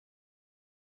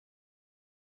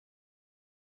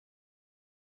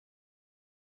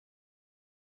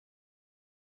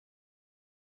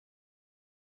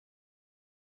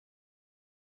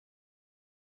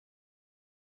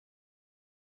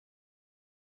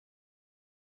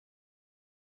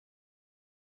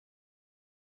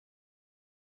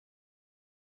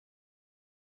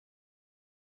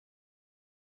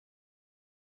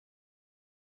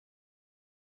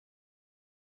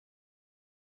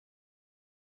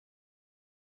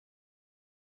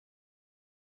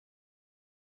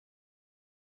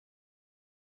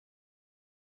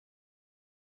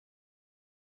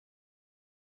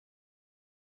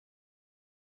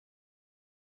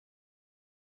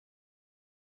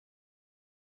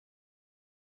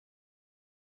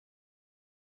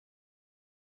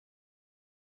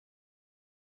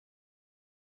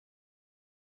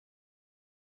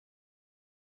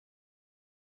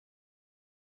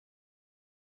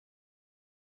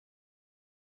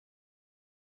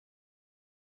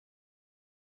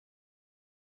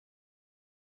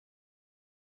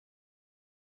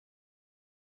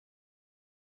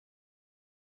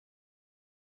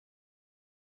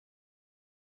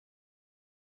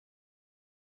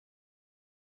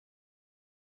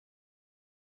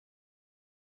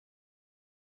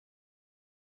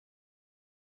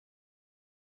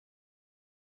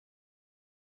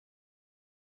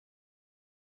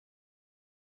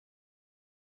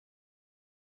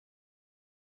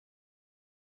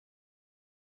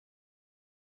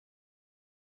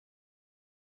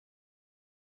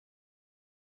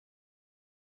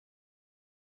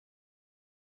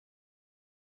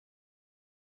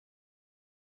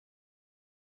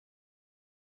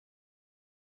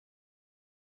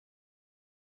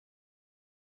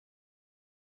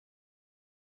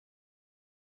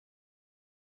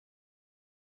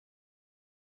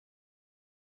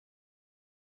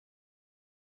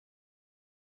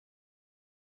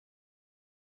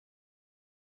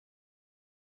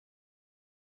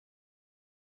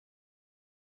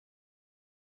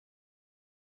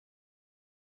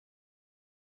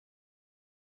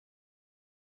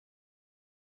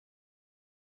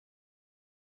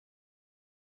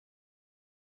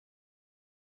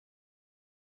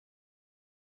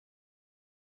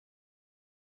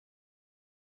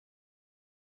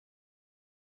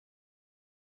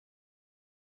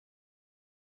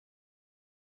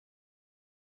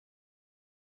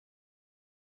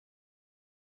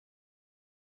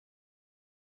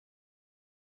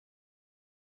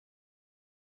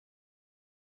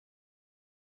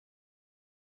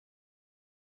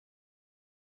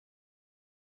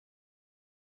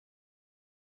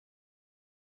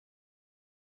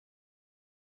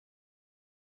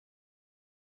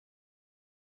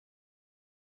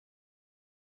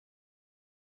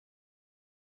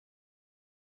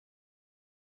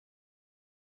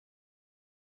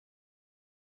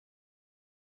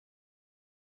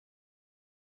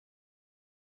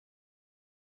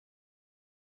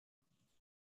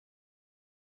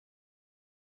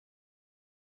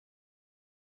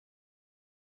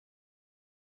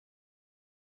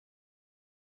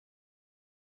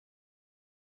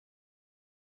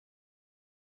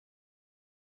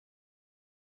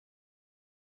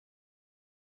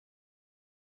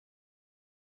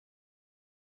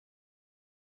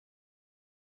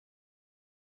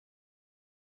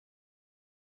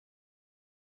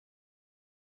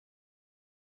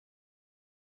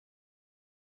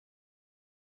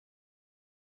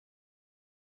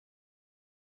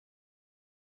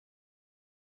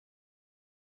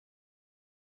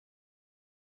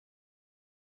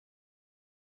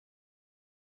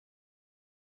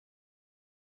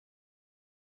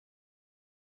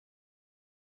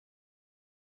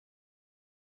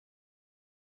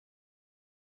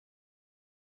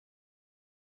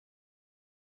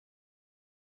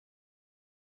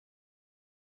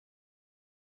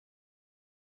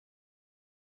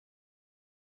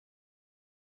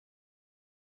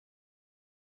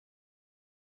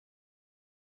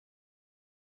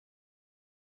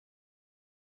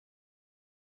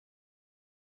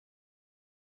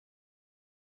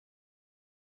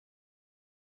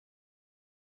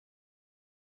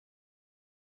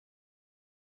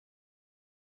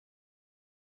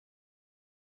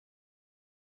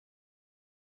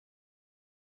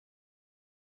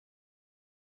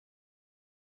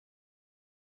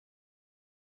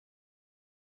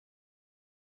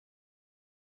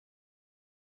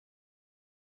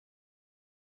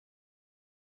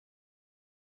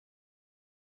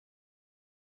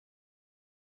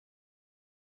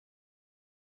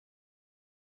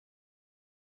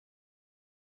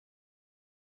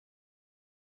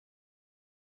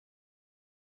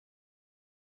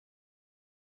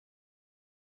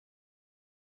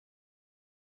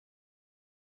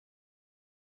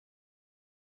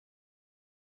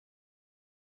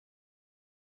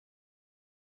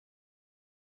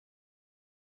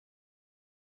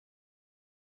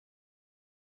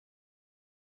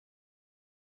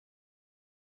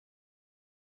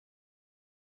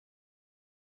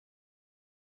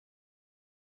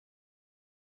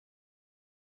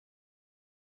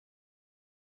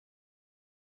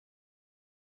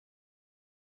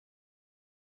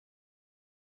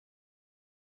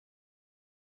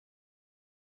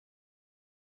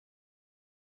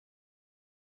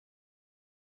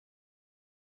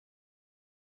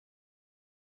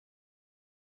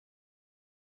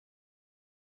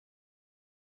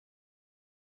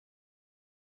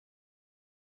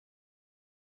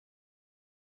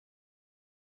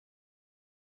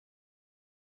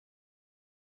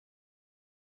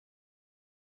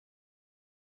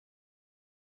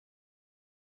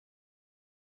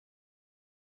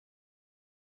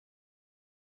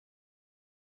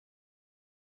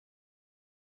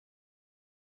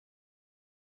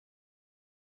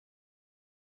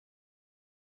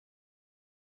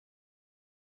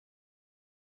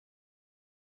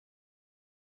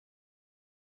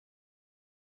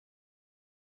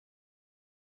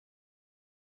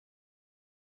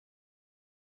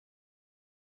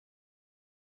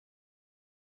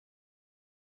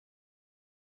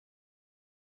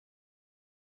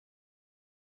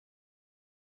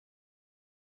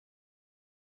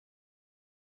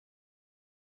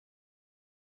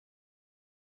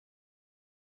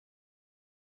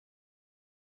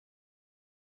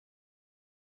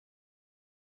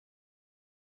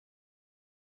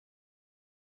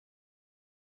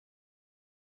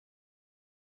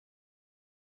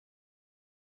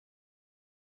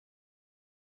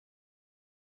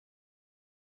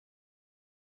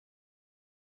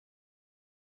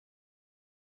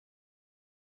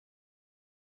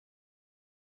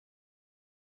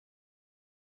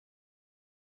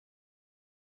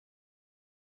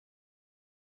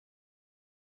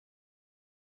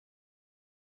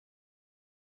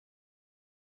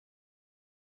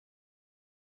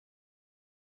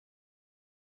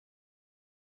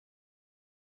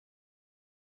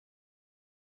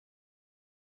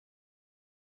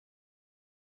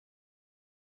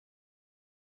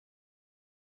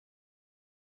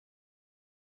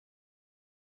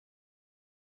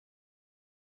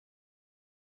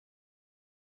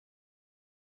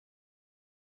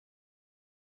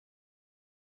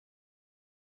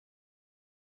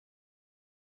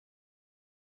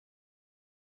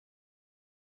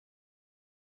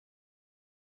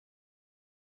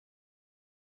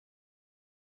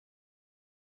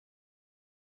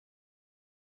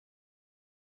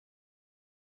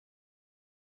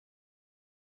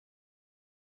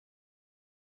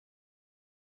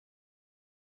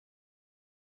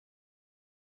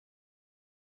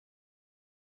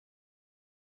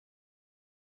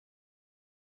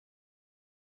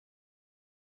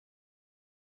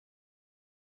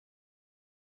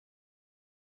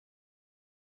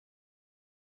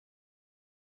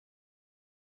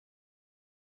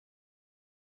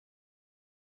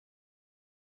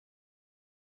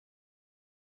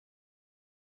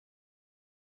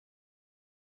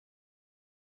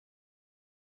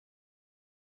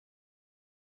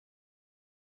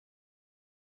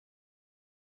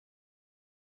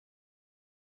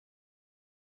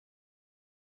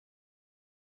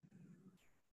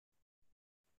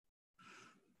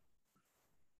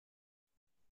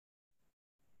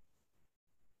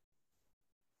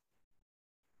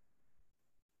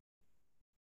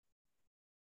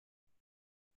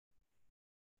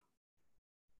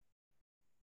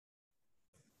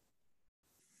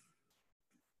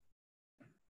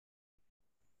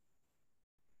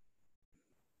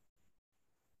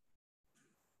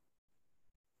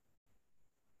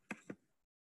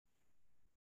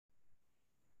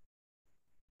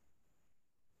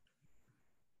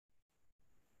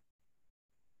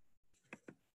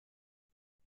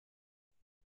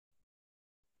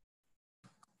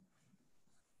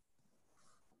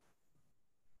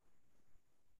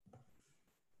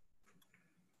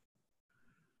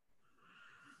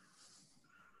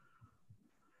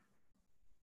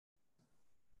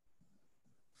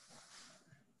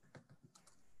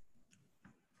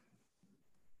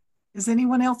Is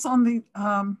anyone else on the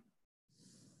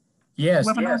Yes,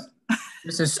 webinar? yes.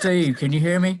 This is Steve. Can you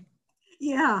hear me?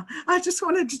 Yeah, I just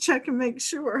wanted to check and make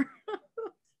sure.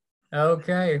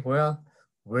 Okay, well,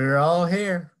 we're all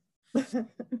here.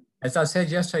 As I said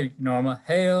yesterday, Norma,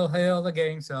 hail, hail, the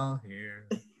gang's all here.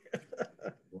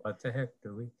 What the heck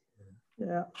do we do?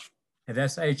 Yeah. And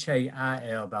that's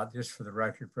H-A-I-L, about just for the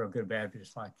record, for a good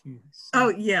Baptist like you. So, Oh,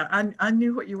 yeah, I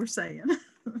knew what you were saying.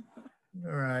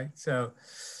 all right, so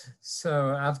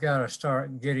I've got to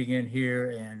start getting in here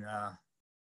and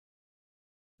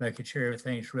making sure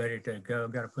everything's ready to go.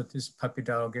 Got to put this puppy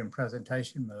dog in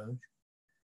presentation mode.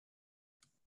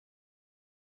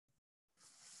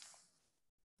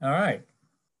 All right.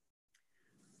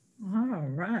 All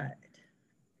right.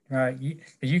 All right.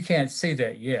 You can't see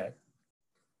that yet.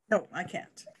 No, I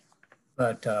can't.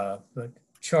 But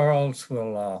Charles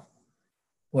will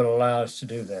allow us to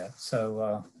do that.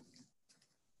 So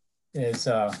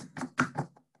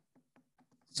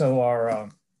our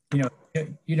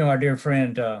our dear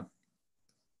friend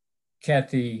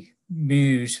Kathy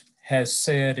Muse has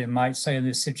said and might say in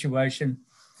this situation,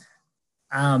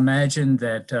 I imagine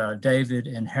that David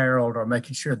and Harold are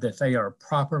making sure that they are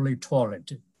properly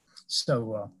toileted.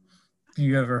 So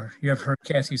you ever heard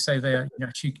Kathy say that?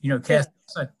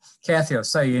 Kathy will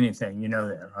say anything. You know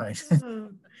that, right?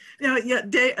 Yeah.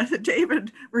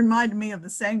 David reminded me of the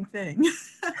same thing.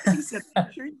 He said,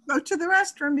 "Make sure you go to the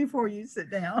restroom before you sit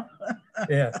down."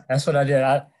 Yeah, that's what I did.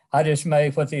 I just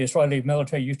made what the Israeli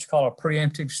military used to call a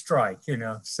preemptive strike.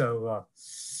 So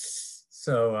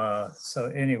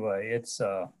anyway, it's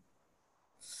so.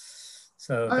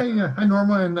 Hi,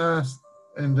 Norma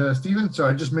and Stephen. So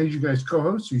I just made you guys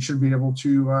co-hosts. So you should be able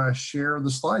to share the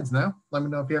slides now. Let me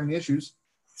know if you have any issues.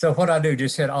 So what I do,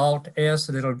 just hit Alt S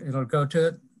and it'll go to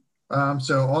it.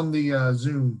 So on the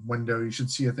Zoom window, you should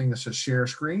see a thing that says share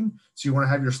screen. So you want to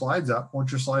have your slides up.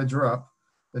 Once your slides are up,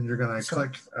 then you're going to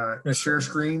click share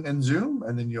screen and Zoom,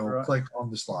 and then you'll click on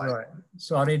the slide. Right.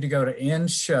 So I need to go to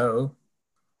end show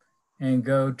and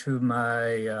go to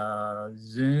my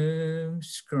Zoom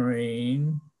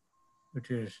screen, which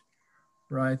is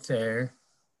right there,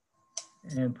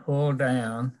 and pull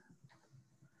down.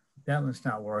 That one's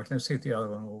not working. Let's see if the other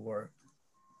one will work.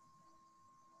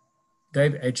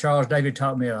 David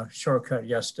taught me a shortcut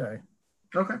yesterday.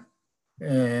 Okay.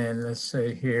 And let's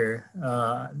see here.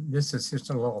 This is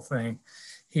just a little thing.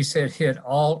 He said hit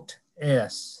Alt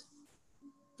S.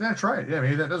 Yeah, try it. Yeah,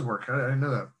 maybe that does work. I didn't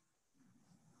know that.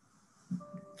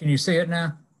 Can you see it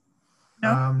now?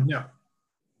 No. No.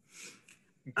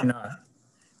 You cannot.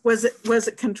 Was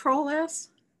it Control S?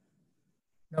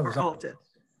 No, it was Alt S.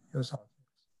 It was Alt.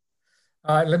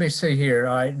 All right, let me see here.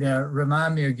 All right, now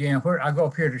remind me again where I go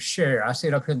up here to share. I see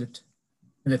it up in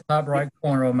the top right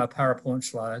corner of my PowerPoint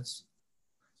slides.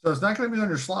 So it's not going to be on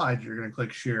your slides. You're going to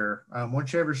click share.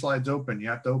 Once you have your slides open, you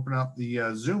have to open up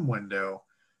the Zoom window.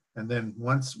 And then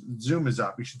once Zoom is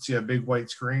up, you should see a big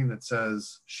white screen that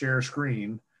says share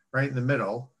screen right in the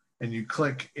middle. And you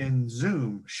click in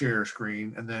Zoom share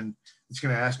screen, and then it's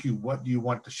going to ask you, what do you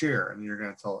want to share? And you're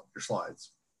going to tell it your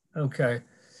slides. Okay.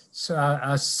 So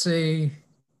I see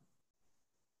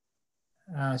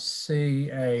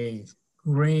a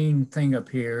green thing up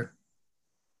here.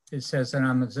 It says that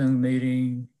I'm a Zoom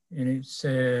meeting, and it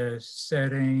says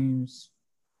settings,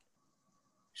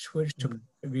 switch to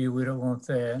view. We don't want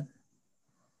that.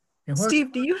 And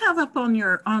Steve, do you have up on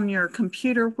your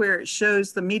computer where it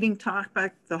shows the meeting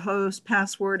topic, the host,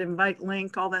 password, invite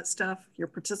link, all that stuff, your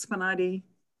participant ID?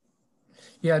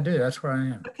 Yeah, I do. That's where I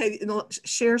am. Okay,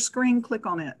 share screen, click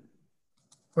on it.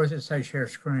 Where does it say share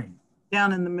screen?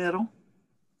 Down in the middle.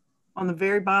 On the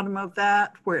very bottom of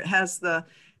that, where it has the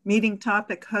meeting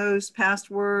topic, host,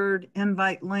 password,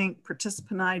 invite link,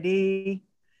 participant ID,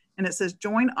 and it says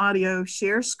join audio,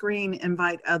 share screen,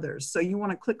 invite others. So you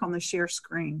want to click on the share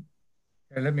screen.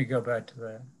 Okay, let me go back to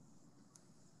that.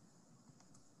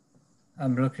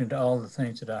 I'm looking at all the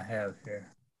things that I have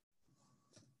here.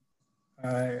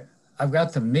 I've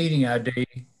got the meeting ID,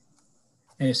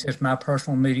 and it says my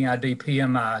personal meeting ID,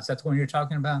 PMI. Is that the one you're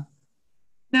talking about?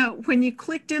 No, when you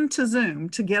clicked into Zoom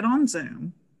to get on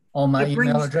Zoom. On my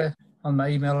email address? On my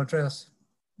email address?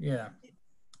 Yeah.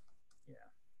 Yeah.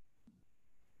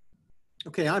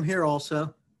 Okay, I'm here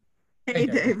also. Hey,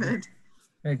 David.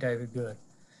 Hey, David, good.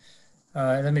 All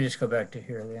right, let me just go back to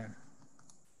here then.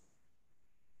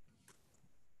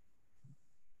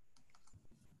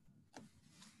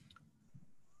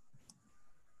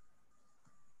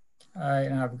 All right,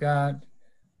 and I've got,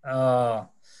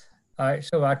 all right,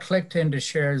 so I clicked into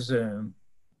share Zoom.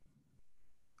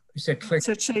 You said click.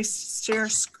 So share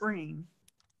screen.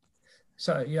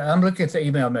 So yeah, I'm looking at the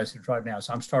email message right now.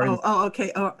 So I'm starting.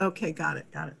 Okay. Oh, okay. Got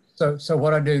it. Got it. So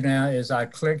what I do now is I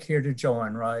click here to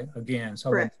join, right? Again, so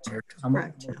Correct. I'm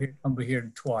Correct. I'm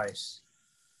here twice.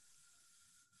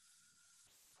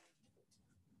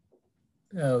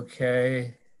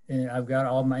 Okay, and I've got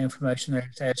all my information there.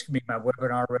 It's asking me my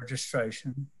webinar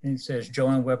registration, and it says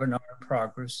join webinar in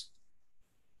progress.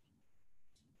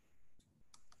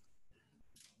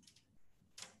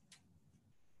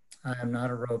 I am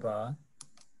not a robot.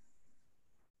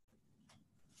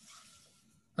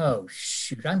 Oh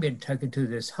shoot, I'm getting taken to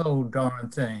this whole darn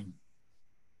thing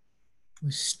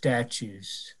with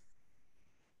statues.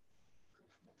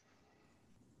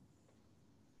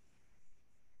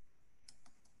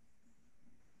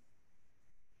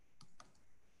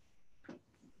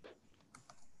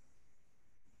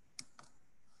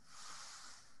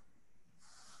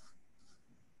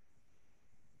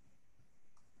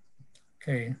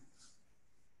 Okay.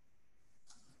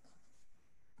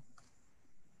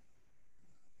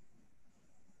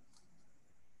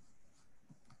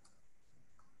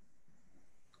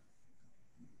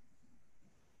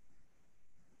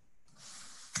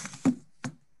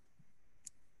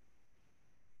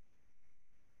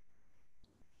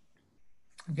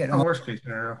 Worst case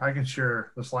scenario, I can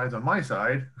share the slides on my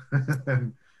side,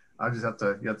 and I just have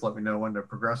to, you have to let me know when to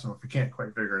progress them if you can't quite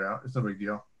figure it out. It's no big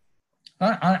deal.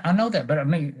 I know that, but I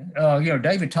mean,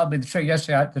 David taught me to say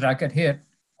yesterday that I could hit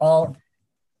all.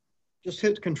 Just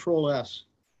hit Control S.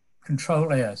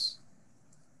 Control S.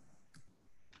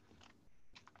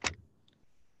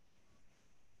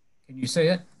 Can you see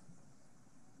it?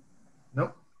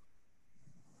 Nope.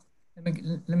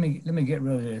 Let me get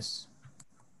rid of this.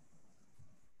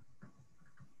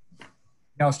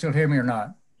 Y'all still hear me or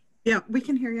not? Yeah, we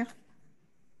can hear you.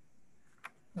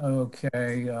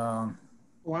 Okay.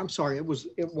 Oh, I'm sorry. It was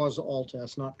Alt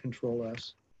S, not Control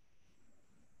S.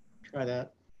 Try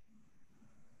that.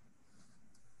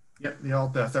 Yep, the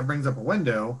Alt F. That brings up a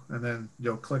window, and then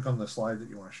you'll click on the slide that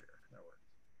you want to share.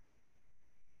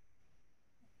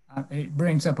 That works. It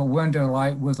brings up a window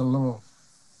light with a little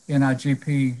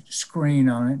NIGP screen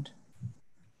on it.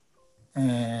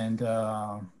 And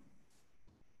so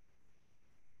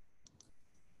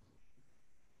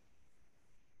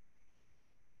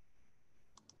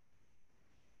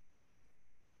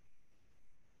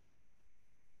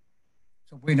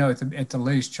we know at the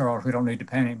least, Charles, we don't need to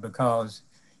panic because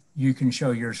you can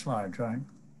show your slides, right?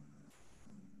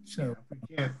 So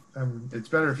yeah, it's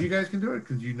better if you guys can do it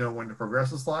because you know when to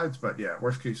progress the slides. But yeah,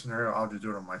 worst case scenario, I'll just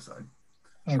do it on my side.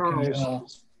 okay,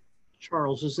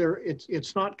 Charles, is there?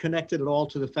 It's not connected at all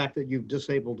to the fact that you've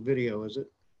disabled video, is it?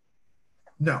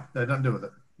 No, that doesn't do with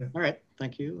it. Yeah. All right,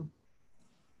 thank you.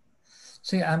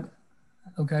 see,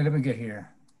 okay. Let me get here.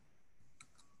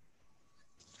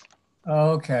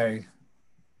 Okay,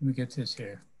 let me get this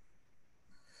here.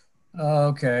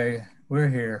 Okay, we're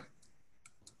here.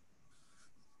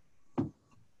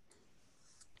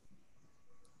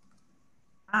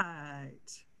 Right.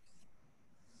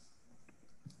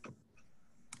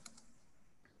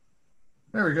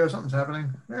 There we go. Something's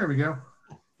happening. There we go.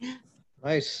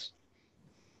 Nice.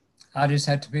 I just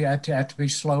have to be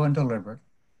slow and deliberate.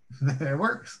 It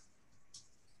works.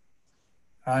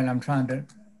 All right, I'm trying to.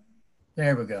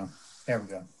 There we go. There we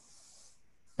go.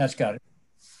 That's got it.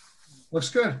 Looks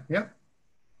good. Yep.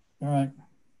 All right.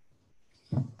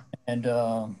 And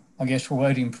I guess we're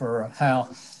waiting for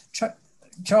Hal.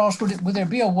 Charles, would there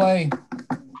be a way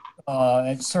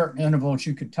at certain intervals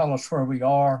you could tell us where we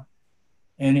are?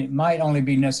 And it might only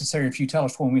be necessary if you tell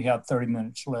us when we have 30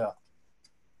 minutes left.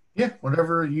 Yeah,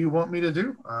 whatever you want me to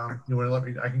do. You want to let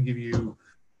me, I can give you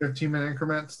 15-minute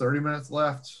increments, 30 minutes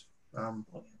left.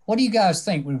 What do you guys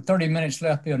think? Would 30 minutes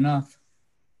left be enough?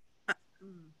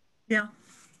 Yeah.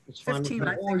 It's fine. 15,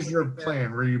 I What was your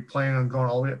plan? Were you planning on going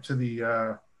all the way up to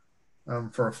the,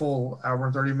 for a full hour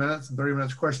and 30 minutes and 30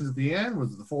 minutes questions at the end?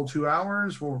 Was it the full 2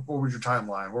 hours? What was your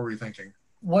timeline? What were you thinking?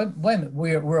 Wait a minute.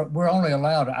 We're only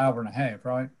allowed an hour and a half,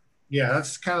 right? Yeah,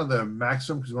 that's kind of the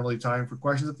maximum because we want to leave time for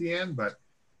questions at the end. But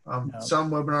No.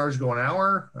 some webinars go an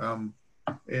hour.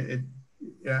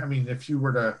 Yeah, I mean, if you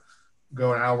were to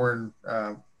go an hour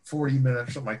and 40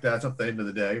 minutes, something like that, it's up to the end of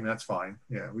the day. I mean, that's fine.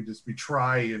 Yeah, we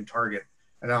try and target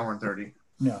an hour and 30.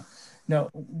 No,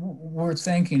 we're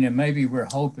thinking and maybe we're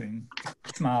hoping,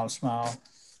 smile,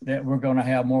 that we're going to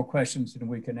have more questions than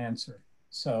we can answer.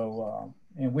 So,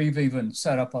 and we've even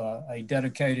set up a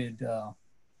dedicated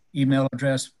email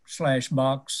address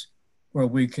 /box where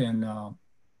we can,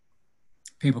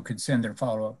 people could send their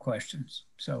follow-up questions.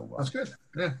 So That's good.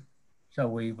 Yeah. So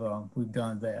we've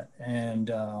done that. And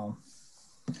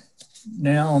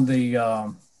now on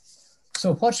the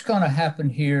So what's going to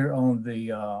happen here on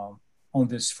the on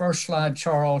this first slide,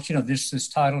 Charles? You know, this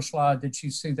title slide that you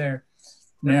see there.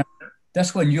 Now,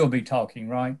 that's when you'll be talking,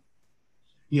 right?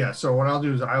 Yeah. So what I'll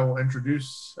do is I will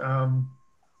introduce the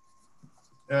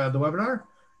webinar,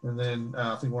 and then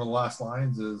I think one of the last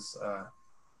lines is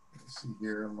let's see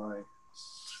here in my,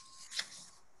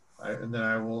 and then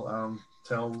I will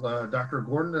tell Dr.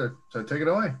 Gordon to take it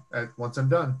away once I'm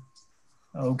done.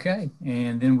 Okay,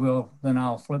 and then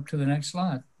I'll flip to the next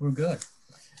slide. We're good.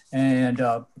 And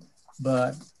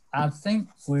but I think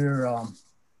we're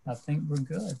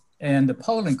good. And the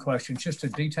polling question, just to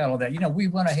detail that, you know, we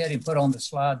went ahead and put on the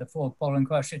slide the full polling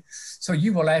question. So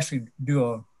you will actually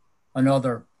do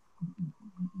another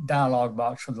dialogue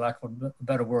box, for lack of a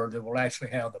better word, that will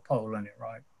actually have the poll in it,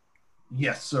 right?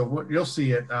 Yes. So what you'll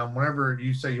see it whenever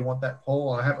you say you want that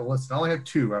poll, and I have a list. I only have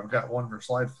two. I've got one for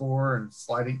slide 4 and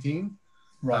slide 18.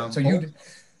 Right.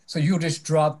 So you'll just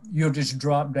drop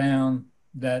down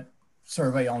that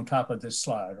survey on top of this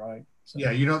slide, right? So, yeah,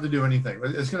 you don't have to do anything.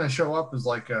 It's going to show up as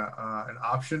like an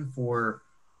option for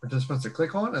participants to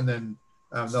click on, and then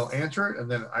they'll answer it,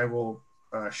 and then I will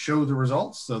show the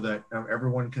results so that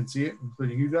everyone can see it,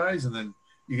 including you guys, and then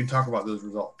you can talk about those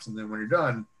results. And then when you're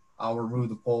done, I'll remove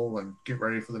the poll and get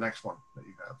ready for the next one that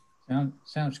you have.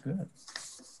 Sounds good.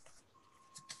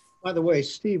 By the way,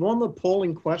 Steve, on the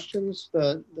polling questions,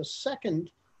 the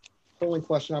second polling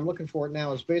question, I'm looking for it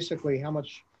now, is basically how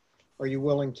much are you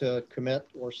willing to commit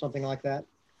or something like that?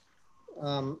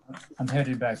 I'm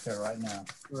headed back there right now.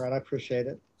 All right, I appreciate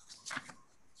it.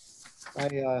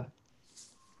 As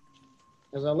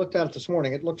I looked at it this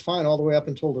morning, it looked fine all the way up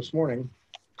until this morning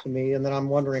to me. And then I'm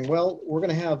wondering, well, we're going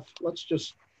to have, let's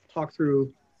just talk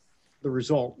through the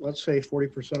result. Let's say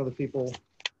 40% of the people.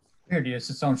 Here it is.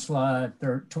 It's on slide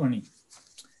 20.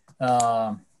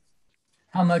 How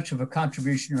much of a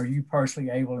contribution are you personally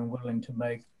able and willing to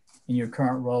make in your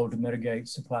current role to mitigate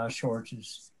supply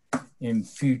shortages in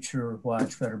future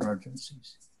widespread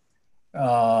emergencies?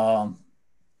 I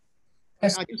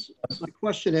guess my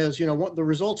question is, you know, what the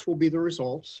results will be the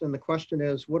results. And the question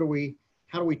is,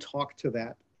 how do we talk to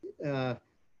that?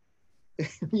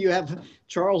 You have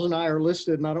Charles and I are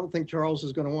listed, and I don't think Charles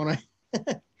is going to want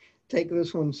to take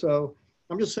this one. So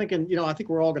I'm just thinking, you know, I think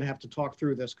we're all going to have to talk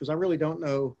through this because I really don't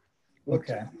know what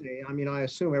to say. I mean, I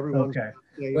assume everyone's okay.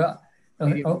 Well,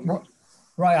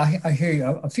 right, I hear you.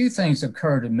 A few things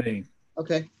occur to me.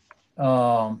 Okay.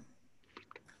 One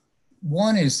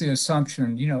is the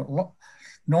assumption, you know,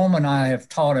 Norma and I have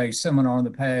taught a seminar in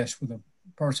the past with a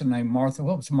person named Martha.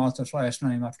 What was Martha's last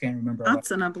name? I can't remember.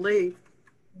 Johnson, I believe.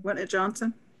 Wasn't it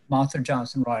Johnson? Martha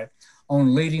Johnson, right.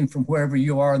 On leading from wherever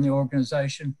you are in the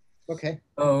organization. Okay.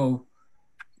 So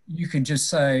you could just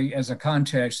say as a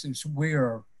context, is we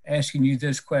are asking you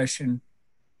this question,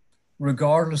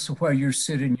 regardless of where you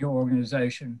sit in your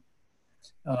organization.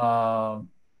 What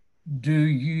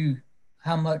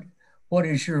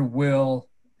is your will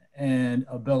and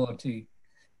ability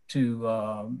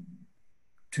to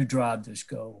drive this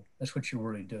goal? That's what you're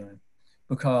really doing.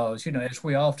 Because, you know, as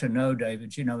we often know,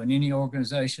 David, you know, in any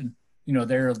organization, you know,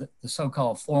 there are the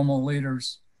so-called formal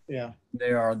leaders. Yeah.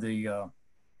 They are the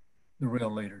real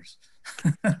leaders.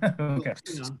 Okay.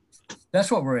 Yeah.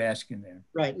 That's what we're asking there.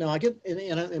 Right. No, I get,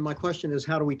 and my question is,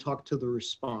 how do we talk to the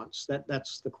response?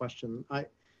 That's the question. I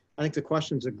think the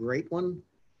question's a great one.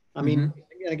 I mean,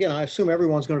 again, I assume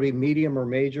everyone's going to be medium or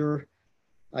major.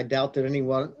 I doubt that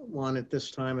anyone at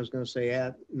this time is going to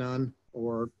say none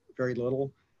or very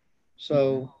little.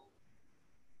 So,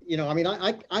 you know, I mean,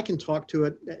 I can talk to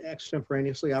it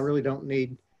extemporaneously. I really don't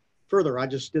need further. I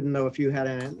just didn't know if you had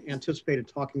an anticipated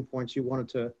talking points you wanted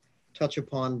to touch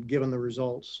upon given the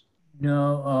results.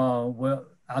 No, well,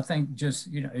 I think just,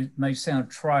 you know, it may sound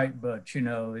trite, but, you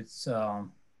know, it's,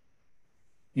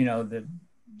 you know, the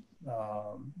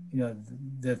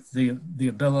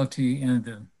ability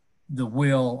and the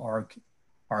will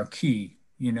are key.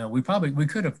 You know, we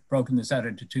could have broken this out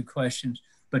into two questions,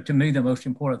 but to me, the most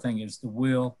important thing is the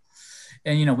will.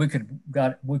 And, you know, we could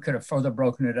have further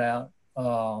broken it out.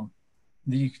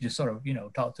 You could just sort of, you know,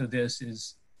 talk through this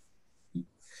is,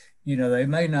 you know, they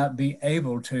may not be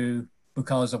able to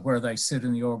because of where they sit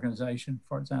in the organization,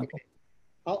 for example.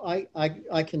 Okay.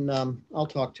 I can, I'll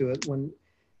talk to it when,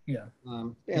 yeah.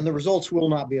 And the results will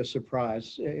not be a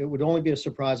surprise. It would only be a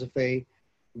surprise if they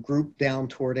group down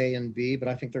toward A and B, but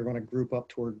I think they're going to group up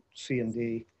toward C and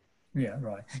D. Yeah,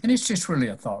 right. And it's just really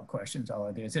a thought question. All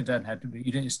it is. It doesn't have to be.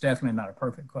 It's definitely not a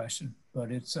perfect question,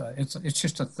 but it's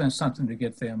just something to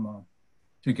get them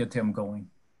going,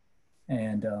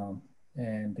 and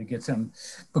to get them,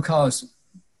 because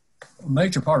a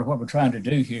major part of what we're trying to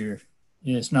do here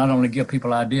is not only give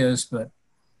people ideas, but,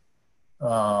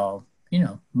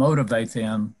 motivate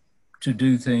them to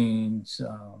do things,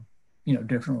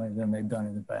 differently than they've done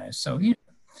in the past. So,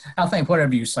 I think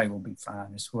whatever you say will be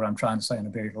fine. Is what I'm trying to say in a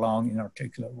very long,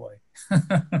 inarticulate way.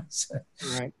 So.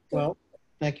 All right. Well,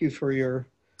 thank you for your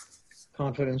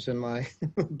confidence in my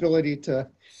ability to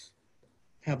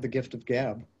have the gift of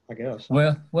gab, I guess.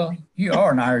 Well, you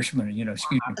are an Irishman,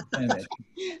 excuse me for saying that.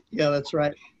 Yeah, that's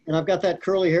right. And I've got that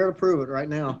curly hair to prove it right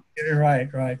now. Right.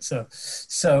 But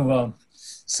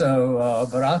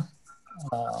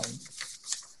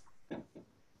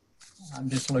I'm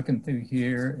just looking through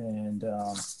here, and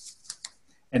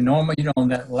normally, on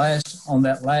that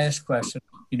last question,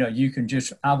 you can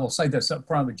just, I will say this up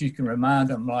front, but you can remind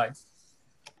them, like,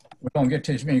 we're going to get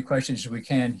to as many questions as we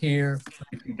can here.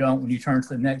 If you don't, when you turn to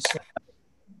the next slide,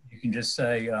 you can just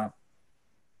say,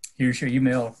 here's your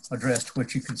email address to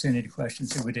which you can send any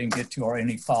questions that we didn't get to, or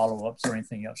any follow-ups or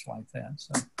anything else like that.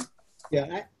 So,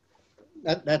 yeah,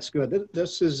 that's good.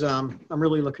 This is, I'm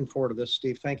really looking forward to this,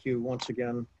 Steve. Thank you once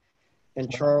again. And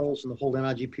Charles and the whole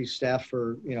NIGP staff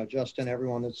for, Justin,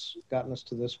 everyone that's gotten us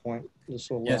to this point. This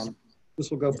will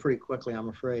go pretty quickly, I'm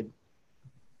afraid.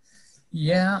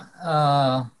 Yeah.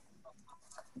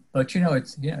 But,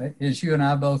 it's, as you and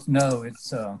I both know,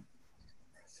 it's, I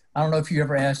don't know if you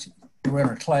ever asked, we're in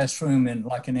a classroom in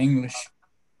like an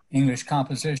English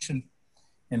composition,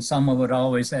 and someone would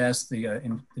always ask the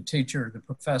teacher, the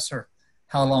professor,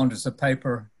 how long does the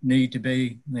paper need to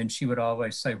be? And then she would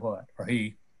always say what, or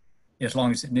he, as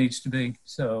long as it needs to be.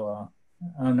 So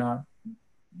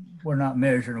we're not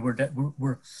measuring, we're at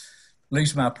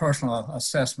least my personal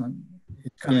assessment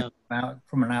is coming out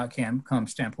from an outcome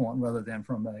standpoint rather than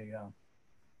from a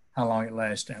how long it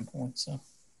lasts standpoint. So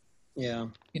yeah,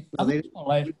 I think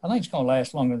it's going to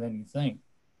last longer than you think.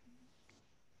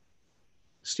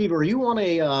 Steve, are you on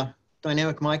a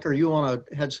dynamic mic, or are you on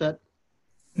a headset?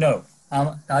 No,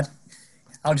 I'll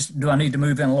just, do I need to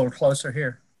move in a little closer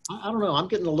here? I don't know. I'm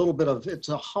getting a little bit of, it's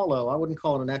a hollow. I wouldn't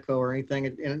call it an echo or anything.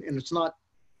 And it's not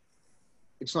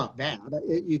bad.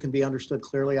 You can be understood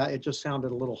clearly. It just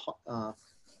sounded a little.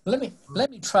 Let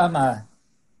me try my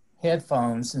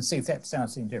headphones and see if that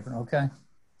sounds any different. Okay.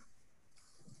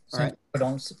 All right. I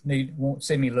won't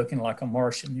see me looking like a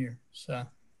Martian here. So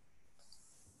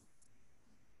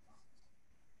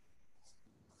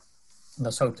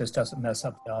let's hope this doesn't mess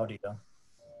up the audio.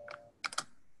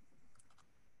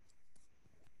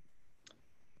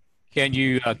 Can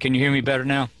you hear me better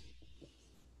now?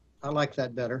 I like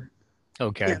that better.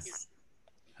 Okay. Yes.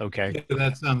 Okay. Yeah,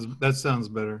 that sounds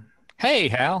better. Hey,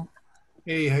 Hal.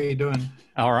 Hey, how you doing?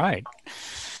 All right.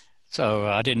 So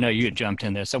I didn't know you had jumped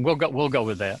in there. So we'll go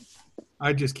with that.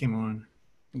 I just came on.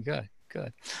 Good. Well,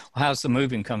 how's the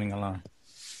moving coming along?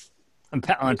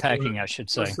 Unpacking, I should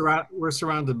say. We're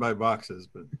surrounded by boxes,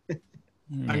 but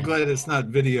I'm glad it's not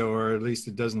video, or at least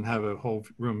it doesn't have a whole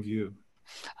room view.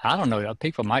 I don't know.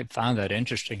 People might find that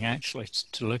interesting, actually,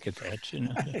 to look at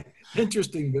that.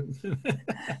 Interesting, but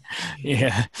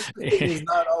yeah, it's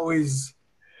not always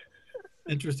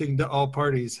interesting to all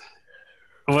parties.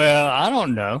 Well, I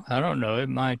don't know. It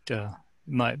might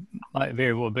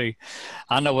very well be.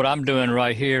 I know what I'm doing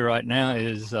right here, right now,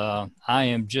 is I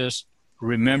am just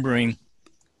remembering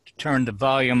to turn the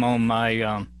volume on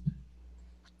my,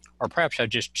 or perhaps I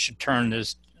just should turn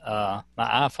this. My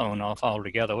iPhone off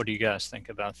altogether. What do you guys think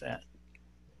about that?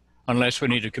 Unless we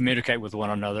need to communicate with one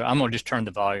another, I'm gonna just turn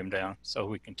the volume down so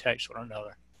we can text one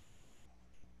another.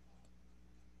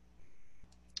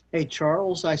 Hey,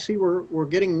 Charles, I see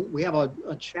we have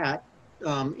a chat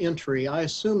entry. I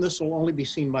assume this will only be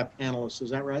seen by panelists.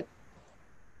 Is that right?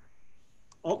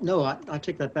 Oh, no, I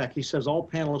take that back. He says all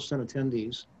panelists and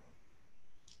attendees.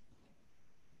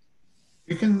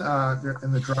 You can,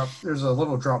 in the drop, there's a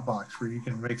little drop box where you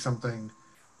can make something,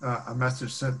 a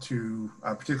message sent to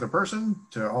a particular person,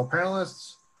 to all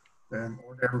panelists,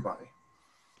 or to everybody.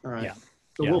 All right. Yeah.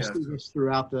 So we'll see this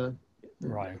throughout the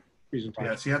presentation.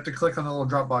 Yeah, so you have to click on the little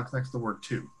drop box next to the word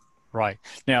 "to." Right.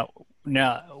 Now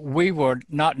we were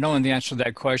not knowing the answer to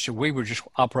that question. We were just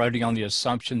operating on the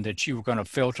assumption that you were going to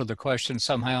filter the question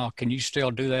somehow. Can you still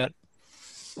do that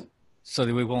so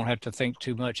that we won't have to think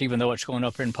too much, even though it's going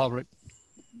up in public?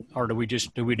 Or do we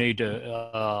need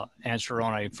to answer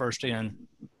on a first in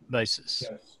basis?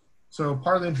 Yes. So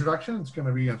part of the introduction is going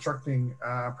to be instructing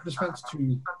participants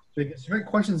to submit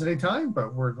questions at any time,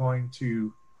 but we're going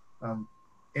to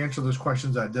answer those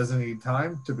questions at designated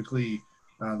time. Typically,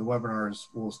 the webinars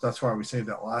that's why we save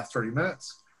that last 30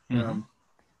 minutes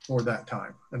for that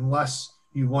time, unless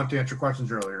you want to answer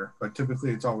questions earlier, but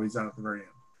typically it's always done at the very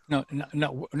end.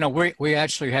 No, we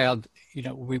actually have,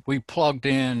 we plugged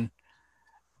in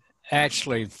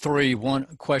actually three, one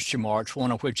question marks,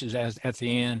 one of which is at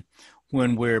the end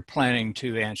when we're planning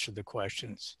to answer the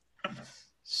questions.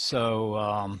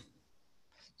 So,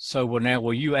 so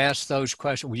will you ask those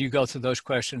questions? Will you go through those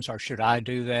questions, or should I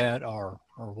do that, or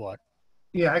what?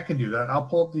 Yeah, I can do that. I'll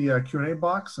pull up the Q&A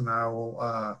box, and I will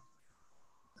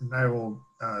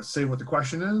say what the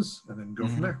question is, and then go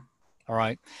from there. All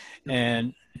right,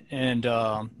 and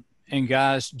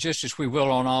guys, just as we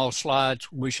will on all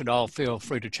slides, we should all feel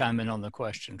free to chime in on the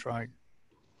questions, right?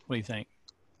 What do you think?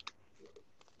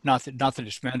 Not that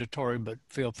it's mandatory, but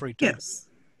feel free to. Yes.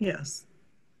 Yes.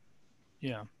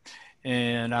 Yeah,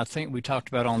 and I think we talked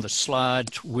about on the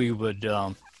slides we would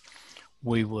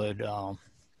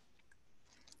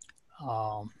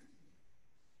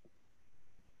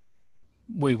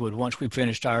once we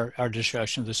finished our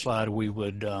discussion of the slide, we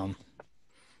would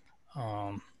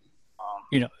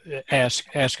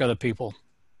ask other people,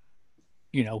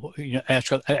 ask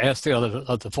the other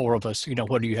of the four of us,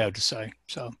 what do you have to say?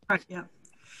 So Right. Yeah.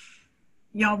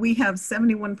 Y'all, we have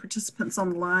 71 participants on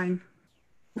the line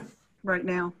right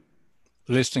now.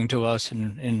 Listening to us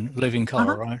in living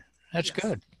color, right? That's yes.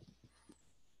 Good.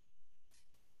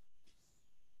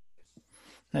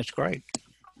 That's great.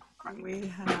 We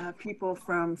have people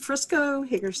from Frisco,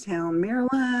 Hagerstown,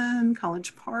 Maryland,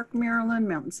 College Park, Maryland,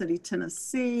 Mountain City,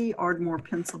 Tennessee, Ardmore,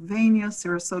 Pennsylvania,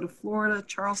 Sarasota, Florida,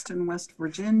 Charleston, West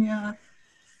Virginia.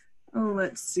 Oh,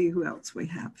 let's see who else we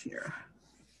have here.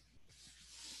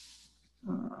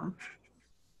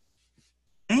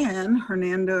 And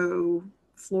Hernando,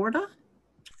 Florida.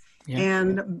 Yeah.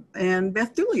 And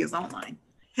Beth Dooley is online.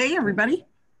 Hey, everybody.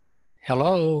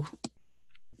 Hello.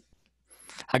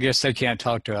 I guess they can't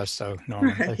talk to us, so no,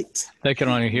 right. they can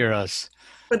only hear us.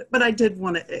 But I did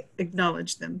want to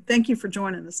acknowledge them. Thank you for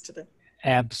joining us today.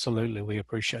 Absolutely, we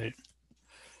appreciate it.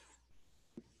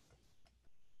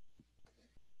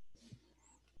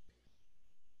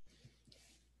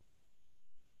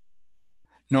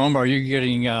 Norm, are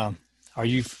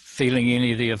you feeling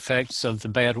any of the effects of the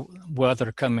bad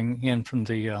weather coming in from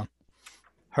the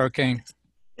hurricane?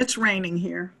 It's raining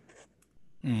here.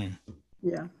 Mm.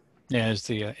 Yeah. Yeah, is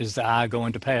the eye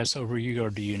going to pass over you, or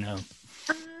do you know?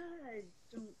 I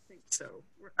don't think so.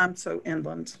 I'm so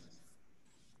inland.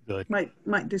 Good.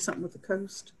 Might do something with the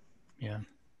coast. Yeah,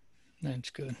 that's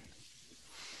good.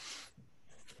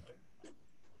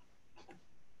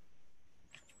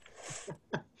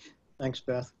 Thanks,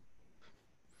 Beth.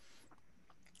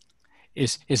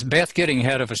 Is Beth getting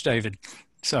ahead of us, David?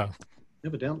 So.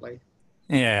 Evidently.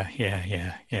 Yeah.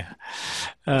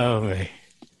 Oh, man.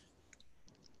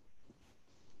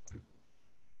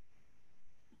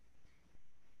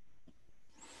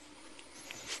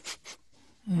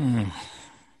 Hmm.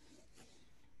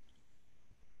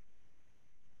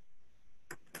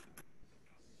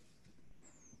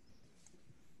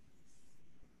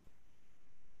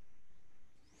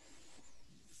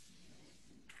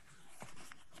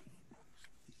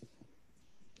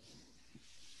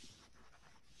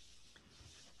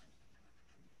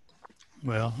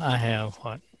 Well, I have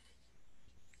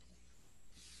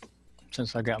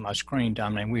since I got my screen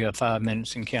down there, we have 5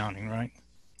 minutes and counting, right?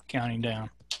 Counting down.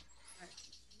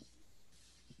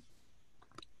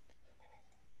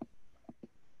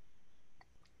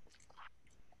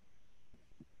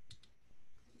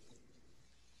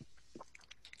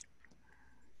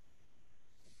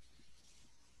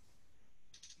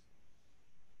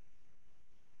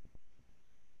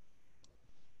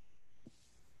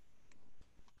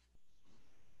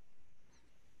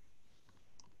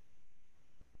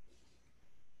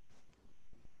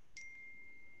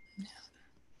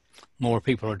 More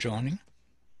people are joining.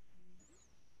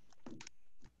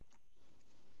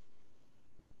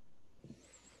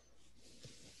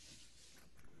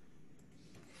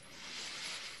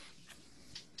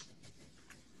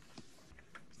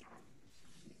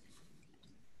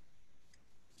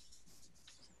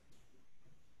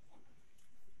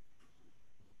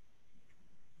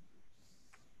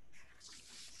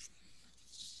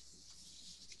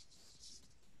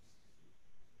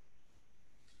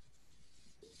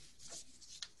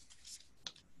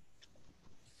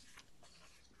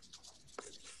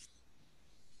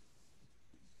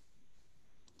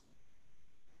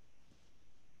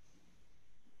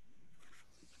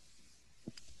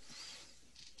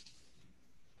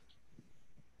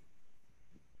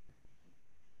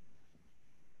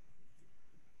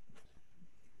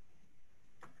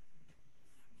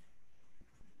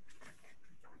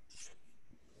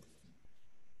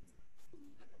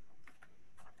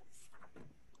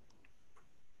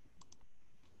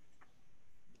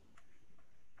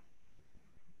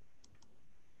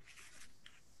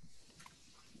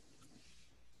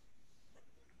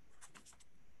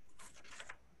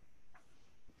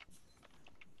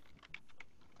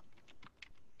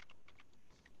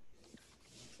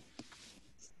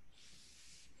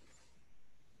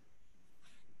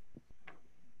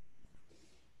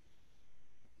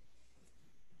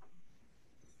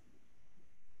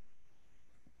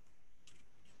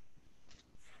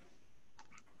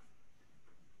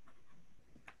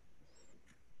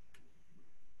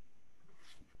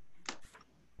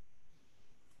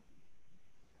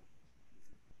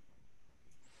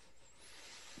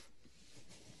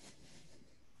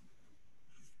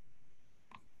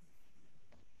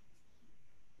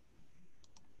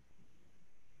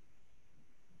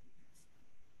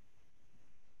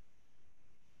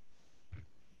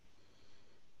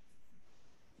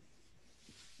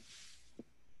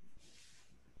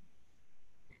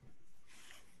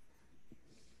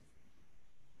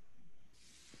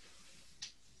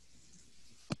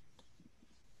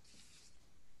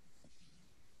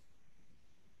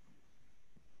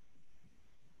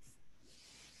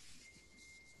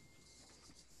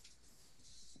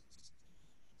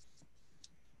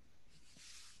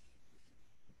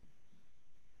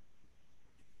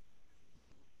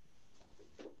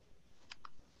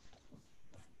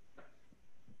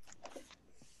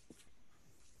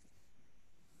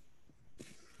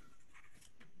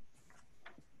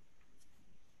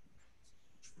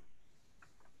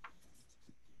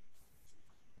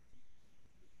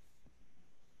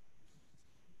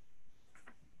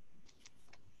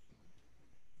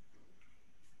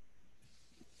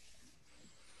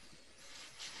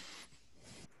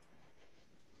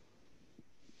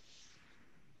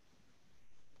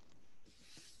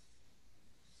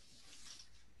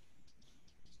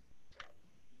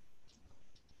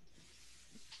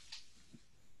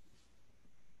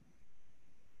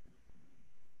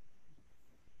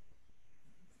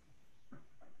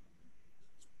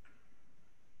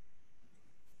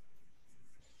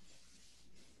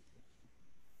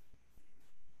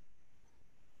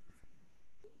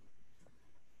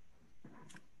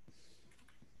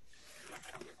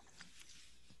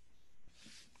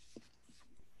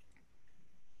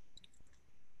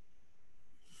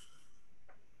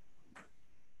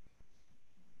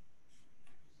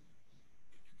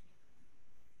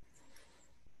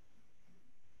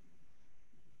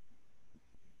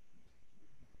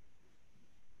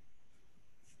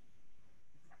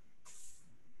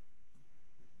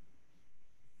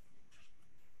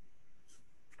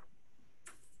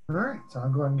 All right, so I'll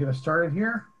go ahead and get us started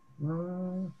here.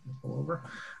 Pull over.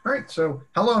 All right, so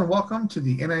hello and welcome to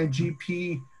the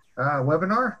NIGP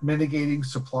webinar, Mitigating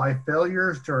Supply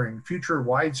Failures During Future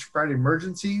Widespread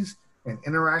Emergencies, an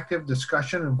interactive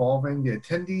discussion involving the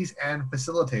attendees and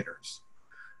facilitators.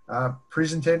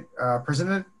 Presented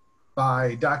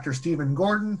by Dr. Stephen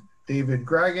Gordon, David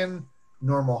Gregan,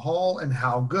 Norma Hall, and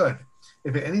Hal Good.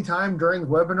 If at any time during the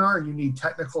webinar you need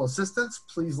technical assistance,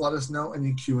 please let us know in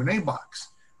the Q&A box.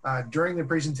 During the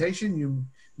presentation, you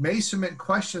may submit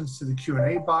questions to the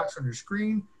Q&A box on your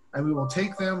screen, and we will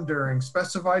take them during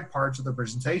specified parts of the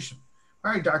presentation.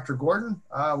 All right, Dr. Gordon,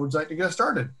 would you like to get us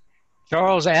started?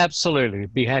 Charles, absolutely.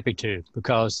 Be happy to,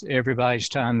 because everybody's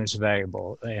time is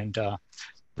valuable. And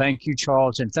thank you,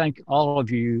 Charles, and thank all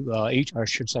of you, each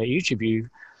of you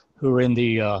who are in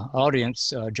the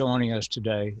audience joining us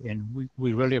today. And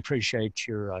we really appreciate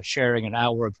your sharing an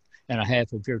hour and a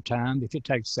half of your time, if it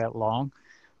takes that long,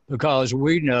 because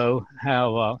we know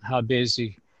how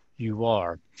busy you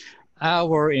are.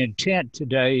 Our intent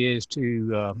today is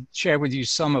to share with you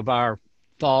some of our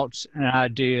thoughts and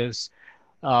ideas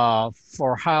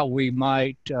for how we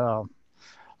might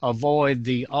avoid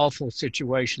the awful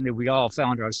situation that we all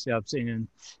found ourselves in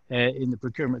the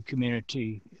procurement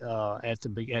community at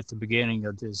the beginning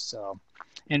of this,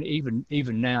 and even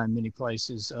now in many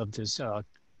places of this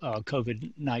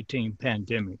COVID-19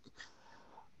 pandemic.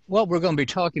 What we're going to be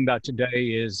talking about today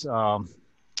is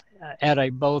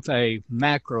at both a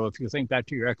macro, if you think back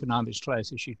to your economics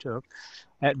classes you took,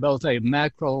 at both a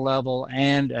macro level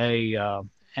and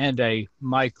a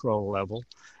micro level.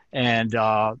 And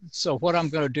so what I'm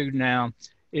going to do now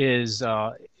is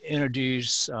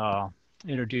introduce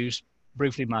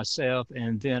briefly myself,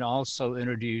 and then also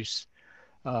introduce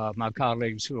my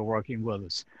colleagues who are working with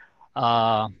us.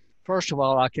 First of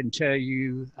all, I can tell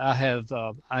you I have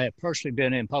personally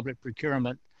been in public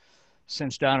procurement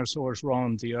since dinosaurs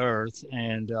roamed the earth,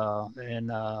 and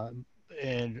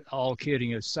all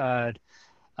kidding aside,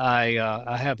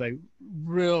 I have a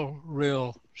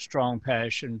real strong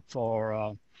passion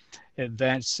for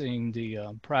advancing the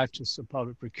practice of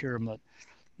public procurement,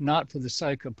 not for the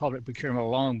sake of public procurement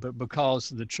alone, but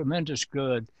because of the tremendous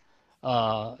good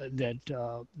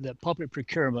that public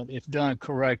procurement, if done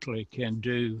correctly, can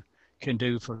do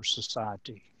for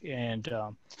society. And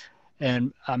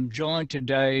I'm joined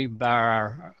today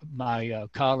by my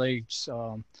colleagues,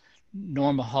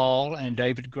 Norma Hall and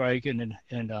David Gregan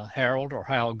and Harold, or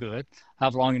Hal Good.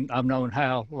 I've known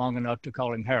Hal long enough to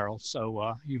call him Harold,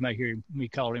 so you may hear me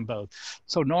call him both.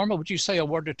 So Norma, would you say a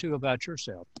word or two about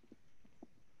yourself?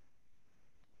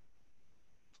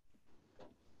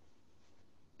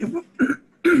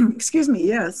 Excuse me,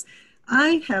 yes.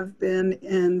 I have been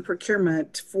in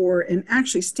procurement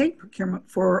actually state procurement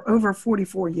for over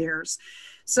 44 years.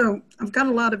 So I've got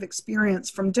a lot of experience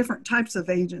from different types of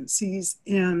agencies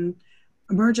in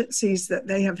emergencies that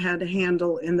they have had to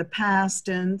handle in the past,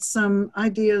 and some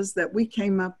ideas that we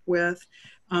came up with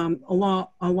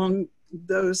along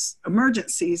those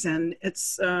emergencies. And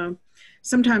it's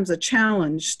sometimes a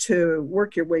challenge to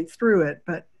work your way through it,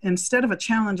 but instead of a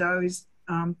challenge, I always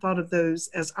thought of those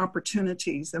as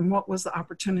opportunities, and what was the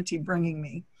opportunity bringing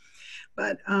me.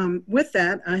 But with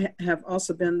that, I have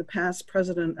also been the past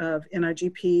president of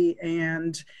NIGP,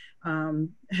 and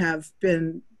have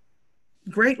been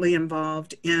greatly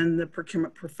involved in the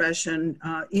procurement profession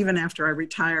even after I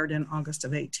retired in August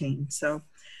of 18. So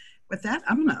with that,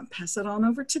 I'm going to pass it on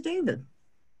over to David.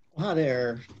 Hi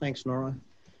there. Thanks, Norma.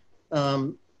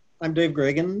 I'm Dave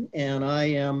Gregan, and I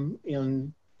am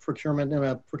in procurement in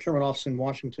a procurement office in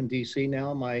Washington, D.C.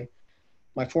 now. My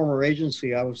former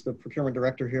agency, I was the procurement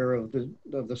director here of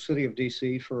the city of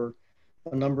D.C. for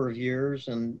a number of years,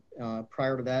 and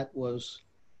prior to that was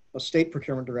a state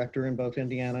procurement director in both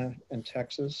Indiana and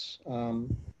Texas.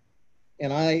 And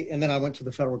then I went to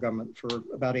the federal government for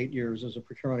about 8 years as a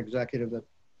procurement executive at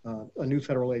a new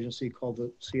federal agency called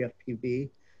the CFPB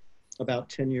about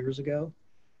 10 years ago.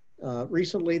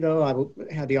 Recently, though,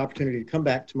 I had the opportunity to come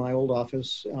back to my old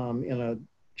office in a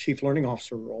chief learning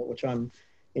officer role, which I'm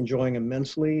enjoying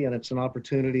immensely. And it's an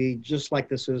opportunity, just like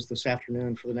this is this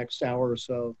afternoon for the next hour or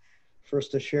so, for us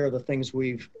to share the things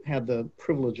we've had the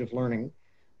privilege of learning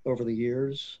over the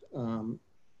years.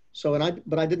 But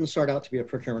I didn't start out to be a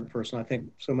procurement person. I think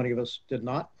so many of us did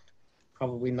not.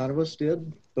 Probably none of us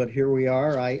did, but here we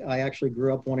are. I actually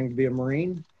grew up wanting to be a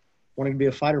Marine, wanting to be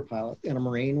a fighter pilot and a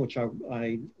Marine, which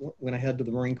I went ahead to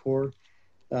the Marine Corps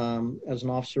as an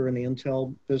officer in the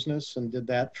intel business, and did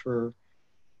that for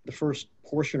the first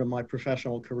portion of my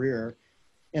professional career.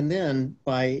 And then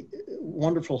by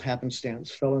wonderful happenstance,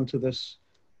 fell into this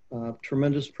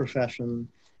tremendous profession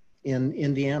in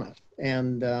Indiana.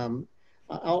 And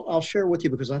I'll share with you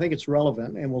because I think it's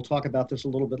relevant, and we'll talk about this a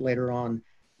little bit later on.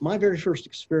 My very first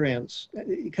experience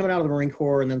coming out of the Marine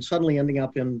Corps and then suddenly ending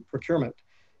up in procurement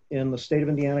in the state of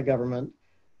Indiana government,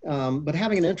 but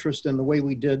having an interest in the way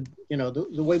we did, you know,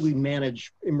 the way we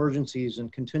manage emergencies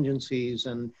and contingencies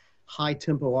and high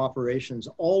tempo operations,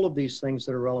 all of these things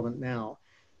that are relevant now.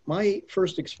 My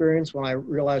first experience when I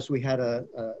realized we had an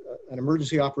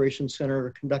emergency operations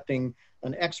center conducting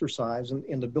an exercise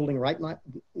in the building right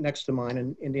next to mine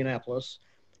in Indianapolis.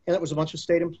 And it was a bunch of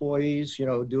state employees, you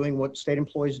know, doing what state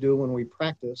employees do when we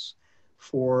practice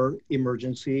for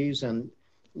emergencies and,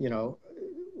 you know,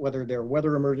 whether they're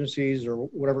weather emergencies or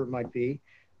whatever it might be.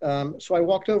 So I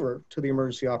walked over to the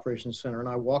Emergency Operations Center and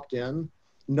I walked in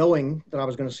knowing that I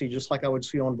was going to see, just like I would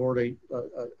see on board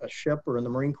a ship or in the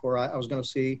Marine Corps, I was going to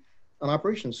see an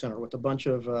operations center with a bunch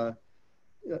of,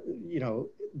 you know,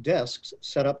 desks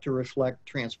set up to reflect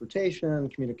transportation,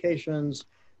 communications,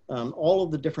 all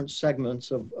of the different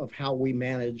segments of how we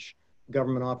manage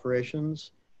government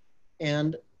operations.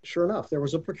 And sure enough, there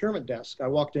was a procurement desk. I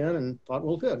walked in and thought,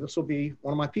 well, good, this will be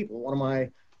one of my people. One of my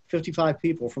 55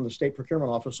 people from the state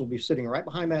procurement office will be sitting right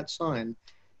behind that sign.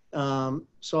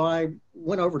 So I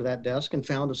went over to that desk and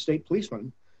found a state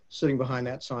policeman sitting behind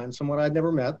that sign, someone I'd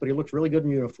never met, but he looked really good in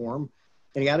uniform.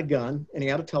 And he had a gun, and he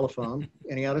had a telephone,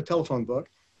 and he had a telephone book.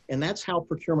 And that's how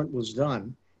procurement was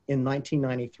done in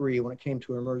 1993 when it came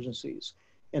to emergencies.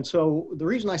 And so the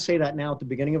reason I say that now at the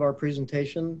beginning of our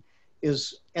presentation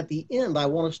is at the end, I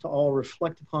want us to all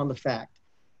reflect upon the fact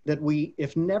that we,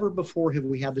 if never before have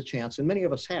we had the chance, and many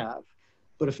of us have,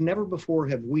 but if never before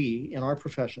have we in our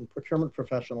profession, procurement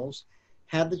professionals,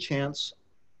 had the chance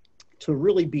to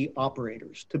really be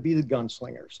operators, to be the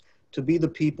gunslingers, to be the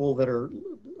people that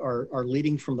are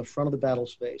leading from the front of the battle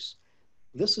space.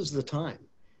 This is the time.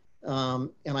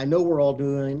 And I know we're all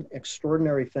doing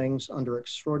extraordinary things under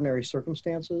extraordinary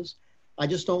circumstances. I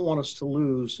just don't want us to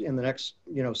lose in the next,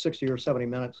 you know, 60 or 70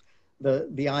 minutes,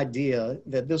 the idea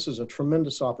that this is a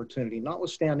tremendous opportunity,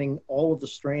 notwithstanding all of the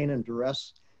strain and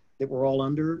duress that we're all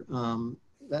under.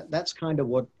 That's kind of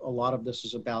what a lot of this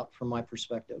is about from my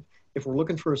perspective. If we're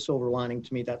looking for a silver lining,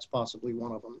 to me, that's possibly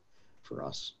one of them for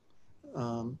us.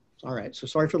 All right, so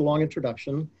sorry for the long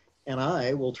introduction, and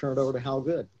I will turn it over to Hal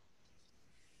Good.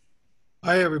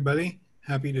 Hi, everybody.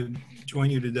 Happy to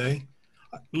join you today.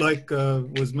 Like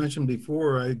was mentioned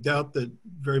before, I doubt that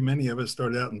very many of us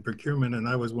started out in procurement, and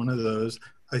I was one of those.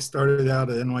 I started out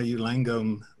at NYU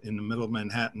Langone in the middle of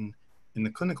Manhattan in the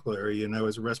clinical area, and I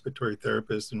was a respiratory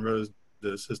therapist and rose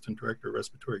to assistant director of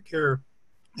respiratory care.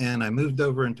 And I moved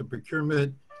over into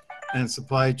procurement and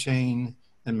supply chain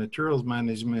and materials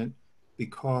management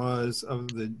because of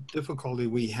the difficulty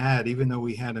we had, even though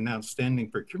we had an outstanding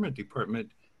procurement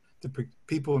department. The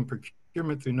people in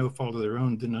procurement, through no fault of their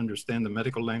own, didn't understand the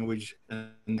medical language and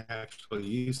the actual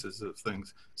uses of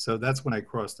things. So that's when I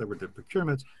crossed over to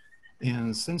procurement.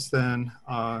 And since then,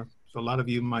 so a lot of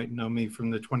you might know me from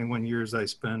the 21 years I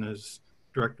spent as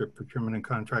Director of Procurement and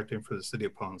Contracting for the City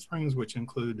of Palm Springs, which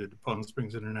included Palm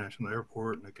Springs International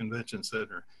Airport and the Convention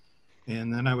Center.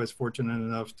 And then I was fortunate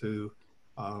enough to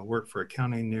work for a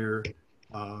county near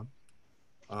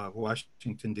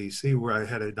Washington, D.C., where I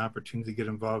had an opportunity to get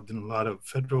involved in a lot of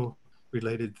federal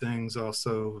related things,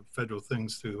 also federal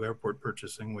things through airport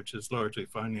purchasing, which is largely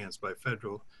financed by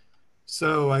federal.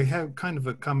 So I have kind of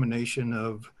a combination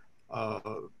of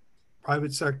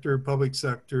private sector, public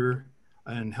sector,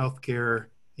 and healthcare.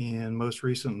 And most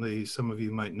recently, some of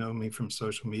you might know me from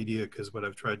social media, because what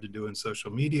I've tried to do in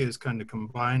social media is kind of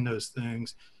combine those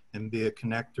things and be a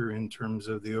connector in terms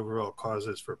of the overall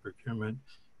causes for procurement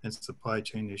and supply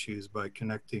chain issues by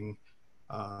connecting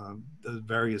the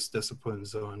various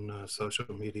disciplines on social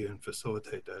media and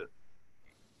facilitate that.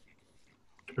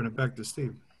 Turn it back to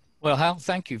Steve. Well, Hal,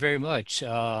 thank you very much.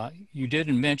 You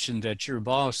didn't mention that your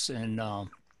boss in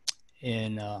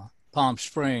Palm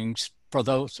Springs, for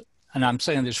those, and I'm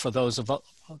saying this for those of our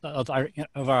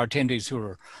attendees who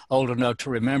are old enough to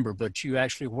remember, but you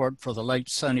actually worked for the late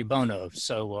Sonny Bono.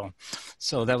 So,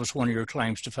 so that was one of your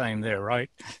claims to fame there, right?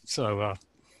 So.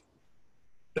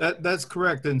 That's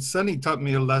correct. And Sonny taught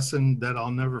me a lesson that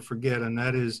I'll never forget, and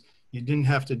that is you didn't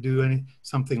have to do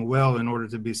something well in order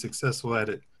to be successful at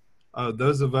it.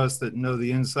 Those of us that know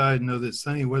the inside know that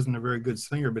Sonny wasn't a very good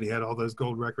singer, but he had all those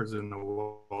gold records in the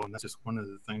wall, and that's just one of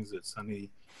the things that Sonny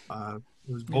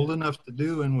was bold enough to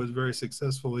do and was very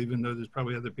successful, even though there's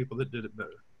probably other people that did it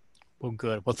better. Well,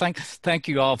 good. Well, thank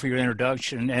you all for your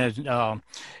introduction. And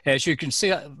as you can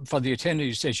see, for the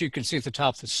attendees, as you can see at the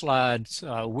top of the slides,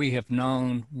 we have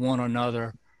known one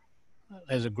another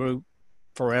as a group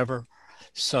forever.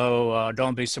 So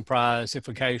don't be surprised if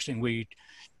occasionally we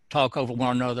talk over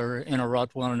one another,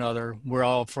 interrupt one another. We're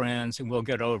all friends and we'll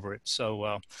get over it.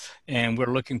 So, and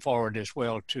we're looking forward as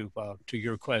well to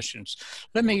your questions.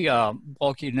 Let me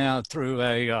walk you now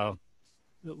through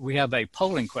we have a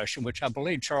polling question, which I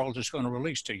believe Charles is going to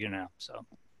release to you now. So.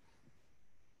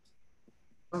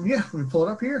 Yeah, let me pull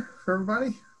it up here for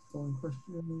everybody. Polling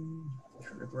question,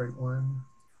 try to get the right one.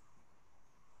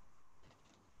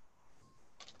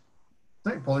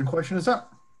 All right, polling question is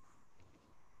up.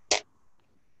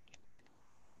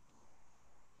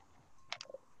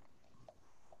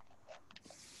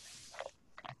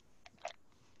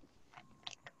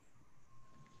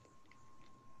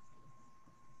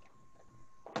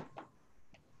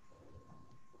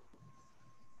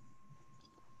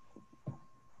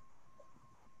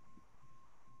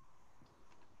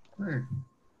 All right.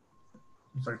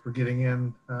 Looks like we're getting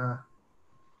in a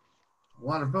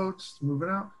lot of votes. Moving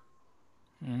out.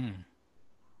 I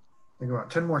think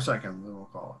about 10 more seconds, and we'll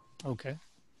call it. Okay.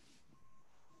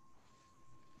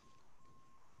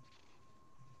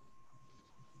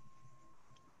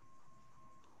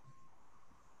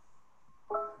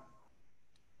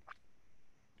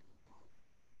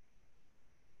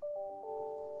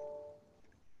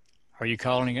 Are you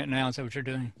calling it now? Is that what you're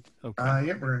doing? Okay.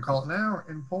 Yep, we're going to call it now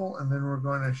and poll, and then we're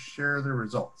going to share the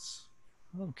results.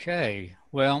 Okay.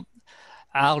 Well,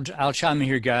 I'll chime in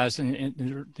here, guys,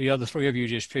 and the other three of you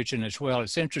just pitch in as well.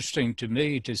 It's interesting to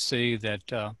me to see that,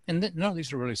 and none of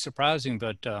these are really surprising,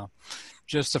 but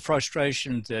just the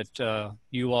frustration that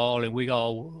you all and we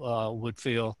all would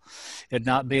feel at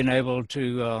not being able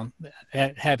to,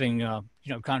 having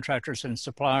contractors and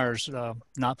suppliers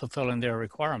not fulfilling their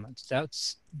requirements.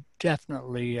 That's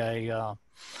definitely a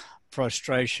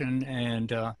frustration,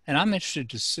 and I'm interested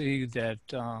to see that.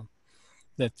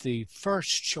 That the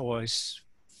first choice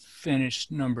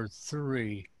finished number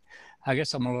 3. I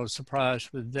guess I'm a little surprised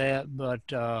with that, but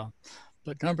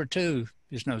number 2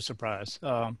 is no surprise.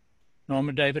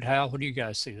 Norma, David, Hal, what do you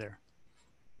guys see there?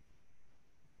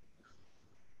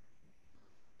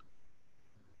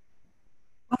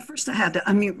 Well, first I had to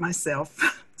unmute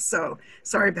myself, so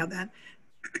sorry about that.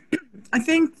 I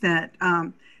think that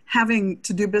having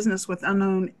to do business with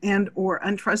unknown and or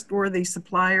untrustworthy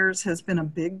suppliers has been a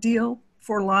big deal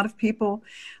for a lot of people.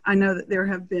 I know that there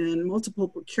have been multiple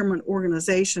procurement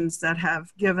organizations that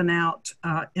have given out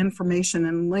information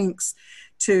and links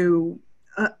to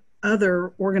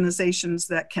other organizations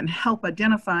that can help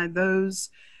identify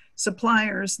those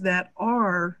suppliers that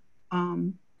are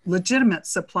legitimate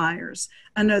suppliers.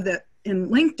 I know that in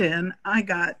LinkedIn, I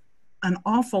got an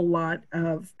awful lot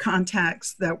of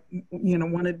contacts that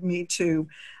wanted me to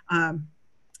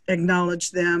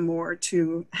acknowledge them or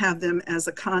to have them as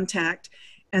a contact,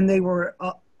 and they were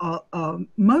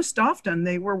most often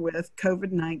they were with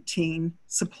COVID-19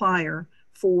 supplier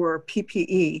for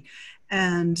PPE.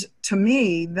 And to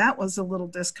me, that was a little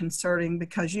disconcerting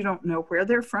because you don't know where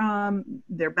they're from,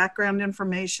 their background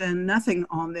information, nothing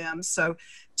on them. So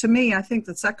to me, I think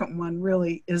the second one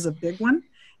really is a big one.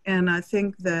 And I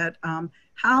think that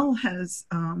Hal has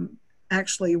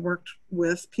actually worked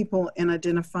with people in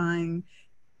identifying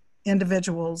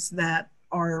individuals that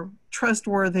are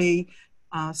trustworthy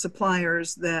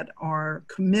suppliers that are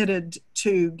committed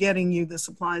to getting you the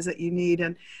supplies that you need.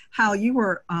 And Hal, you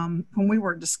were, when we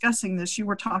were discussing this, you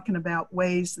were talking about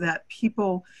ways that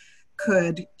people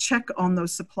could check on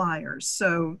those suppliers.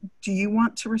 So do you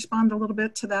want to respond a little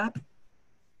bit to that?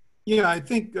 Yeah, I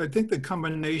think the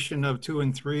combination of 2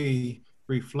 and 3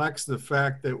 reflects the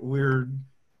fact that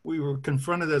we were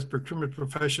confronted as procurement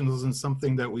professionals in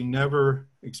something that we never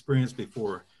experienced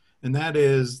before. And that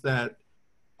is that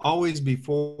always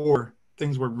before,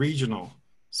 things were regional,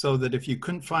 so that if you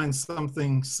couldn't find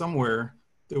something somewhere,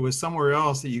 there was somewhere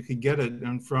else that you could get it,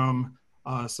 and from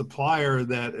a supplier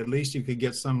that at least you could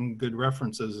get some good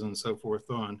references and so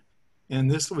forth on. And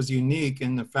this was unique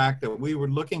in the fact that we were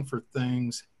looking for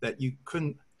things that you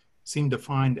couldn't seem to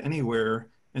find anywhere.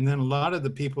 And then a lot of the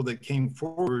people that came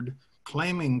forward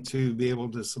claiming to be able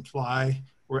to supply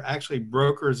were actually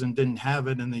brokers and didn't have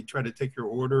it, and they tried to take your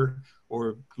order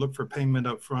or look for payment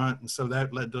up front. And so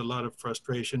that led to a lot of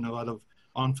frustration, a lot of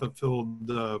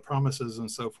unfulfilled promises and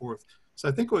so forth. So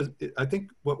I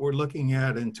think what we're looking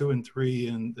at in 2 and 3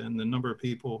 and the number of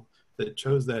people that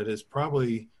chose that is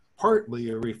probably partly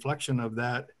a reflection of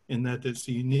that, in that it's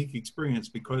a unique experience,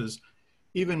 because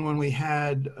even when we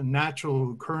had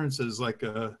natural occurrences like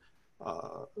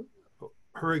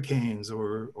hurricanes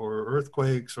or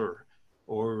earthquakes or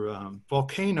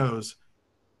volcanoes,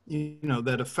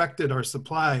 that affected our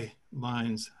supply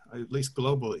lines, at least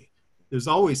globally, there's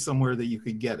always somewhere that you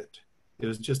could get it. It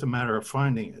was just a matter of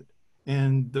finding it.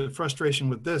 And the frustration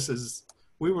with this is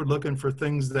we were looking for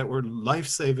things that were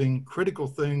life-saving, critical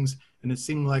things, and it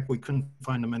seemed like we couldn't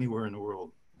find them anywhere in the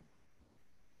world.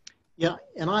 Yeah,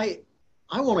 and I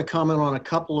want to comment on a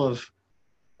couple of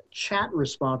chat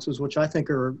responses, which I think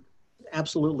are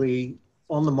absolutely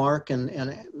on the mark and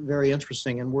very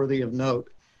interesting and worthy of note.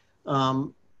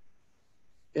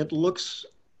 It looks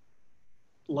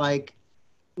like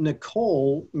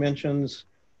Nicole mentions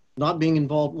not being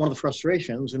involved. One of the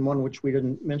frustrations, and one which we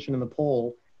didn't mention in the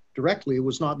poll directly,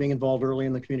 was not being involved early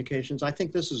in the communications. I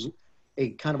think this is a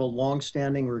kind of a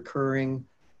long-standing, recurring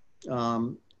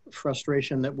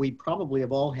frustration that we probably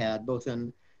have all had, both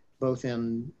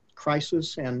in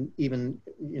crisis and even,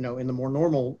 you know, in the more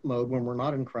normal mode when we're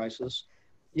not in crisis.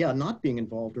 Yeah, not being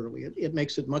involved early, it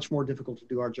makes it much more difficult to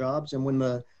do our jobs. And when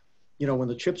the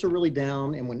chips are really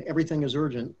down and when everything is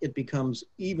urgent, it becomes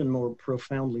even more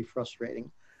profoundly frustrating.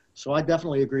 So I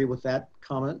definitely agree with that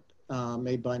comment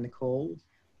made by Nicole.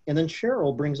 And then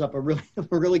Cheryl brings up a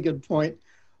really good point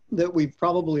that we've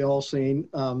probably all seen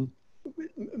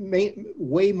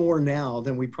way more now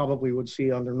than we probably would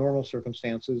see under normal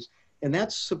circumstances. And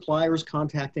that's suppliers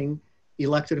contacting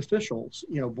elected officials,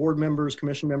 you know, board members,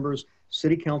 commission members,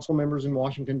 city council members in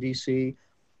Washington, D.C.,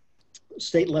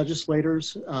 state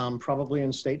legislators, probably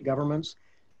in state governments.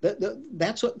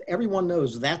 That's what everyone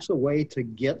knows. That's a way to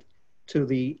get into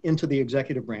the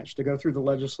executive branch. To go through the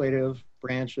legislative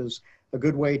branch is a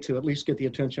good way to at least get the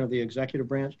attention of the executive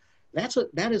branch.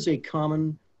 That is a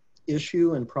common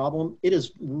issue and problem. It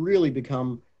has really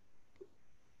become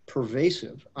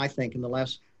pervasive, I think, in the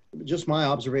last, just my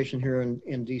observation here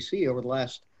in DC over the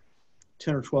last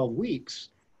 10 or 12 weeks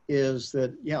is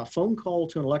that, yeah, a phone call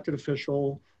to an elected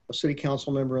official, a city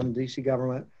council member in the DC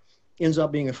government, ends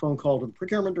up being a phone call to the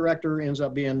procurement director, ends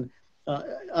up being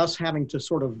us having to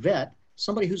sort of vet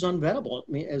somebody who's unvettable,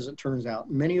 as it turns out.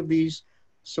 Many of these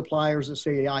suppliers that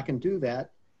say, yeah, I can do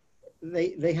that,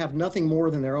 they have nothing more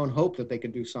than their own hope that they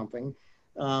could do something.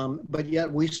 But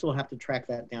yet we still have to track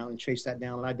that down and chase that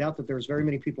down. And I doubt that there's very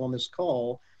many people on this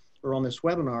call or on this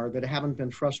webinar that haven't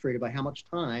been frustrated by how much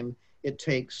time it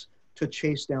takes to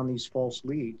chase down these false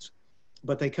leads.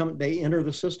 But they enter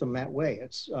the system that way.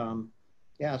 It's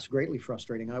greatly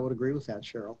frustrating. I would agree with that,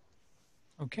 Cheryl.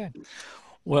 Okay.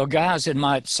 Well, guys, in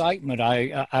my excitement,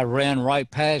 I ran right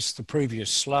past the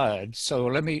previous slide. So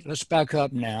let's back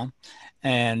up now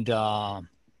and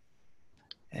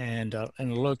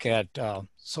look at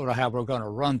sort of how we're going to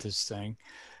run this thing.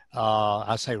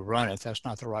 I say run it. That's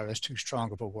not the right. That's too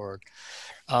strong of a word.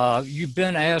 You've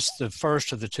been asked the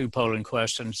first of the two polling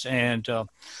questions, and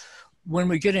when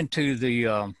we get into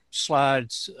the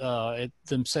slides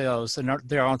themselves,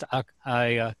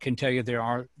 I can tell you there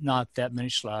are not that many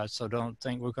slides, so don't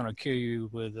think we're going to kill you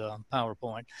with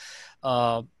PowerPoint.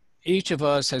 Each of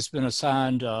us has been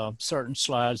assigned certain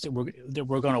slides that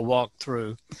we're going to walk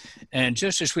through, and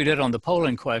just as we did on the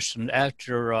polling question,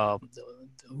 after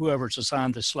whoever's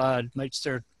assigned the slide makes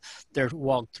their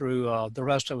walk through, the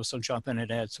rest of us will jump in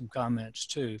and add some comments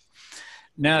too.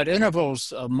 Now, at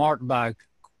intervals marked by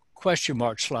question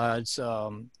mark slides,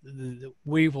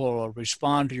 we will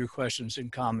respond to your questions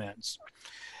and comments,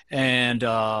 and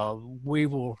we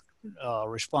will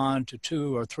respond to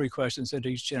 2 or 3 questions at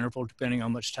each interval depending on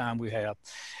how much time we have,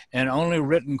 and only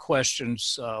written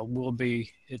questions will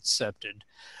be accepted.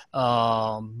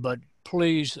 But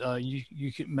please,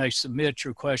 you may submit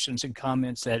your questions and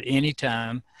comments at any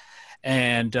time,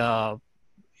 and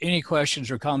any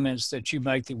questions or comments that you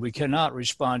make that we cannot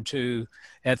respond to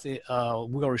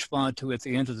we'll respond to at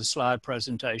the end of the slide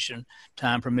presentation,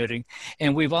 time permitting.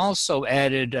 And we've also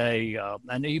added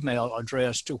an email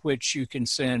address to which you can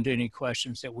send any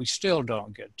questions that we still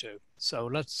don't get to. So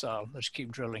let's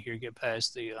keep drilling here, get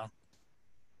past the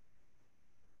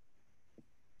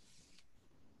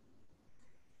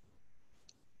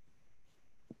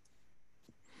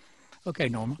okay,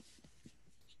 Norma.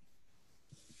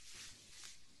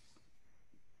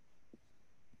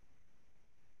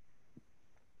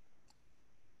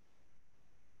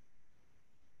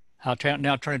 I'll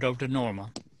now turn it over to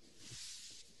Norma.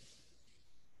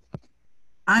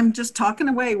 I'm just talking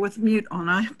away with mute on.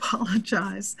 I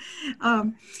apologize.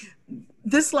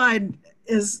 This slide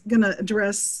is going to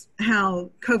address how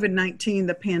COVID-19,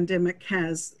 the pandemic,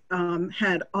 has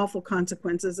had awful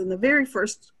consequences. And the very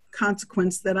first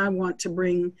consequence that I want to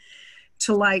bring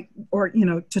to light, or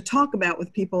to talk about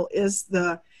with people, is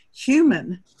the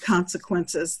human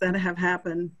consequences that have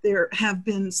happened. There have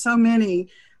been so many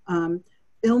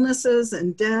illnesses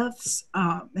and deaths.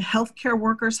 Healthcare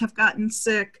workers have gotten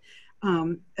sick.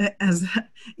 as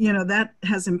you know, that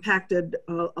has impacted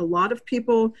a lot of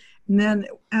people. And then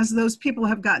as those people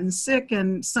have gotten sick,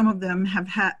 and some of them have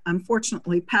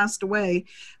unfortunately passed away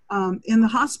in the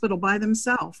hospital by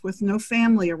themselves with no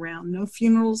family around. No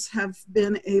funerals have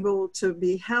been able to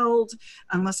be held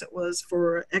unless it was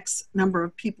for X number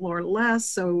of people or less.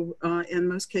 So in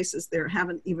most cases, there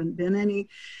haven't even been any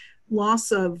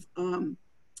loss of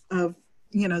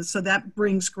you know, so that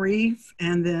brings grief,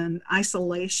 and then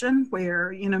isolation,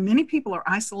 where, you know, many people are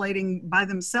isolating by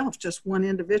themselves, just one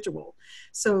individual.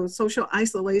 So social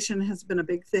isolation has been a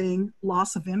big thing.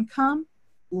 Loss of income,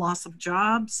 loss of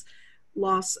jobs,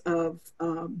 loss of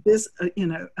a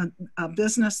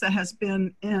business that has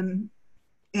been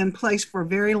in place for a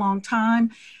very long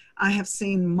time. I have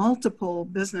seen multiple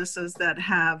businesses that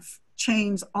have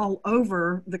chains all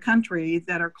over the country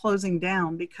that are closing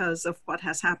down because of what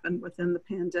has happened within the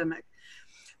pandemic.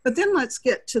 But then let's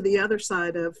get to the other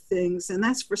side of things, and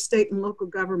that's for state and local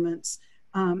governments,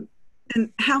 and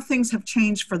how things have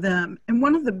changed for them. And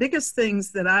one of the biggest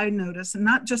things that I notice, and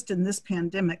not just in this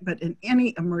pandemic, but in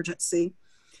any emergency,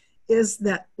 is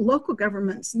that local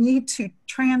governments need to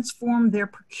transform their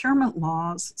procurement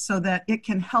laws so that it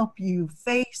can help you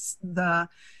face the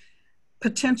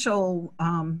potential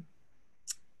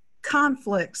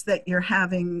conflicts that you're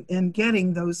having in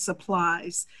getting those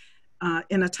supplies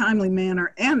in a timely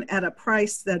manner and at a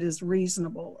price that is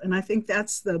reasonable. And I think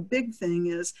that's the big thing,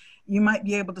 is you might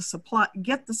be able to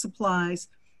get the supplies,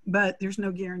 but there's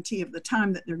no guarantee of the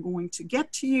time that they're going to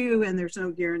get to you, and there's no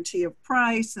guarantee of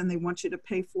price, and they want you to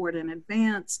pay for it in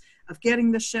advance of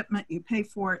getting the shipment. You pay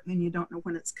for it, and then you don't know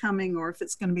when it's coming or if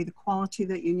it's going to be the quality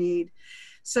that you need.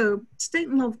 So state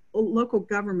and local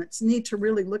governments need to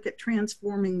really look at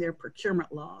transforming their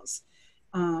procurement laws.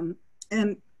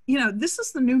 And, you know, this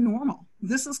is the new normal.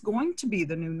 This is going to be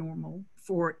the new normal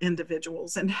for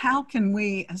individuals. And how can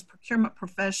we as procurement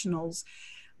professionals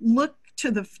look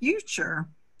to the future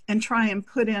and try and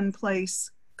put in place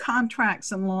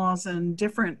contracts and laws and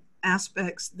different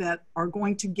aspects that are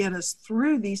going to get us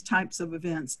through these types of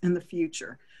events in the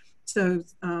future? So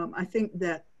I think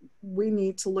that we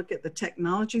need to look at the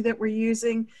technology that we're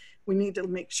using. We need to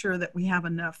make sure that we have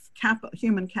enough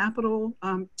human capital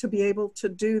to be able to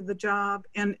do the job,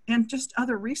 and just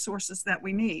other resources that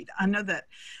we need. I know that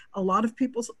a lot of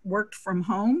people worked from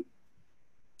home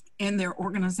in their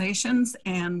organizations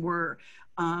and were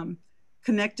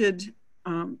connected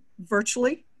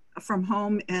virtually from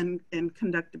home and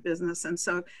conduct business. And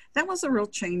so that was a real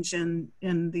change in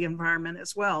the environment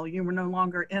as well. You were no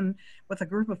longer in with a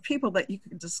group of people that you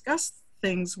could discuss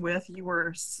things with. You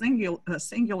were a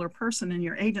singular person in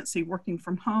your agency working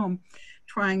from home,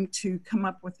 trying to come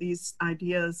up with these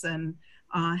ideas and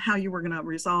how you were going to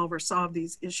resolve or solve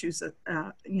these issues,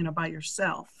 you know, by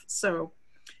yourself. So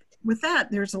with that,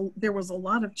 there was a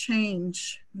lot of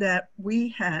change that we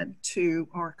had to,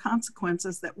 or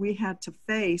consequences that we had to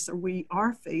face, or we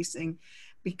are facing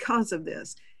because of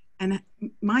this. And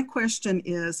my question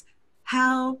is,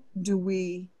 how do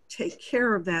we take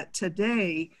care of that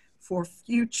today for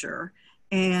future?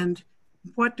 And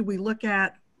what do we look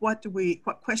at? What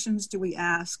questions do we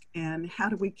ask? And how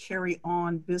do we carry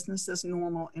on business as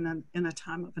normal in a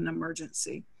time of an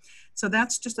emergency? So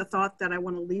that's just a thought that I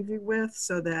want to leave you with,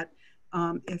 so that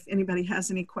if anybody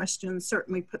has any questions,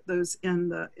 certainly put those in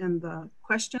the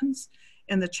questions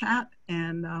in the chat,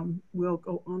 and we'll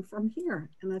go on from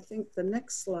here. And I think the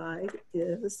next slide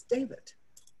is David.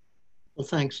 Well,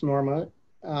 thanks, Norma.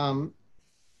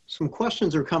 Some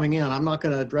questions are coming in. I'm not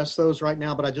going to address those right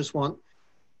now, but I just want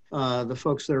the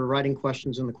folks that are writing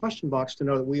questions in the question box to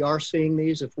know that we are seeing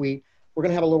these. We're going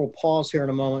to have a little pause here in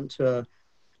a moment to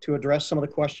address some of the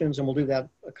questions, and we'll do that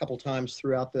a couple times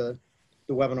throughout the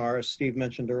webinar, as Steve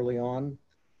mentioned early on.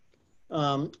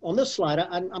 On this slide,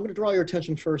 I'm going to draw your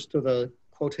attention first to the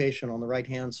quotation on the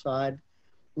right-hand side.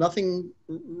 Nothing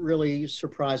really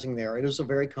surprising there. It is a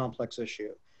very complex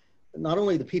issue. Not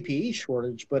only the PPE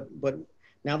shortage, but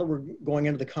now that we're going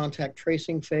into the contact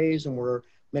tracing phase, and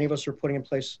many of us are putting in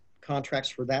place contracts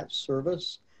for that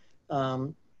service.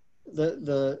 The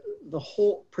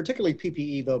whole, particularly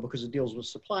PPE though, because it deals with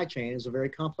supply chain, is a very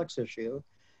complex issue.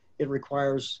 It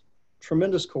requires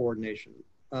tremendous coordination.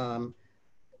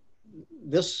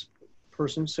 This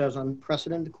person says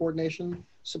unprecedented coordination.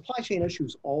 Supply chain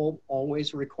issues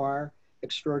always require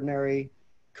extraordinary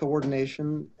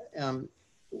coordination. And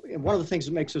one of the things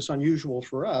that makes this unusual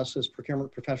for us as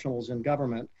procurement professionals in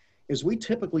government is we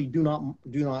typically do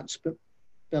not spend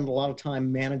a lot of time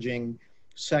managing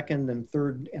second and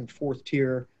third and fourth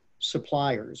tier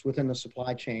suppliers within the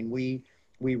supply chain. We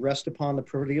rest upon the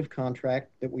privity of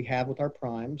contract that we have with our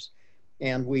primes.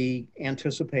 and we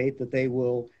anticipate that they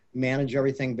will manage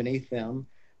everything beneath them.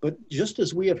 But just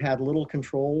as we have had little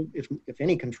control, if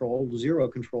any control, zero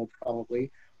control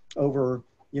probably, over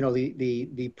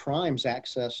the primes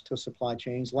access to supply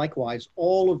chains, likewise,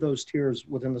 all of those tiers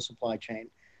within the supply chain,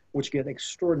 which get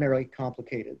extraordinarily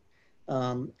complicated,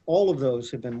 all of those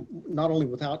have been not only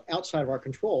outside of our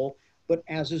control, but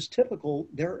as is typical,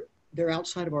 they're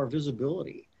outside of our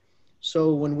visibility.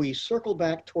 So when we circle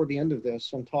back toward the end of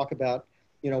this and talk about,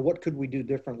 what could we do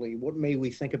differently? What may we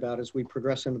think about as we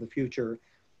progress into the future,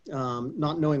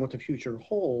 not knowing what the future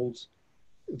holds?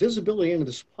 Visibility into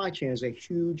the supply chain is a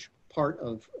huge part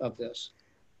of this.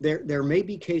 There may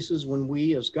be cases when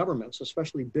we as governments,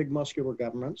 especially big muscular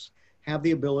governments, have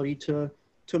the ability to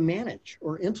manage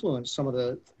or influence some of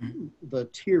the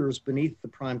tiers beneath the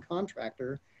prime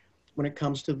contractor when it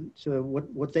comes to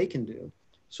what they can do.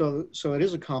 So it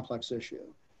is a complex issue.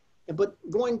 But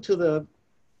going to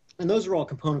and those are all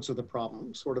components of the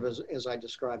problem, sort of as I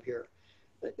described here.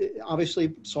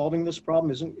 Obviously, solving this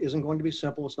problem isn't going to be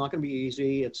simple. It's not going to be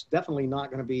easy. It's definitely not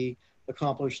going to be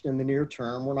accomplished in the near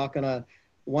term. We're not going to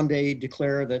one day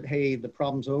declare that, hey, the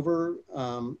problem's over.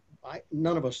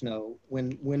 None of us know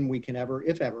when we can ever,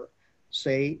 if ever,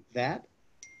 say that.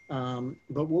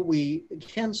 But what we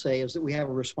can say is that we have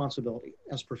a responsibility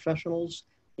as professionals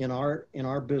in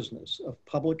our business of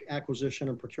public acquisition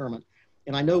and procurement.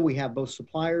 And I know we have both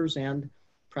suppliers and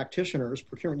practitioners,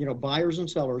 procurement, buyers and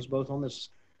sellers, both on this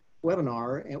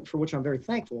webinar, and for which I'm very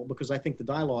thankful, because I think the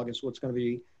dialogue is what's going to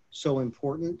be so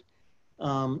important.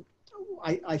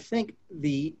 I think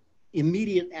the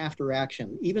immediate after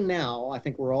action, even now, I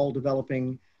think we're all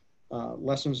developing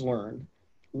lessons learned.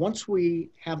 Once we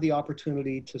have the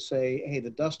opportunity to say, hey, the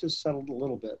dust has settled a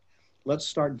little bit, let's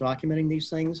start documenting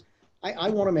these things.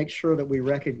 I want to make sure that we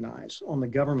recognize on the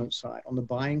government side, on the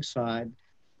buying side,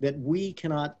 that we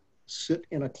cannot sit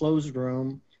in a closed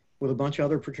room with a bunch of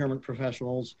other procurement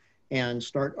professionals and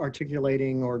start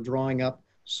articulating or drawing up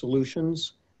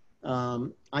solutions.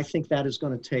 I think that is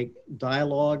going to take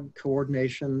dialogue,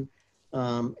 coordination,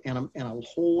 and a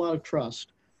whole lot of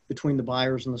trust between the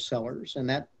buyers and the sellers. And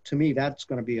that, to me, that's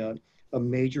going to be a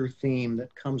major theme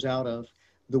that comes out of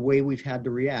the way we've had to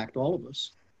react, all of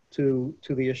us, to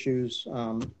the issues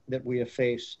that we have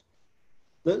faced.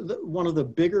 One of the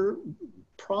bigger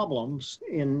problems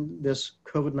in this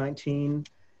COVID-19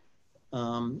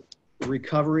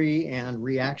 recovery and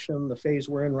reaction, the phase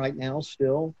we're in right now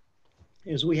still,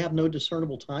 is we have no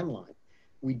discernible timeline.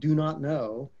 We do not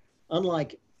know,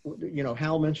 unlike,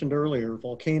 Hal mentioned earlier,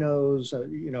 volcanoes,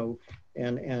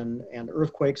 and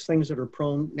earthquakes, things that are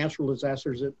prone, natural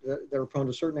disasters that are prone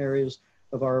to certain areas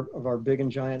of our big and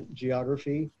giant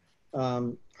geography.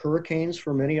 Hurricanes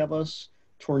for many of us,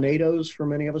 tornadoes for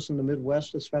many of us in the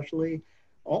Midwest especially.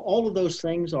 All of those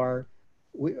things are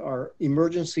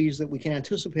emergencies that we can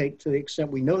anticipate to the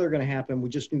extent we know they're going to happen. We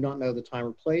just do not know the time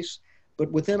or place.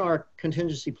 But within our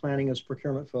contingency planning as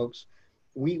procurement folks,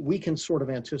 we can sort of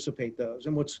anticipate those.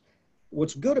 And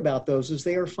what's good about those is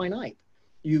they are finite.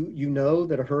 You know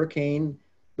that a hurricane,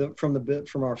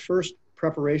 from our first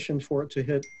preparation for it to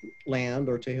hit land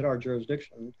or to hit our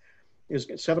jurisdiction, is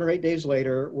 7 or 8 days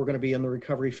later, we're going to be in the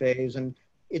recovery phase, and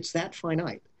it's that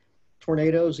finite.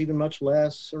 Tornadoes, even much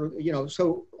less, or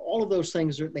so all of those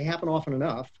things they happen often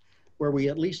enough where we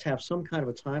at least have some kind of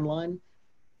a timeline.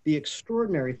 The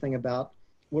extraordinary thing about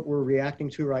what we're reacting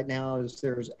to right now is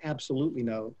there's absolutely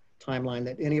no timeline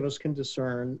that any of us can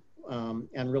discern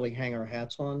and really hang our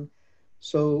hats on.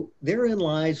 So therein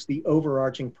lies the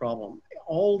overarching problem.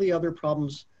 All the other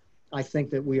problems I think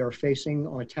that we are facing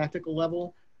on a tactical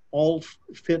level all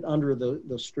fit under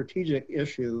the strategic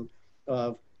issue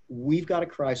of we've got a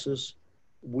crisis,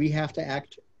 we have to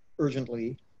act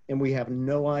urgently, and we have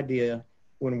no idea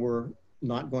when we're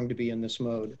not going to be in this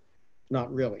mode.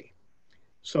 Not really.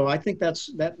 So I think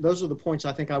those are the points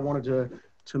I think I wanted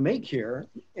to make here,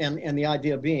 and the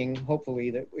idea being,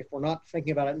 hopefully, that if we're not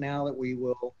thinking about it now, that we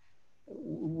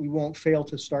won't fail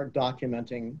to start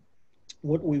documenting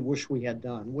what we wish we had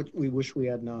done, what we wish we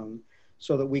had known,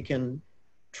 so that we can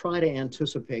try to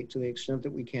anticipate to the extent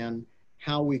that we can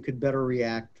how we could better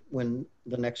react when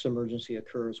the next emergency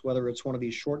occurs, whether it's one of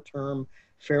these short-term,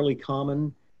 fairly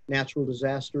common natural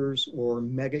disasters or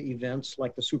mega events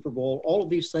like the Super Bowl, all of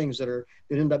these things that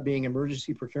end up being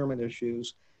emergency procurement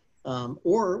issues,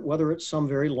 or whether it's some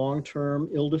very long-term,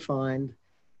 ill-defined,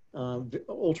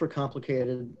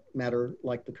 ultra-complicated matter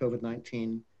like the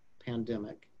COVID-19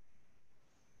 pandemic.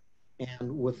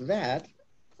 And with that,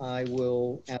 I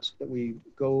will ask that we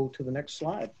go to the next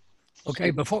slide.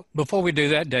 Okay, before we do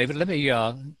that, David, let me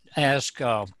ask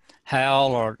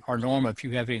Hal or Norma if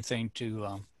you have anything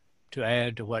to to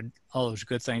add to what all those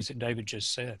good things that David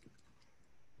just said.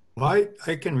 Well,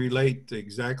 I can relate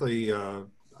exactly.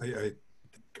 I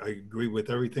agree with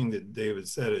everything that David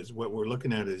said. Is what we're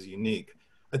looking at is unique.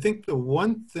 I think the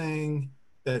one thing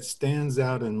that stands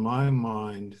out in my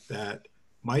mind that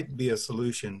might be a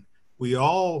solution,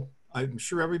 I'm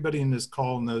sure everybody in this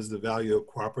call knows the value of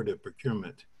cooperative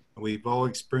procurement. We've all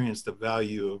experienced the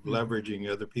value of leveraging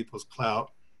other people's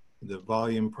clout, the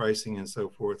volume pricing and so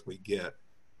forth we get.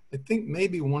 I think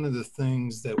maybe one of the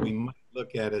things that we might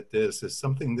look at this is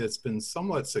something that's been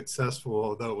somewhat successful,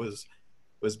 although it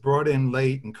was brought in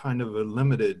late and kind of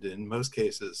limited in most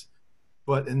cases.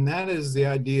 And that is the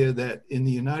idea that in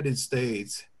the United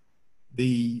States,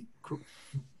 the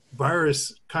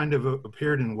virus kind of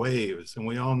appeared in waves, and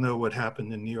we all know what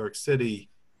happened in New York City.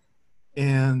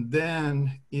 And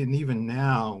then, and even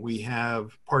now, we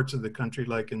have parts of the country,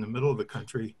 like in the middle of the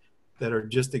country, that are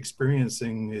just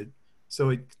experiencing it.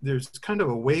 So there's kind of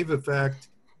a wave effect.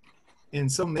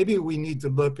 And so maybe we need to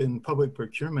look in public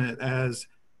procurement as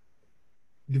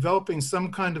developing some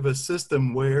kind of a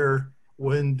system where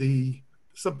when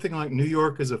something like New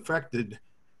York is affected,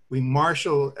 we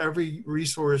marshal every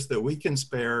resource that we can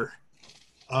spare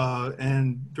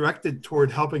and direct it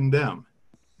toward helping them.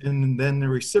 And then the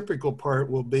reciprocal part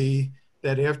will be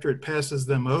that after it passes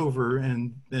them over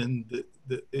and then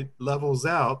it levels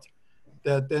out,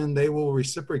 that then they will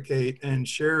reciprocate and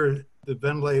share the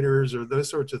ventilators or those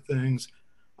sorts of things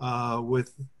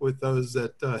with those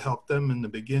that helped them in the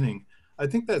beginning. I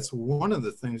think that's one of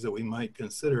the things that we might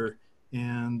consider,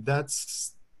 and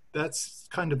that's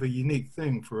kind of a unique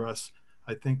thing for us.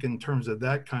 I think in terms of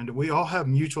that we all have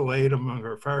mutual aid among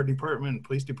our fire department,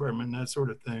 police department, that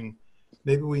sort of thing.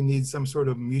 Maybe we need some sort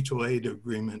of mutual aid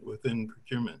agreement within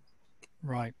procurement.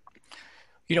 Right.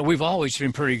 You know, we've always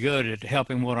been pretty good at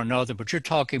helping one another, but you're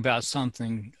talking about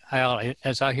something, Al,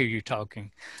 as I hear you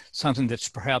talking, something that's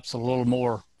perhaps a little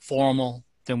more formal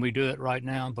than we do it right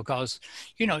now, because,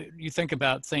 you know, you think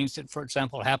about things that, for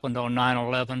example, happened on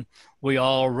 9/11, we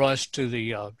all rushed to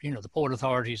the, the Port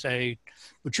Authority's aid,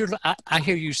 but I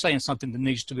hear you saying something that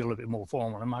needs to be a little bit more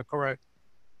formal. Am I correct?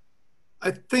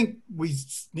 I think we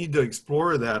need to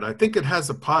explore that. I think it has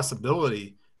a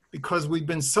possibility because we've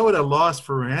been so at a loss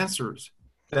for answers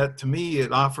that to me,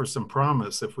 it offers some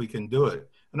promise if we can do it.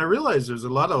 And I realize there's a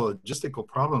lot of logistical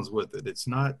problems with it. It's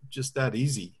not just that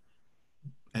easy.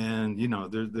 And, you know,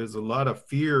 there's a lot of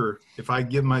fear. If I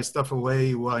give my stuff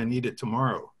away, will I need it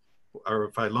tomorrow? Or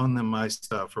if I loan them my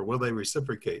stuff, or will they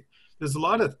reciprocate? There's a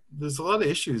lot of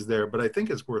issues there, but I think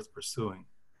it's worth pursuing.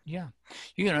 Yeah.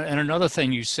 You know, and another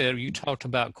thing you said, you talked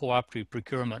about cooperative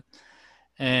procurement.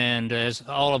 And as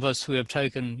all of us who have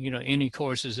taken, any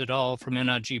courses at all from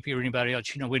NIGP or anybody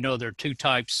else, we know there are two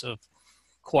types of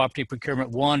cooperative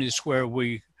procurement. One is where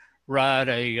we ride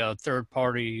a third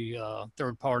parties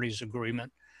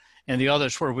agreement. And the other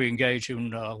is where we engage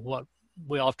in what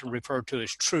we often refer to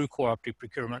as true cooperative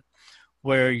procurement,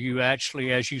 where you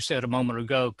actually, as you said a moment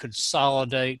ago,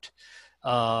 consolidate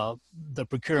the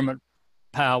procurement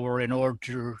power in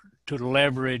order to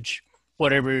leverage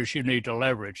whatever it is you need to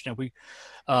leverage.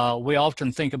 Now, we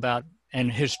often think about,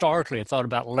 and historically have thought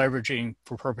about leveraging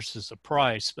for purposes of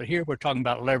price, but here we're talking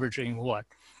about leveraging what?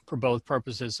 For both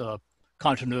purposes of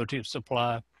continuity of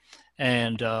supply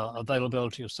and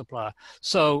availability of supply.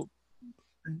 So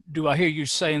do I hear you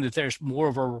saying that there's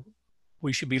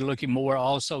we should be looking more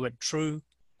also at true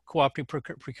cooperative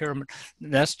procurement?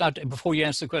 That's not, before you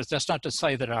answer the question, that's not to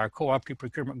say that our cooperative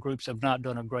procurement groups have not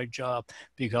done a great job,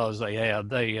 because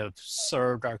they have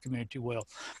served our community well.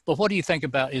 But what do you think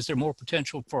about, is there more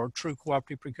potential for true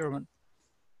cooperative procurement?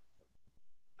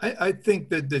 I think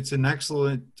that it's an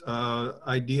excellent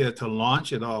idea to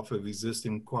launch it off of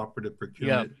existing cooperative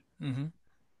procurement. Yeah. Mm-hmm.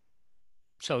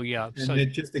 So, yeah. And it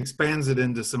just expands it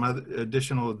into some other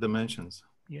additional dimensions.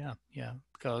 Yeah,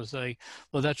 because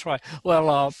well, that's right.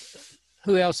 Well,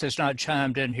 who else has not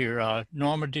chimed in here?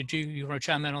 Norma, did you want to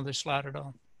chime in on this slide at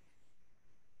all?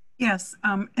 Yes,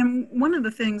 and one of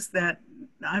the things that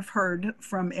I've heard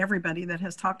from everybody that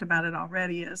has talked about it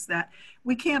already is that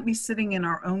we can't be sitting in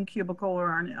our own cubicle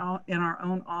or in our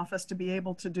own office to be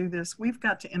able to do this. We've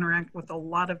got to interact with a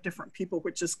lot of different people,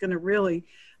 which is going to really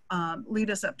lead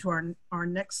us up to our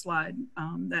next slide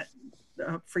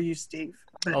for you, Steve.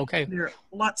 But okay, there are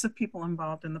lots of people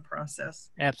involved in the process.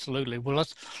 Absolutely. Well,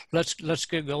 let's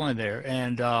get going there,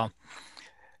 and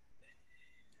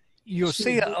you'll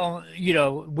see.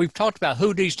 We've talked about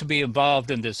who needs to be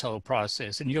involved in this whole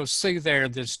process, and you'll see there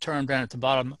this term down at the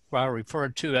bottom where I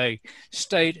referred to a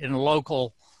state and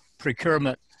local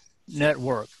procurement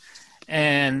network.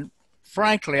 And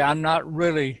frankly, I'm not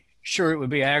really sure it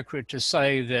would be accurate to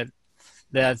say that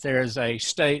that there's a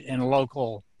state and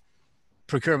local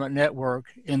procurement network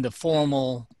in the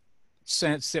formal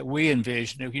sense that we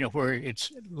envision, where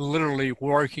it's literally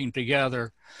working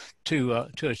together to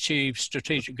achieve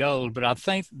strategic goals. But I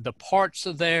think the parts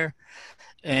are there,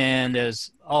 and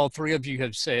as all three of you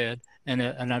have said, and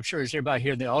I'm sure as everybody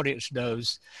here in the audience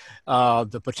knows,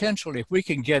 the potential, if we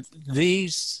can get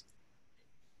these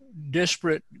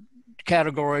disparate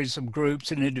categories of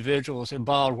groups and individuals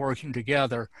involved working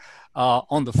together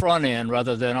on the front end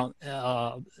rather than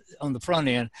on the front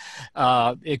end,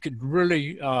 it could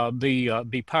really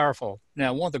be powerful.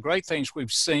 Now, one of the great things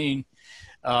we've seen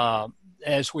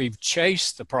as we've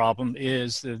chased the problem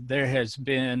is that there's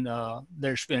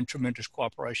been tremendous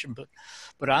cooperation.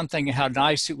 But I'm thinking how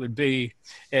nice it would be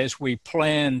as we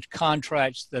planned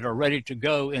contracts that are ready to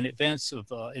go in advance of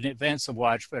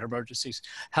widespread emergencies.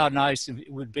 How nice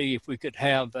it would be if we could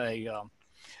have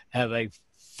a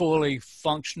fully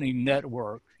functioning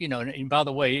network. And by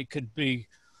the way, it could be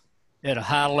at a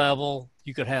high level.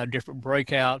 You could have different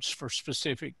breakouts for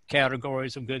specific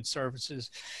categories of goods, services.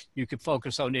 You could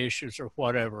focus on issues or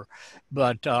whatever.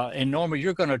 But, and Norma,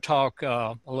 you're going to talk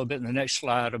a little bit in the next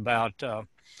slide about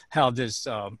how this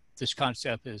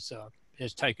concept is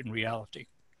taken reality.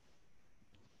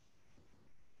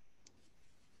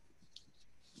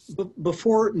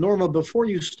 Norma, before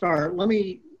you start, let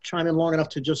me chime in long enough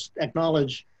to just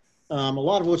acknowledge a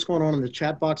lot of what's going on in the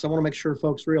chat box. I want to make sure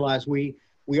folks realize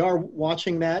we are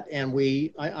watching that, and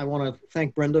I want to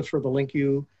thank Brenda for the link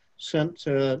you sent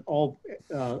to all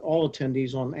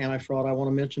attendees on anti-fraud. I want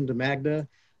to mention to Magda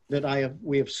that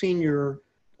we have seen your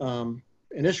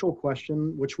initial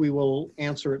question, which we will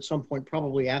answer at some point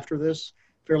probably after this,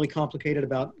 fairly complicated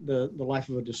about the life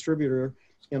of a distributor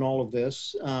in all of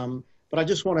this. But I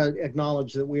just want to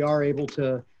acknowledge that we are able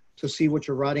to see what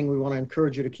you're writing. We want to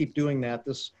encourage you to keep doing that.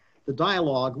 The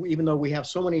dialogue, even though we have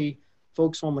so many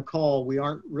folks on the call, we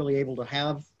aren't really able to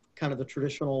have kind of the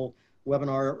traditional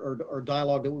webinar or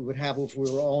dialogue that we would have if we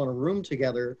were all in a room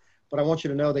together. But I want you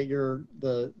to know that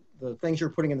the things you're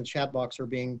putting in the chat box are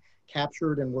being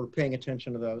captured, and we're paying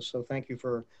attention to those. So thank you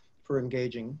for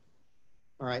engaging.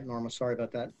 All right, Norma, sorry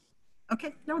about that.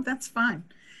 Okay, no, that's fine.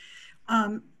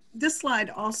 This slide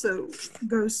also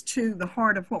goes to the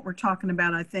heart of what we're talking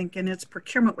about, I think, and it's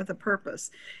procurement with a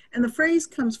purpose. And the phrase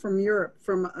comes from Europe,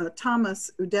 from Thomas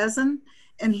Udezen,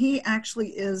 and he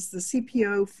actually is the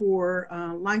CPO for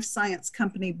life science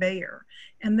company Bayer.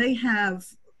 And they have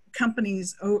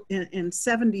companies in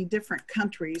 70 different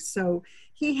countries. So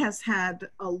he has had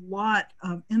a lot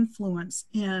of influence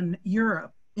in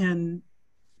Europe in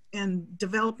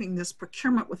developing this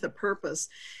procurement with a purpose.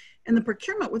 And the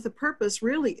procurement with a purpose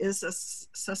really is a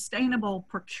sustainable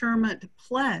procurement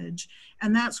pledge.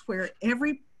 And that's where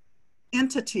every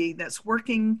entity that's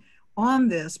working on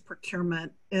this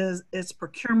procurement is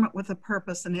procurement with a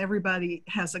purpose, and everybody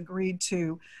has agreed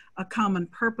to a common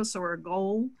purpose or a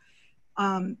goal.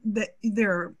 That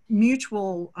their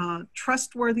mutual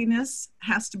trustworthiness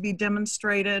has to be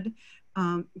demonstrated,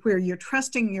 where you're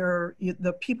trusting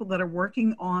the people that are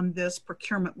working on this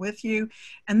procurement with you.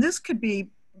 And this could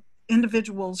be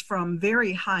individuals from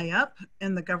very high up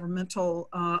in the governmental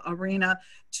arena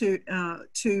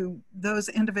to those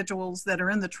individuals that are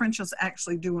in the trenches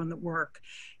actually doing the work.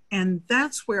 And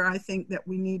that's where I think that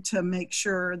we need to make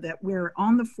sure that we're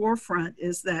on the forefront,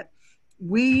 is that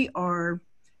we are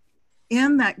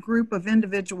in that group of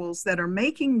individuals that are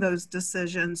making those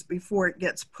decisions before it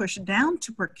gets pushed down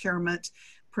to procurement.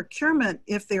 Procurement,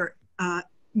 if they're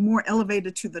more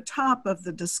elevated to the top of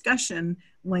the discussion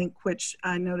link, which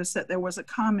I noticed that there was a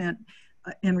comment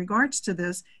in regards to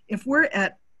this. If we're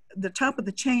at the top of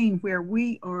the chain where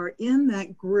we are in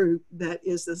that group that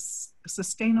is a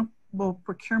sustainable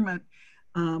procurement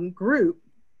group,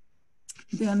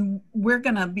 then we're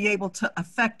going to be able to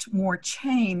affect more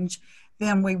change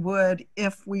than we would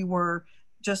if we were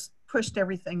just pushed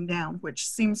everything down, which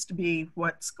seems to be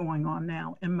what's going on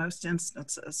now in most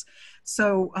instances.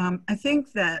 So I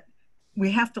think that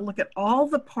we have to look at all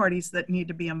the parties that need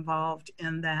to be involved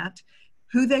in that,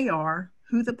 who they are,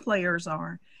 who the players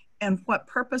are, and what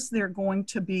purpose they're going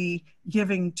to be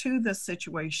giving to this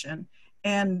situation,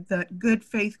 and the good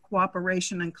faith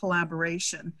cooperation and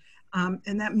collaboration.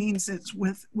 And that means it's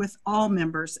with all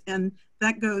members. And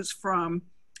that goes from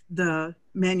the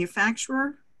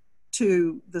manufacturer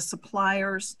to the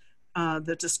suppliers,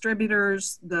 the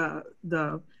distributors,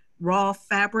 the raw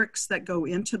fabrics that go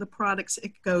into the products.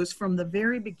 It goes from the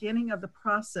very beginning of the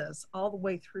process all the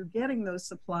way through getting those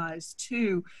supplies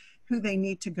to who they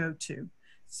need to go to.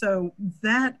 So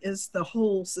that is the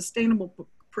whole sustainable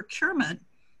procurement,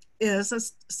 is a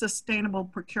sustainable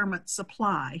procurement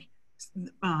supply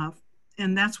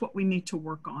and that's what we need to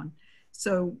work on.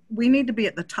 So we need to be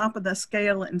at the top of the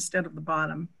scale instead of the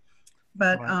bottom.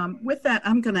 But with that,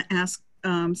 I'm going to ask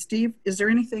Steve, is there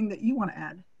anything that you want to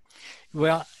add?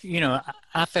 Well,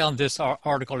 I found this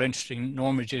article interesting,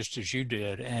 Norma, just as you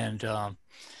did, and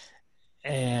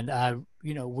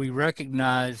we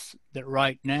recognize that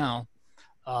right now,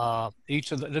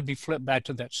 let me flip back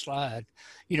to that slide.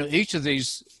 Each of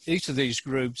these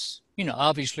groups,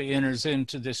 obviously enters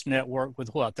into this network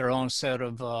with their own set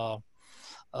of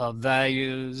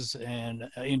values and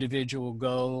individual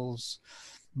goals,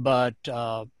 but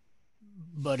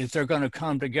if they're going to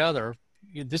come together,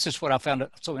 this is what I found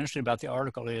so interesting about the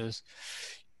article is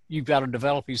you've got to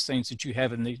develop these things that you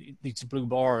have in these blue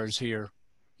bars here,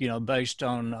 based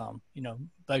on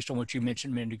what you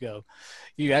mentioned a minute ago.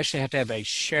 You actually have to have a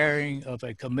sharing of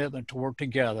a commitment to work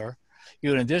together.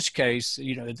 In this case,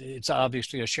 it's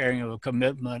obviously a sharing of a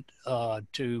commitment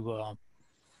to,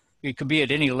 it could be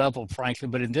at any level, frankly,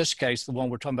 but in this case, the one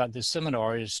we're talking about this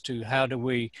seminar is to how do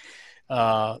we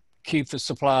keep the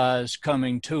supplies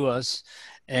coming to us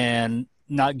and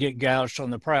not get gouged on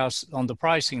the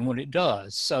pricing when it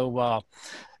does. So,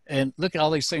 and look at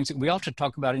all these things that we ought to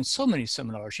talk about in so many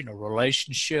seminars,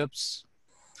 relationships,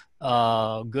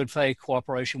 good faith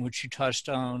cooperation, which you touched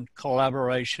on,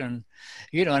 collaboration,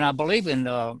 and I believe in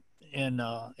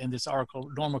this article,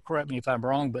 Norma, correct me if I'm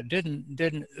wrong, but didn't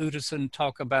Uddison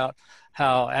talk about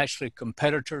how actually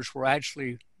competitors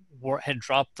had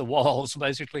dropped the walls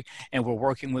basically and were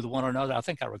working with one another? I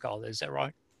think I recall that. Is that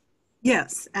right?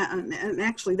 Yes, and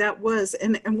actually that was,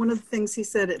 and one of the things he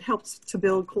said, it helps to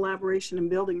build collaboration and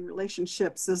building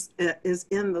relationships is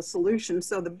in the solution.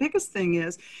 So the biggest thing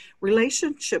is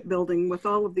relationship building with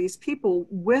all of these people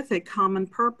with a common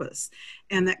purpose.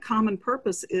 And that common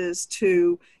purpose is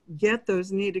to get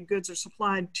those needed goods or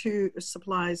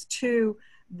supplies to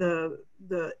the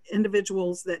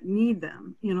individuals that need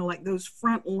them, like those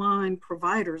frontline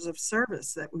providers of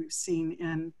service that we've seen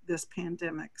in this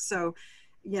pandemic. So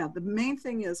yeah, the main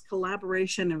thing is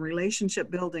collaboration and relationship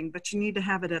building, but you need to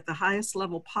have it at the highest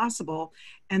level possible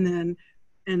and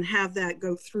have that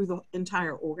go through the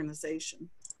entire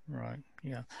organization. Right,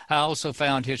 yeah. I also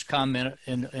found his comment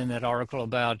in that article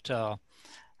about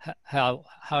how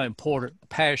important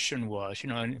passion was,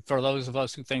 and for those of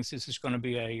us who thinks this is going to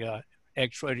be a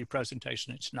X-rated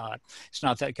presentation, it's not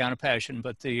that kind of passion,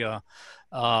 but the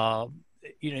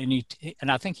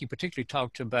and I think he particularly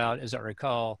talked about, as I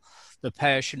recall, the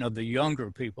passion of the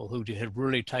younger people who had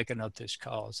really taken up this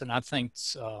cause. And I think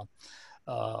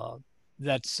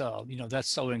that's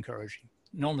so encouraging.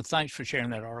 Norma, thanks for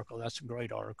sharing that article. That's a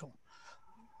great article.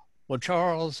 Well,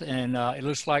 Charles, and it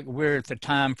looks like we're at the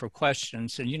time for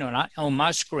questions. And, and on my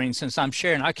screen, since I'm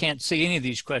sharing, I can't see any of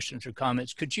these questions or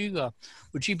comments. Would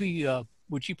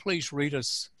you please read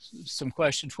us some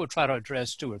questions? We'll try to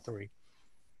address 2 or 3.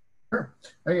 Sure.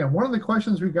 Again, one of the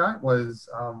questions we got was,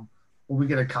 will we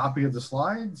get a copy of the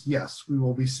slides? Yes, we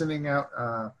will be sending out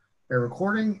a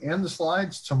recording and the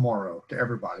slides tomorrow to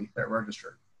everybody that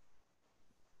registered.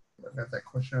 I've got that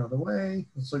question out of the way.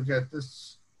 Let's look at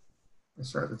this. Let's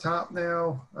start at the top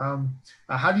now.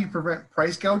 How do you prevent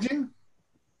price gouging?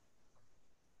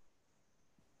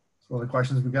 That's one of the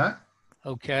questions we got.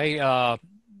 Okay.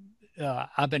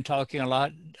 I've been talking a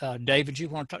lot. David, do you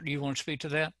want to speak to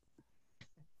that?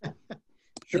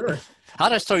 Sure. I'll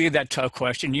just throw you that tough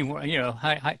question. Yeah,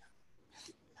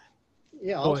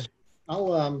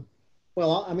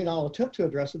 I'll attempt to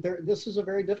address it. This is a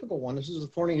very difficult one. This is a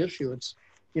thorny issue. It's,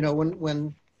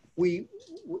 when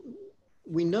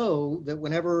we know that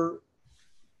whenever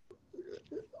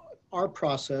our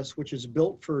process, which is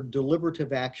built for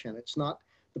deliberative action, it's not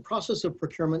the process of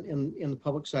procurement in the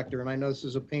public sector. And I know this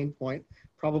is a pain point,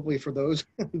 probably for those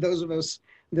of us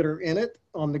that are in it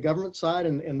on the government side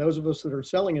and those of us that are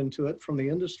selling into it from the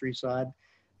industry side.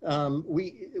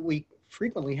 We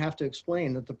frequently have to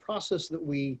explain that the process that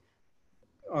we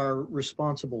are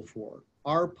responsible for,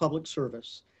 our public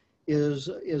service, is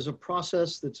a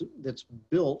process that's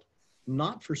built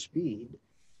not for speed,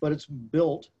 but it's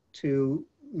built to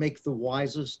make the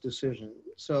wisest decision.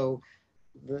 So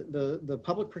the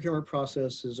public procurement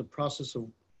process is a process of,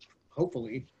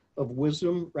 hopefully, of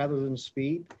wisdom rather than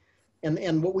speed.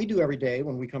 And what we do every day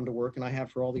when we come to work, and I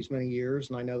have for all these many years,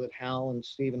 and I know that Hal and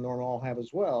Steve and Norma all have as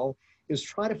well, is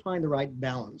try to find the right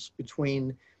balance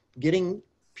between getting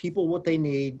people what they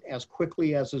need as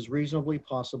quickly as is reasonably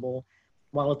possible,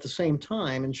 while at the same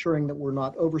time ensuring that we're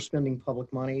not overspending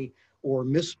public money or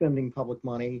misspending public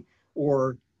money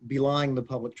or belying the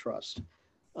public trust.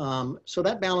 So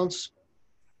that balance,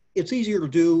 it's easier to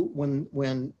do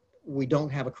when we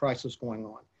don't have a crisis going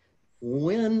on.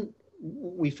 When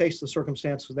we face the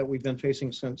circumstances that we've been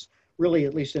facing since, really,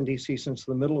 at least in DC, since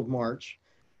the middle of March.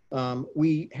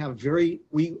 We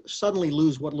suddenly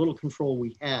lose what little control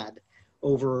we had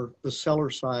over the seller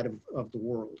side of the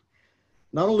world.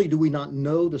 Not only do we not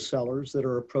know the sellers that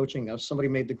are approaching us, somebody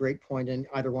made the great point in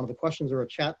either one of the questions or a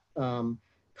chat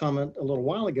comment a little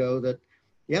while ago that,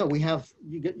 yeah,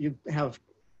 you have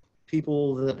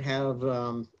people that have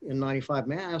N95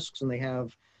 masks, and they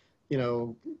have,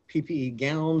 PPE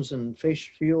gowns and face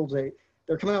shields.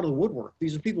 They're coming out of the woodwork.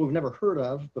 These are people we've never heard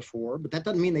of before, but that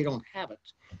doesn't mean they don't have it.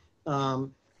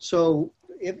 So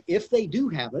if they do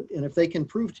have it, and if they can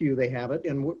prove to you they have it,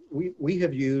 and we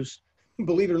have used,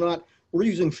 believe it or not, we're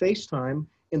using FaceTime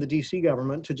in the DC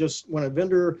government to just, when a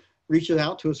vendor reaches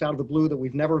out to us out of the blue that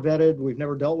we've never vetted, we've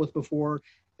never dealt with before,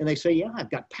 and they say, yeah, I've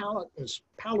got pallets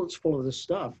full of this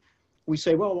stuff. We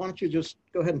say, well, why don't you just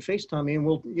go ahead and FaceTime me, and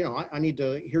we'll, I need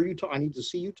to hear you talk. I need to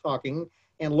see you talking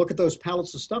and look at those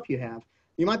pallets of stuff you have.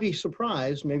 You might be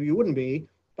surprised, maybe you wouldn't be,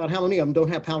 about how many of them don't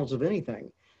have pallets of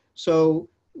anything. So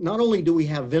not only do we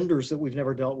have vendors that we've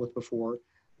never dealt with before,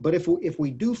 but if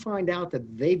we do find out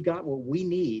that they've got what we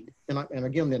need, and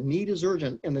again, the need is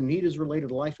urgent and the need is related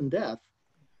to life and death,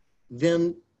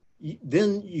 then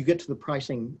you get to the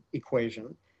pricing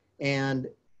equation. And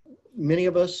many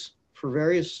of us, for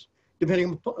various,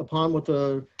 depending upon what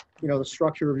the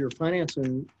structure of your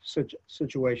financing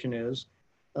situation is,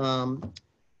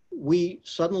 we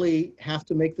suddenly have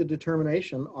to make the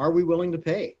determination: are we willing to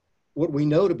pay what we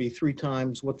know to be 3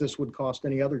 times what this would cost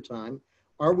any other time?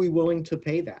 Are we willing to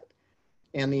pay that?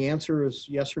 And the answer is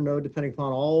yes or no, depending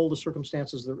upon all the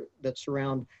circumstances that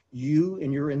surround you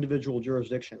in your individual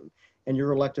jurisdiction and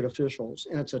your elected officials.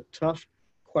 And it's a tough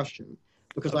question,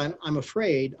 because I'm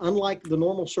afraid, unlike the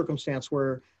normal circumstance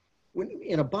where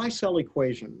in a buy-sell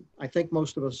equation, I think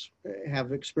most of us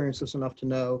have experienced this enough to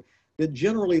know that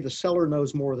generally the seller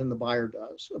knows more than the buyer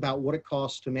does about what it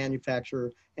costs to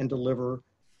manufacture and deliver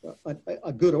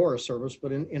a good or a service,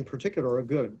 but in particular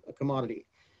a commodity.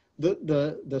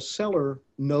 The seller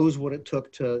knows what it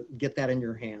took to get that in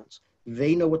your hands.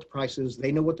 They know what the price is,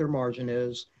 they know what their margin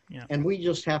is, yeah. And we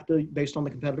just have to, based on the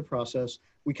competitive process,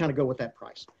 we kind of go with that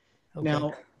price. Okay.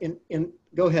 Now,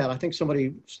 go ahead. I think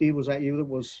somebody, Steve, was that you that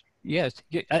was? Yes.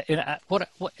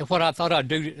 What I thought I'd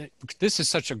do, this is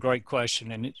such a great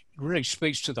question, and it really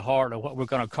speaks to the heart of what we're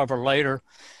going to cover later.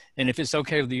 And if it's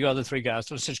okay with you other 3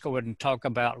 guys, let's just go ahead and talk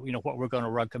about, what we're going to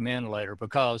recommend later,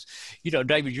 because,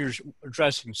 David, you're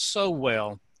addressing so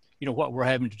well, what we're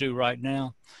having to do right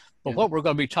now. But what we're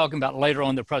going to be talking about later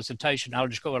on in the presentation, I'll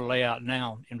just go ahead and lay out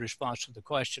now in response to the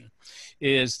question,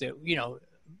 is that,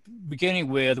 beginning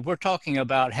with, we're talking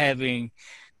about having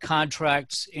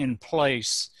contracts in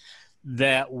place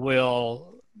that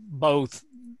will both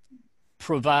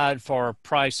provide for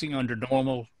pricing under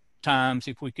normal times,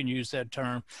 if we can use that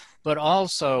term, but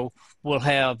also will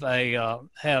have the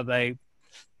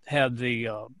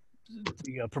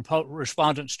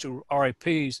respondents to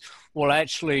RFPs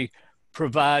will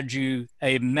provide you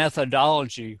a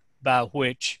methodology by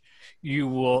which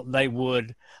they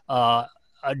would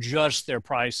adjust their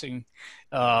pricing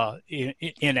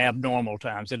in abnormal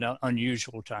times, in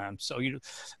unusual times. So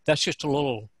that's just a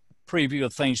little preview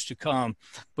of things to come,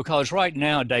 because right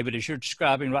now, David, as you're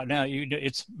describing right now,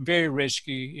 it's very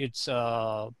risky. It's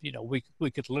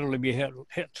we could literally be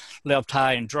left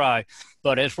high and dry.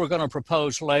 But as we're going to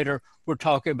propose later, we're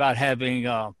talking about having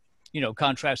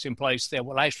contracts in place that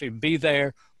will actually be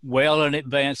there well in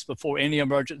advance before any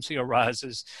emergency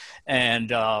arises,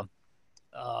 and and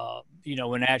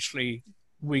actually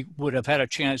we would have had a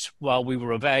chance while we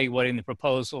were evaluating the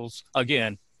proposals,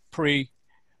 again,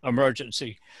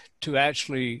 pre-emergency, to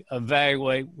actually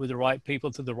evaluate with the right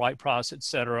people through the right process, et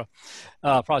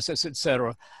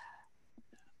cetera,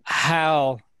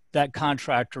 how that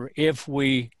contractor, if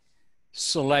we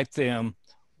select them,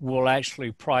 will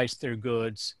actually price their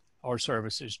goods or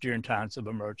services during times of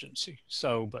emergency.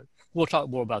 So, but we'll talk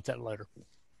more about that later.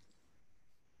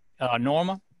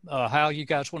 Norma, how you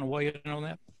guys want to weigh in on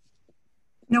that?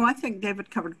 No, I think David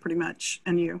covered pretty much,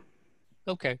 and you.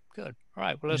 Okay, good. All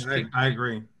right. Well, I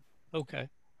agree. Okay.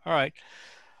 All right.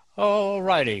 All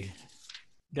righty.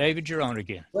 David, you're on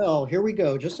again. Well, here we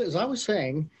go. Just as I was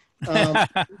saying, toward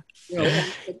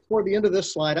the end of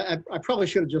this slide, I probably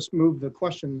should have just moved the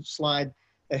question slide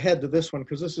ahead to this one,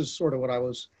 because this is sort of what I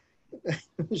was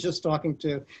just talking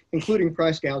to, including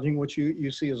price gouging, which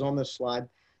you see is on this slide.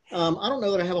 I don't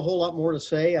know that I have a whole lot more to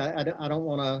say. I don't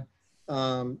want to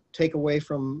take away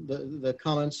from the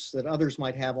comments that others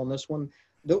might have on this one.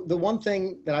 The one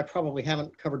thing that I probably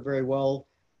haven't covered very well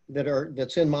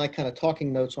that's in my kind of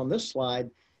talking notes on this slide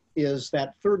is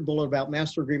that third bullet about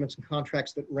master agreements and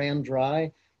contracts that ran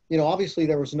dry. You know, obviously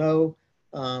there was no,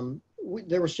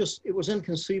 it was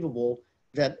inconceivable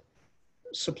that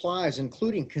supplies,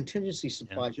 including contingency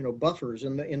supplies, you know, buffers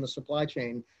in the supply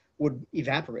chain would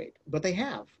evaporate, but they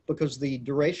have, because the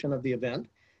duration of the event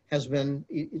has been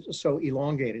so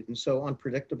elongated and so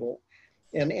unpredictable.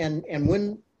 And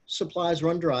when supplies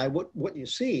run dry, what you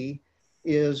see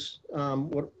is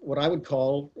what I would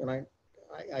call, and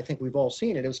I think we've all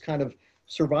seen it, is kind of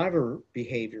survivor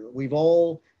behavior. We've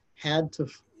all had to,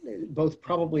 both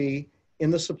probably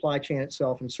in the supply chain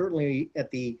itself and certainly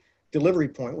at the delivery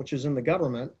point, which is in the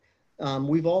government,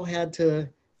 we've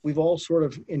all sort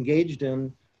of engaged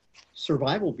in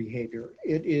survival behavior.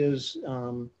 It is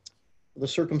the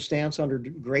circumstance under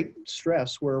great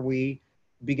stress where we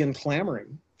begin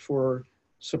clamoring for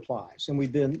supplies, and we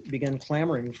begin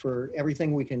clamoring for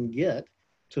everything we can get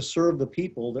to serve the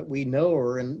people that we know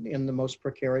are in the most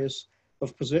precarious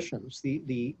of positions,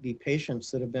 the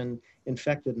patients that have been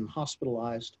infected and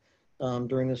hospitalized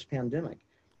during this pandemic.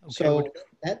 Okay, so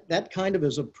that kind of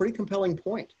is a pretty compelling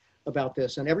point about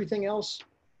this, and everything else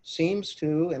seems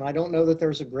to, and I don't know that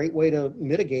there's a great way to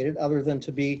mitigate it other than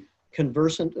to be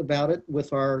conversant about it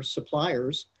with our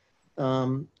suppliers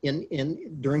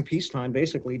during peacetime,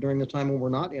 basically during the time when we're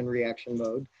not in reaction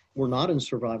mode, we're not in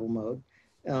survival mode,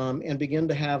 and begin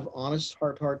to have honest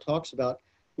heart-to-heart talks about,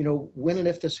 you know, when and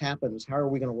if this happens, how are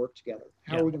we going to work together?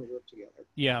 How are we going to work together?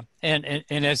 Yeah, and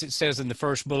as it says in the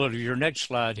first bullet of your next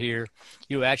slide here,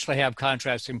 you actually have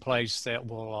contracts in place that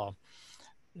will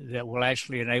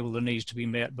actually enable the needs to be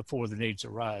met before the needs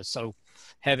arise. So,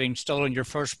 having stolen your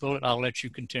first bullet, I'll let you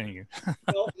continue.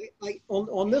 Well,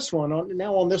 on this one,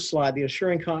 now on this slide, the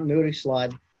assuring continuity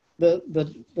slide,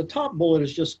 the top bullet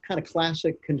is just kind of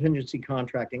classic contingency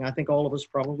contracting. I think all of us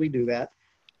probably do that,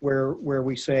 where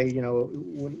we say, you know,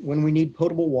 when we need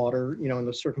potable water, you know, in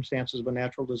the circumstances of a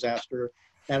natural disaster,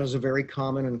 that is a very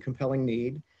common and compelling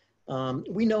need.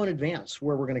 We know in advance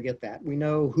where we're going to get that. We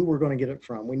know who we're going to get it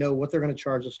from. We know what they're going to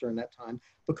charge us during that time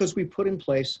because we put in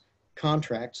place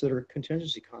contracts that are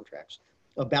contingency contracts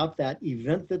about that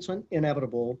event that's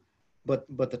inevitable, but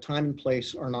the time and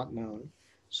place are not known.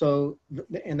 So,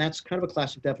 and that's kind of a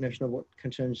classic definition of what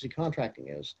contingency contracting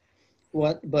is.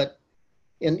 But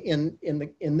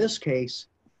in this case,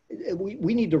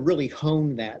 we need to really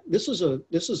hone that. This is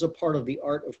a part of the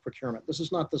art of procurement. This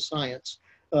is not the science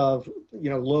of, you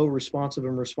know, low, responsive,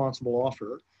 and responsible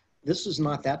offer. This is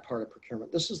not that part of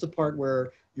procurement. This is the part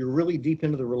where you're really deep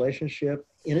into the relationship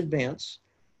in advance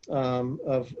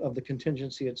of the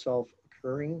contingency itself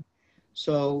occurring.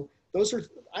 So those are,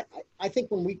 I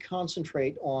think when we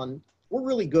concentrate on, we're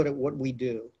really good at what we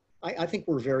do. I think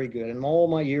we're very good. In all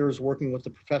my years working with the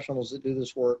professionals that do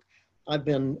this work, I've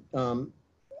been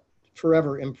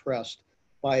forever impressed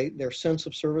by their sense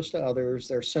of service to others,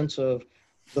 their sense of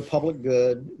the public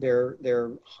good,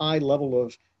 their high level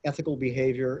of ethical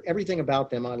behavior. Everything about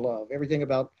them I love. Everything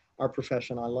about our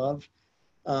profession I love.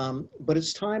 But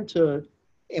it's time to,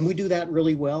 and we do that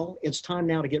really well, it's time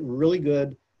now to get really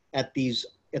good at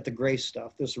the gray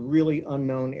stuff, this really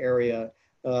unknown area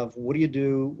of what do you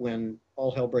do when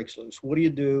all hell breaks loose? What do you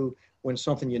do when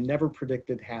something you never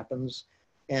predicted happens?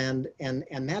 And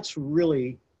that's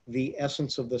really the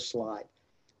essence of this slide.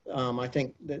 I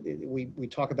think that we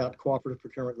talk about cooperative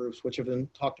procurement groups, which have been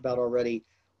talked about already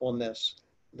on this,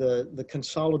 the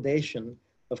consolidation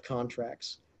of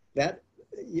contracts. That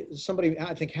somebody,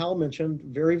 I think Hal mentioned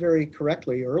very, very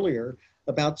correctly earlier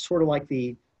about sort of like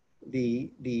the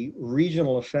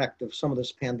regional effect of some of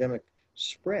this pandemic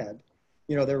spread.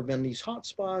 You know, there have been these hot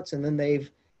spots and then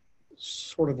they've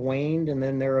sort of waned and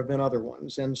then there have been other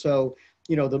ones. And so,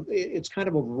 you know, it's kind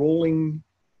of a rolling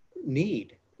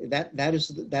need. That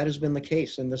has been the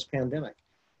case in this pandemic.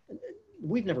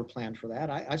 We've never planned for that.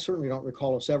 I certainly don't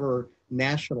recall us ever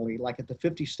nationally, like at the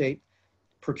 50 state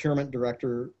procurement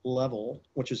director level,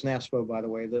 which is NASPO, by the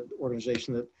way, the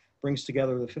organization that brings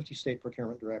together the 50 state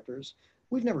procurement directors.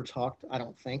 We've never talked, I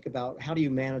don't think, about how do you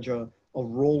manage a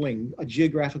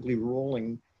geographically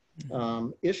rolling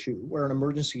issue where an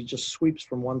emergency just sweeps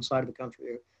from one side of the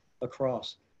country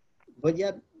across. But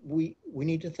yet we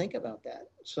need to think about that.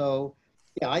 So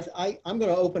yeah, I'm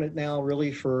going to open it now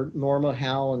really for Norma,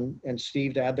 Hal, and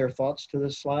Steve to add their thoughts to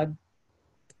this slide.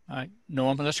 All right,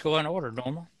 Norma, let's go in order,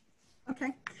 Norma.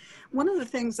 Okay. One of the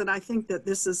things that I think that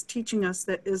this is teaching us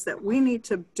is that we need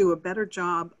to do a better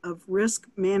job of risk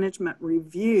management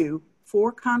review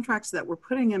for contracts that we're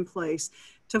putting in place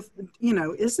to, you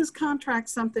know, is this contract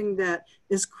something that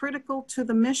is critical to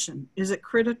the mission? Is it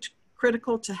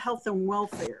critical to health and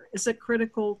welfare? Is it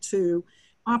critical to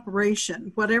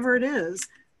operation? Whatever it is,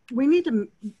 we need to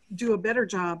do a better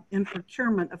job in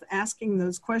procurement of asking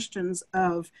those questions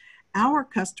of our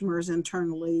customers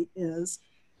internally is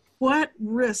what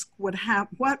risks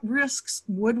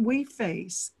would we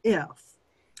face if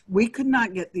we could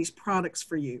not get these products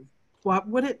for you? What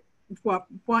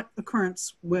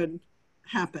occurrence would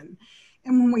happen?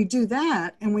 And when we do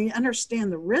that and we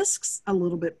understand the risks a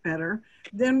little bit better,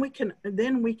 then we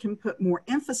can put more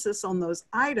emphasis on those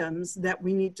items that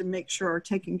we need to make sure are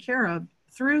taken care of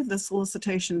through the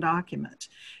solicitation document,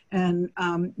 and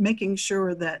making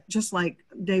sure that, just like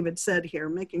David said here,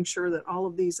 making sure that all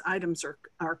of these items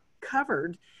are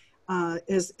covered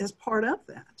is part of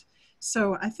that.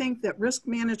 So I think that risk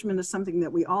management is something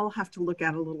that we all have to look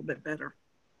at a little bit better.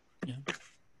 Yeah.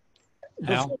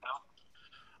 Al?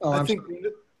 Oh, I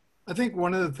think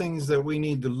one of the things that we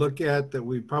need to look at that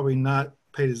we probably not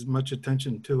paid as much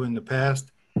attention to in the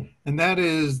past, and that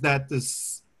is that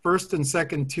this first and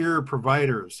second tier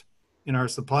providers in our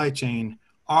supply chain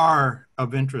are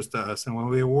of interest to us. And when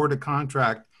we award a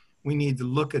contract, we need to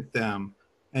look at them.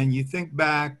 And you think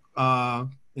back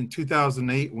in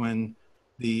 2008 when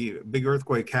the big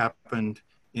earthquake happened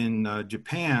in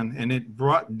Japan, and it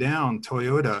brought down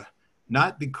Toyota,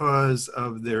 not because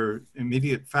of their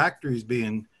immediate factories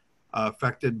being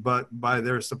affected, but by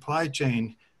their supply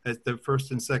chain at the first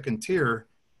and second tier.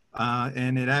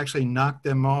 And it actually knocked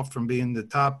them off from being the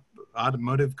top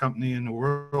automotive company in the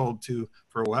world to,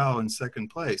 for a while, in second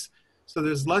place. So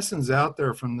there's lessons out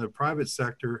there from the private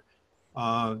sector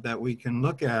that we can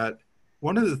look at.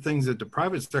 One of the things that the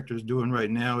private sector is doing right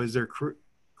now is they're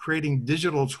creating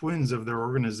digital twins of their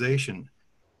organization.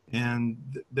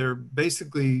 And they're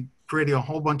basically creating a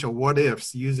whole bunch of what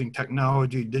ifs using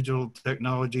technology, digital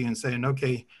technology, and saying,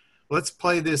 okay, let's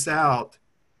play this out.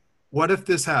 What if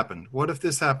this happened? What if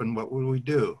this happened? What would we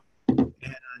do? And,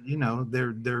 you know,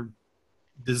 they're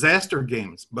disaster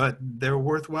games, but they're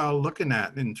worthwhile looking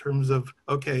at in terms of,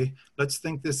 okay, let's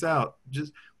think this out.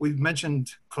 Just, we've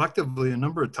mentioned collectively a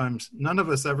number of times, none of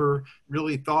us ever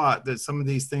really thought that some of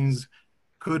these things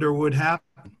could or would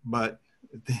happen, but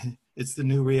it's the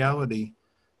new reality.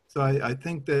 So I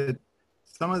think that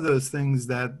some of those things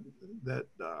that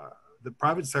the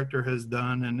private sector has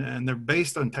done, and they're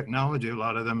based on technology, a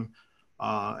lot of them,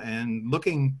 and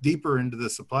looking deeper into the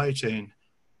supply chain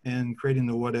and creating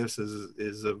the what ifs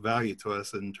is of value to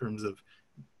us in terms of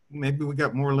maybe we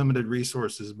got more limited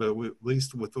resources, but at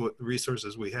least with the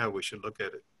resources we have, we should look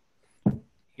at it.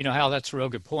 You know, Hal, that's a real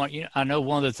good point. You know, I know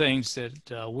one of the things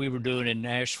that we were doing in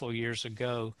Nashville years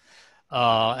ago,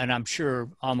 and I'm sure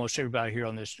almost everybody here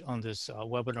on this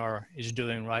webinar is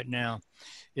doing right now,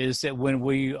 is that when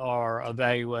we are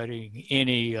evaluating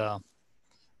any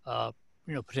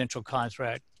potential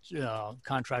contractor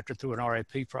through an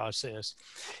RFP process,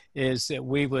 is that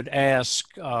we would ask,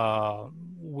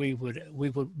 we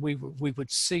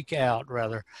would seek out,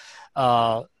 rather,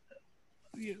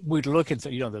 we'd look at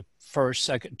the first,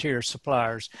 second tier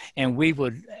suppliers, and we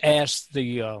would ask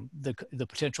the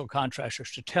potential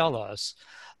contractors to tell us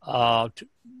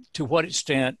to what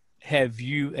extent have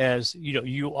you, as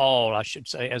you all, I should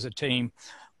say, as a team,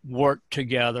 worked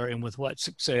together, and with what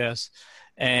success.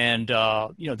 And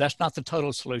that's not the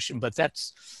total solution, but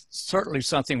that's certainly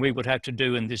something we would have to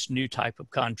do in this new type of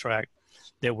contract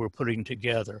that we're putting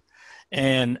together.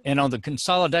 And on the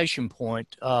consolidation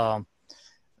point,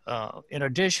 in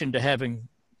addition to having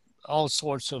all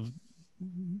sorts of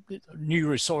new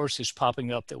resources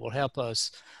popping up that will help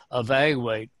us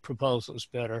evaluate proposals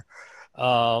better,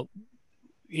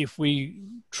 if we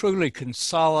truly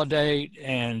consolidate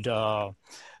and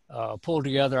pull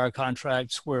together our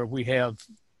contracts where we have,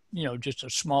 just a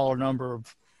smaller number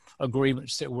of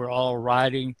agreements that we're all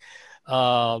writing,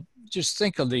 just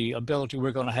think of the ability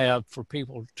we're going to have for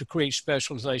people to create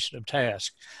specialization of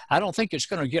tasks. I don't think it's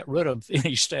going to get rid of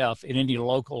any staff in any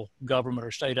local government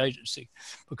or state agency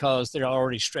because they're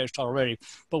already stretched already.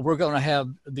 But we're going to have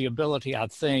the ability, I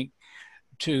think,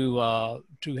 to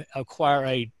acquire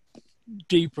a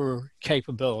deeper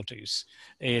capabilities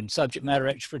in subject matter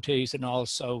expertise, and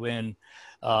also in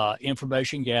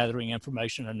information gathering,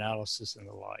 information analysis, and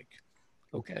the like.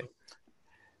 Okay.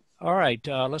 All right,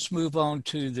 let's move on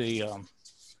to the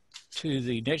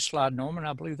next slide, Norman.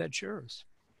 I believe that's yours.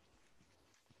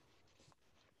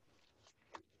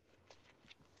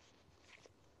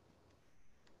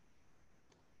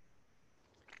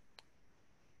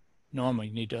 Norma,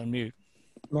 you need to unmute.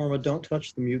 Norma, don't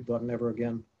touch the mute button ever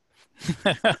again.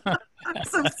 I'm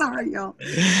so sorry, y'all.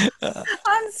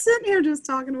 I'm sitting here just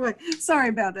talking away. Sorry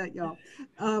about that, y'all.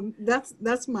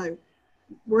 That's my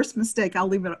worst mistake. I'll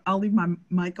leave my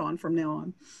mic on from now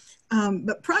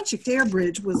But Project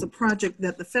Airbridge was a project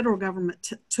that the federal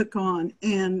government took on.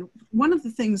 And one of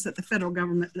the things that the federal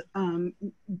government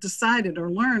decided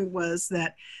or learned was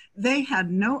that they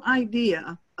had no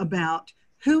idea about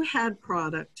who had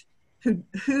product,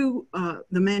 who the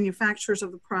manufacturers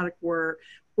of the product were,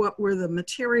 what were the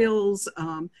materials,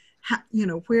 how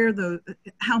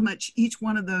much each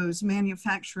one of those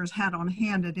manufacturers had on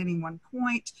hand at any one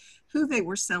point, who they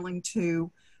were selling to,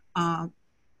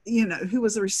 who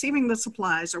was receiving the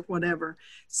supplies or whatever.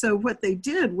 So what they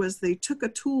did was they took a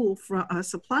tool, from a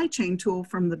supply chain tool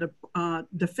from the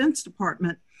Defense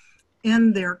Department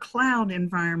in their cloud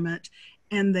environment,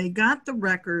 and they got the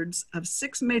records of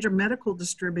 6 major medical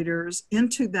distributors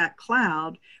into that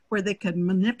cloud where they could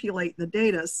manipulate the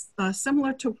data,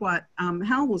 similar to what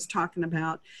Hal was talking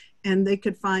about. And they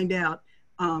could find out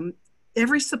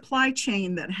every supply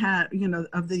chain that had,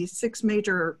 of the 6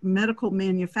 major medical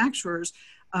manufacturers,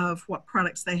 of what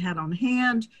products they had on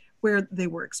hand, where they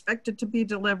were expected to be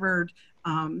delivered,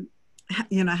 how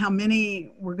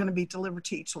many were going to be delivered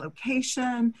to each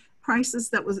location, prices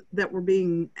that were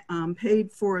being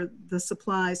paid for the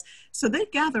supplies. So they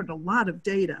gathered a lot of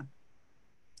data.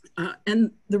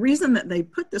 And the reason that they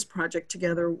put this project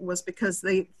together was because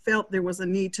they felt there was a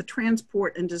need to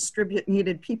transport and distribute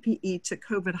needed PPE to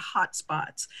COVID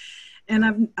hotspots.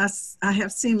 And I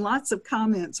have seen lots of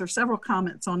comments, or several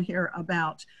comments on here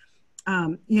about,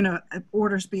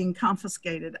 orders being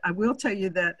confiscated. I will tell you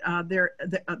that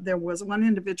there was one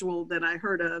individual that I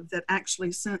heard of that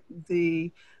actually sent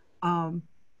the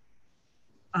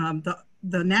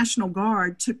National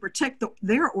Guard to protect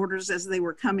their orders as they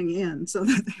were coming in so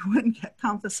that they wouldn't get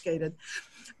confiscated.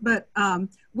 But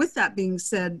with that being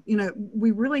said,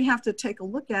 we really have to take a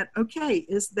look at, okay,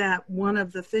 is that one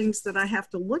of the things that I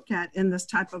have to look at in this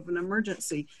type of an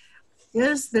emergency?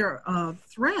 Is there a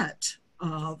threat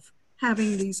of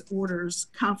having these orders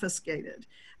confiscated?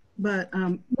 But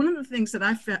one of the things that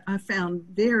I found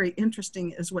very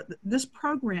interesting is what this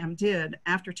program did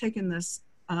after taking this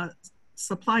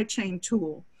supply chain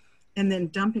tool and then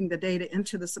dumping the data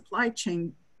into the supply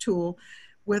chain tool,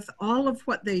 with all of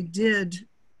what they did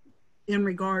in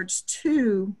regards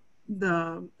to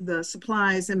the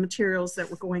supplies and materials that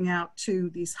were going out to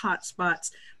these hot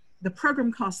spots. The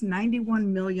program cost $91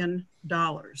 million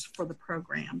for the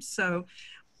program. So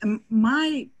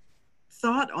my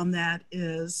thought on that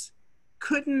is,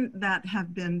 couldn't that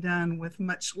have been done with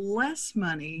much less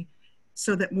money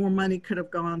so that more money could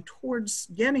have gone towards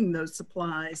getting those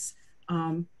supplies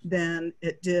than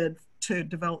it did to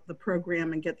develop the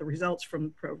program and get the results from the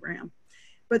program?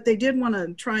 But they did want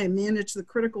to try and manage the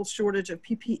critical shortage of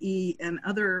PPE and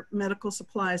other medical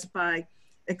supplies by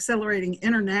accelerating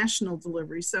international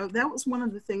delivery. So that was one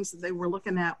of the things that they were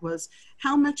looking at, was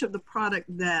how much of the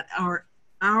product that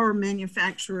our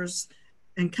manufacturers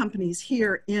and companies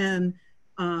here in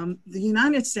the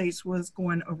United States was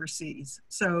going overseas.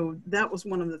 So that was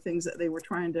one of the things that they were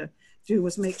trying to do,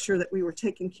 was make sure that we were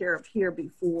taken care of here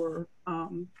before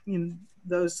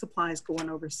those supplies going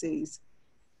overseas.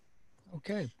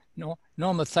 Okay.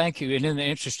 Norma, thank you. And in the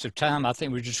interest of time, I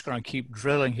think we're just going to keep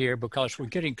drilling here because we're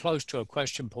getting close to a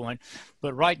question point.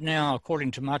 But right now,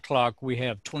 according to my clock, we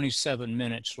have 27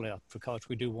 minutes left because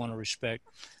we do want to respect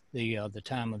the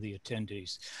time of the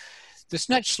attendees. This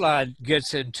next slide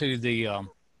gets into the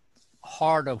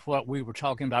heart of what we were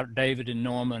talking about, David and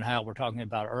Norma, and how we're talking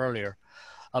about earlier,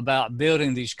 about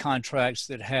building these contracts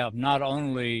that have not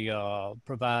only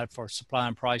provide for supply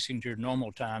and pricing during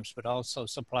normal times, but also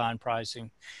supply and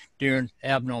pricing during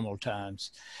abnormal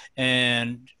times.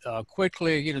 And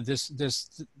quickly,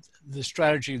 the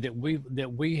strategy that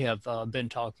we have been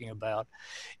talking about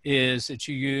is that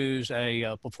you use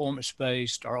a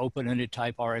performance-based or open-ended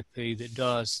type RFP that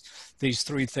does these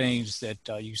 3 things that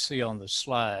you see on the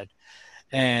slide.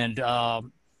 And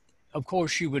of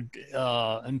course, you would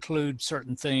include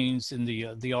certain things in the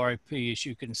RFP, as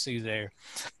you can see there.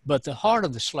 But the heart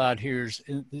of the slide here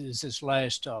is this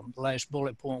last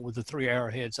bullet point with the 3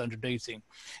 arrowheads underneath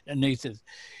it.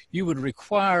 You would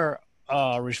require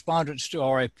respondents to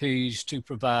RFPs to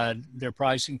provide their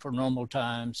pricing for normal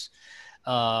times.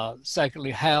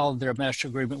 Secondly, how their master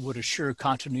agreement would assure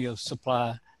continuity of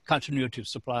supply,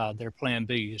 their plan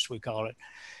B, as we call it,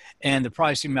 and the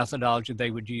pricing methodology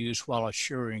they would use while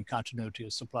assuring continuity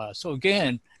of supply. So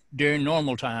again, during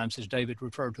normal times, as David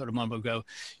referred to it a moment ago,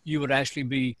 you would actually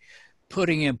be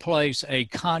putting in place a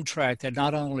contract that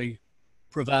not only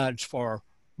provides for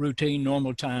routine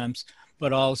normal times,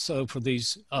 but also for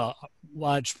these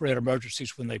widespread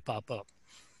emergencies when they pop up.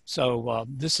 So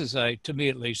this is to me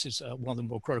at least, is one of the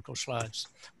more critical slides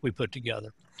we put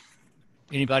together.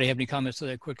 Anybody have any comments to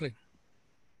that quickly?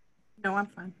 No, I'm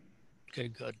fine. Okay,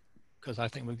 good. Because I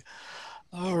think we.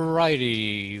 All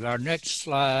righty. Our next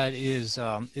slide is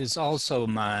also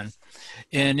mine,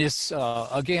 and it's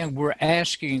again we're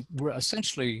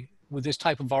essentially with this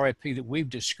type of RFP that we've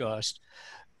discussed,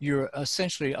 you're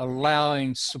essentially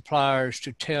allowing suppliers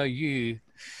to tell you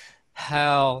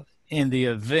how, in the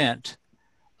event,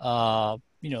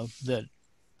 that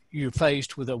you're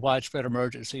faced with a widespread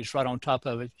emergency, it's right on top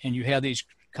of it, and you have these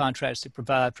contracts that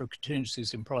provide for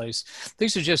contingencies in place.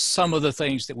 These are just some of the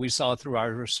things that we saw through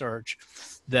our research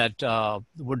that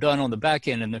were done on the back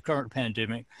end in the current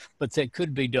pandemic, but that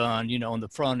could be done, on the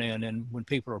front end and when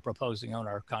people are proposing on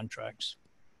our contracts.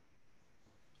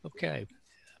 Okay,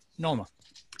 Norma.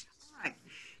 Right.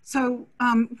 So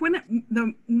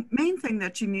the main thing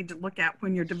that you need to look at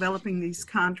when you're developing these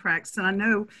contracts, and I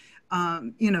know,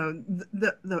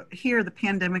 here the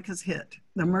pandemic has hit,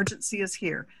 the emergency is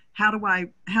here. How do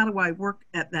I work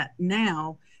at that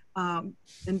now? And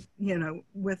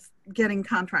with getting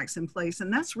contracts in place,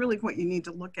 and that's really what you need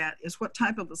to look at is what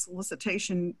type of a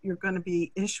solicitation you're going to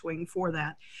be issuing for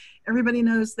that. Everybody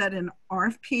knows that in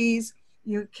RFPs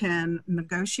you can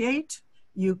negotiate.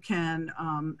 You can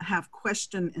have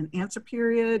question and answer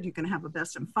period. You can have a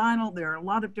best and final. There are a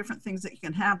lot of different things that you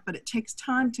can have, but it takes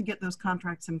time to get those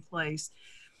contracts in place.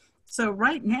 So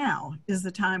right now is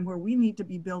the time where we need to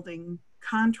be building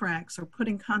contracts or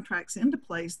putting contracts into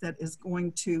place that is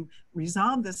going to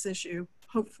resolve this issue,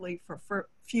 hopefully for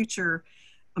future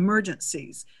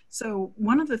emergencies. So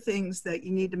one of the things that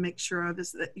you need to make sure of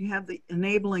is that you have the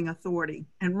enabling authority.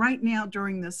 And right now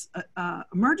during this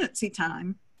emergency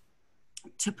time,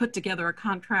 to put together a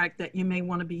contract that you may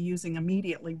want to be using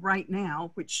immediately right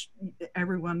now, which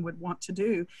everyone would want to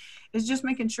do, is just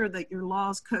making sure that your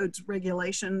laws, codes,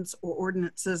 regulations, or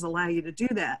ordinances allow you to do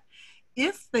that.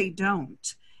 If they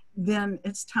don't, then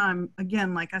it's time,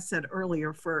 again, like I said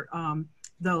earlier, for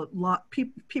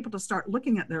people to start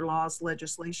looking at their laws,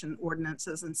 legislation,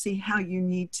 ordinances, and see how you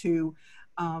need to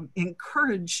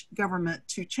encourage government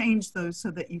to change those so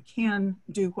that you can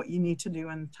do what you need to do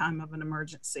in time of an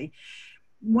emergency.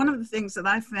 One of the things that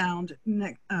I found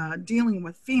dealing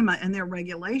with FEMA and their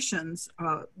regulations,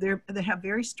 they have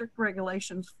very strict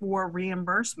regulations for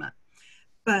reimbursement,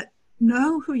 but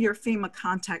know who your FEMA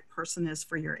contact person is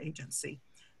for your agency.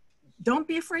 Don't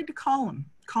be afraid to call them.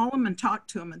 Call them and talk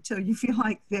to them until you feel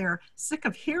like they're sick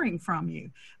of hearing from you.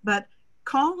 But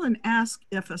call and ask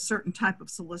if a certain type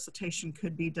of solicitation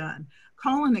could be done.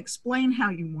 Call and explain how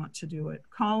you want to do it.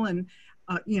 Call and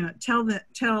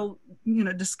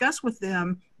discuss with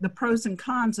them the pros and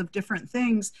cons of different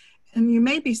things. And you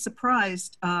may be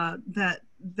surprised that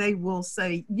they will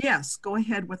say, yes, go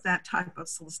ahead with that type of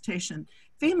solicitation.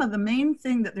 FEMA, the main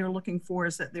thing that they're looking for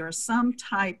is that there is some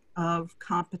type of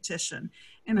competition.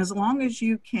 And as long as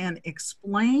you can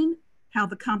explain how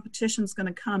the competition is going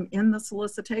to come in the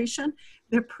solicitation,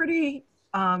 they're pretty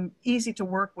easy to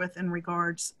work with in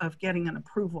regards of getting an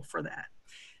approval for that.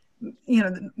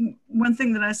 One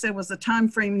thing that I said was the time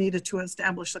frame needed to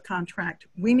establish a contract.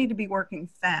 We need to be working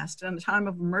fast. In a time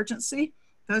of emergency,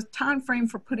 the time frame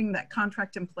for putting that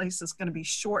contract in place is going to be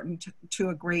shortened to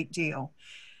a great deal.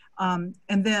 And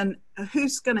then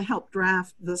who's going to help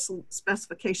draft the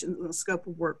specifications and the scope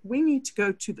of work? We need to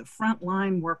go to the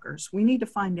frontline workers. We need to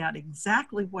find out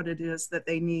exactly what it is that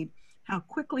they need, how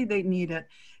quickly they need it,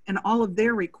 and all of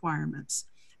their requirements.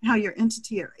 How your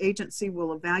entity or agency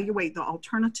will evaluate the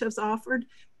alternatives offered.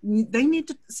 They need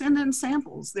to send in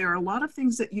samples. There are a lot of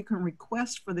things that you can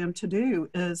request for them to do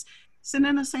is send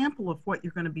in a sample of what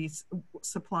you're going to be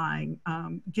supplying.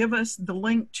 Give us the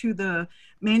link to the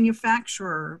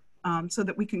manufacturer so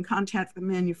that we can contact the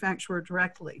manufacturer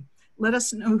directly. Let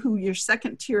us know who your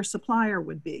second tier supplier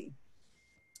would be.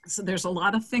 So there's a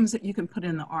lot of things that you can put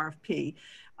in the RFP.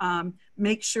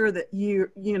 Make sure that you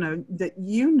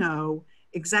know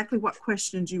exactly what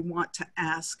questions you want to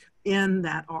ask in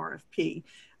that RFP.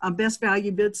 Best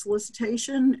value bid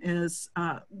solicitation is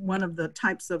one of the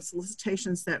types of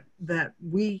solicitations that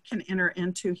we can enter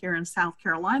into here in South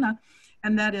Carolina,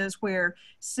 and that is where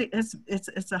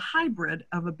it's a hybrid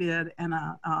of a bid and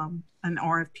an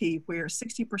RFP, where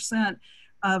 60%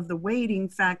 of the weighting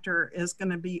factor is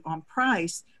going to be on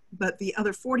price, but the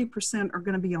other 40% are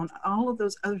going to be on all of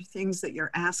those other things that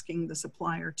you're asking the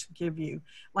supplier to give you,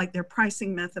 like their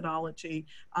pricing methodology,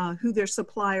 who their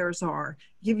suppliers are,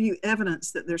 give you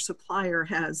evidence that their supplier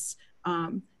has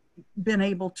been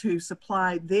able to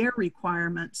supply their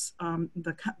requirements,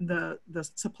 the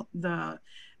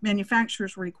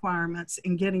manufacturer's requirements,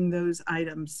 in getting those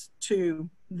items to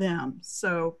them.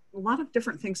 So a lot of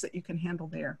different things that you can handle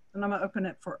there. And I'm going to open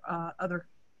it for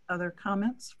other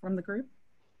comments from the group.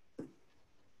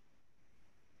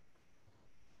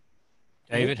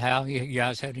 David, Hal, you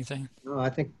guys had anything? No, I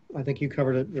think you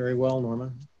covered it very well,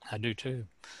 Norma. I do too.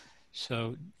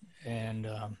 So, and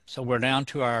so we're down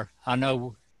to I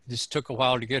know this took a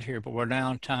while to get here, but we're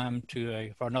now time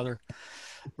for another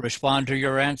respond to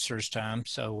your answers time.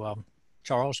 So,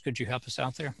 Charles, could you help us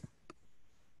out there?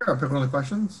 Sure, I'll pick one of the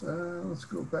questions. Let's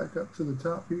go back up to the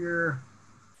top here.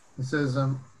 It says,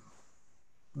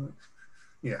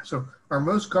 yeah, so are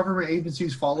most government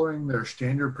agencies following their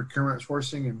standard procurement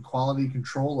sourcing and quality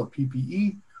control of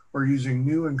PPE, or using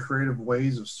new and creative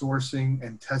ways of sourcing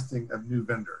and testing of new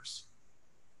vendors?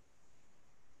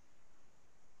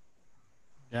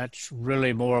 That's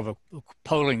really more of a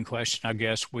polling question, I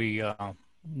guess. We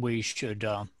should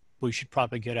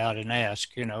probably get out and ask,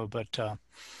 but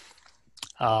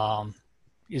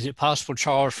is it possible,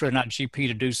 Charles, for not GP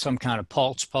to do some kind of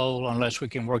pulse poll, unless we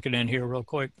can work it in here real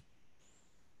quick?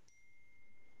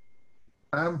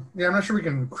 Yeah, I'm not sure we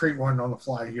can create one on the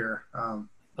fly here. Okay.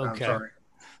 I'm sorry.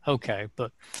 Okay,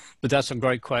 but that's a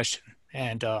great question.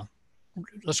 And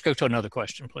let's go to another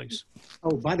question, please.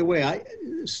 Oh, by the way,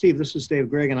 Steve, this is Dave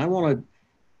Gregg, and I want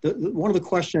to, one of the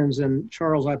questions, and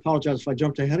Charles, I apologize if I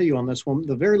jumped ahead of you on this one.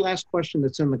 The very last question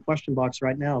that's in the question box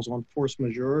right now is on force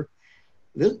majeure.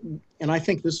 And I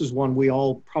think this is one we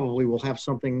all probably will have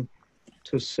something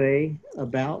to say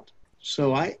about.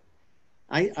 So I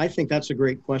think that's a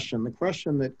great question. The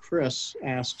question that Chris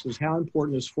asks is, how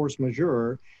important is force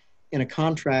majeure in a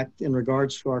contract in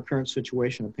regards to our current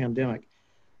situation, a pandemic?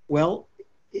 Well,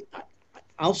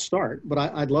 I'll start, but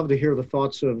I'd love to hear the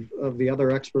thoughts of the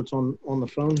other experts on the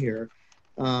phone here,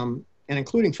 and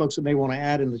including folks that may want to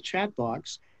add in the chat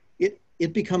box.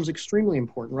 It becomes extremely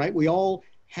important, right? We all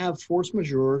have force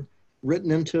majeure written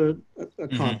into a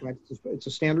contract. It's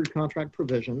a standard contract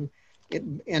provision.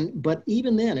 But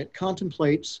even then, it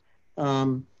contemplates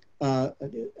an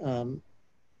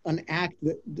act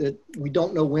that we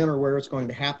don't know when or where it's going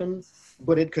to happen,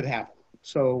 but it could happen.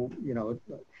 So,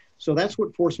 so that's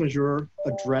what force majeure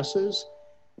addresses.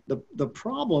 The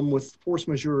problem with force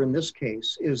majeure in this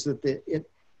case is that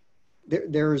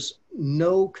there's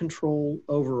no control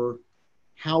over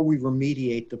how we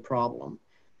remediate the problem.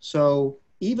 So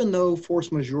even though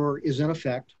force majeure is in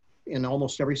effect in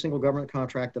almost every single government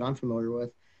contract that I'm familiar with,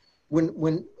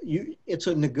 it's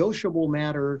a negotiable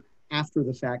matter after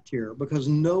the fact here, because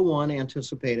no one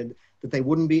anticipated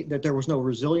that there was no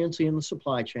resiliency in the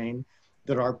supply chain,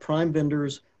 that our prime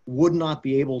vendors would not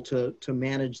be able to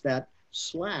manage that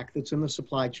slack that's in the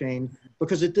supply chain,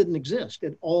 because it didn't exist.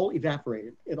 It all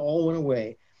evaporated. It all went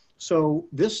away. So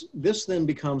this then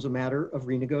becomes a matter of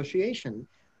renegotiation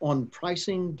on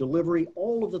pricing, delivery,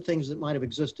 all of the things that might have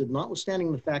existed,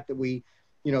 notwithstanding the fact that we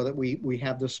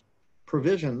have this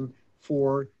provision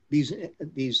for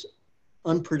these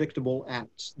unpredictable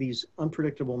acts, these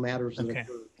unpredictable matters that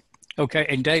occur. Okay,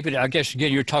 and David, I guess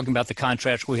again you're talking about the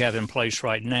contracts we have in place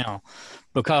right now,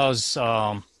 because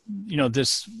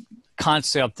this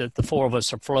concept that the four of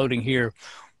us are floating here,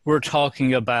 we're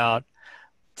talking about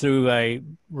through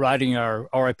writing our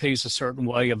RFPs a certain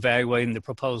way, evaluating the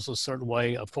proposal a certain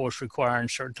way, of course requiring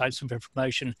certain types of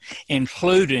information,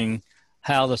 including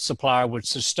how the supplier would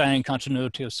sustain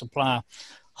continuity of supply.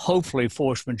 Hopefully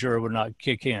force majeure would not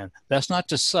kick in. That's not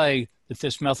to say that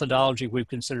this methodology we've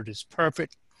considered is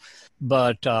perfect,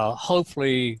 but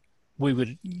hopefully we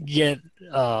would get,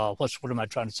 what am I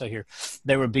trying to say here?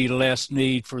 There would be less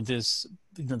need for this,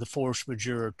 the force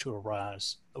majeure to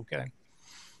arise, okay?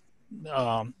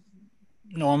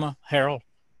 Norma, Harold?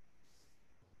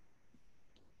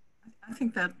 I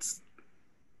think that's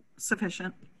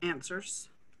sufficient answers.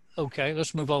 Okay,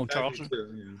 let's move on, Charles.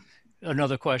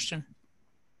 Another question.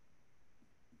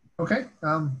 Okay.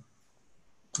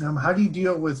 How do you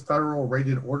deal with federal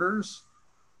rated orders?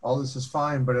 All this is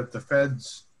fine, but if the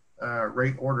Fed's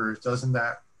rate orders, doesn't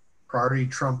that priority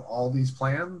trump all these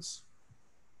plans?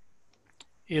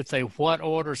 If they what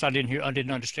orders? I didn't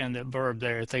understand that verb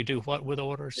there. If they do what with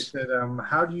orders? It said,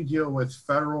 how do you deal with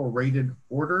federal rated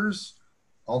orders?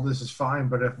 All this is fine,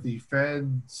 but if the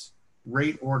Fed's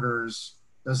rate orders,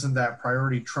 doesn't that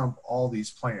priority trump all these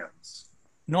plans?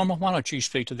 Norma, why don't you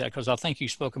speak to that? Because I think you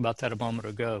spoke about that a moment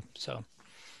ago. So.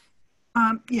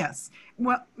 Yes.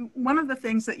 Well, one of the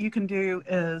things that you can do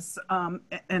is,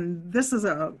 and this was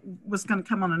going to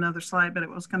come on another slide, but it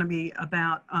was going to be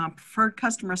about preferred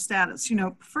customer status.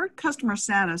 Preferred customer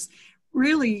status,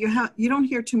 really, you don't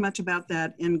hear too much about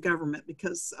that in government,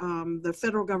 because the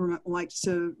federal government likes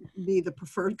to be the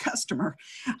preferred customer,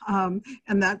 and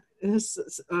that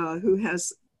is who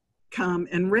has come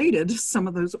and rated some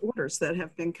of those orders that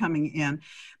have been coming in.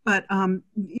 But,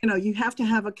 you have to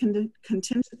have a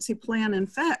contingency plan.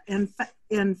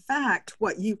 In fact,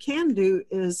 what you can do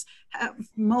is have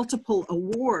multiple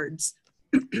awards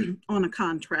on a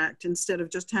contract. Instead of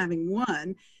just having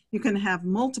one, you can have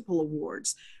multiple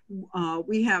awards.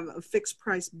 We have a fixed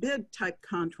price bid type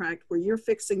contract where you're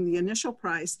fixing the initial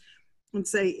price and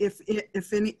say, if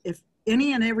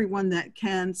any and everyone that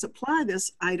can supply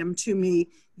this item to me,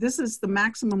 this is the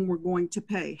maximum we're going to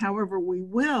pay. However, we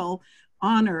will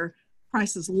honor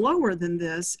prices lower than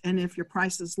this. And if your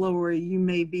price is lower, you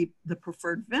may be the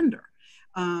preferred vendor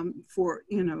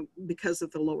because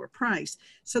of the lower price.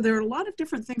 So there are a lot of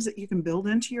different things that you can build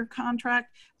into your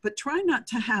contract, but try not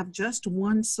to have just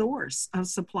one source of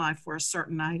supply for a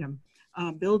certain item.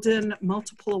 Build in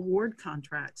multiple award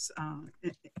contracts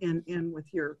in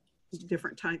with your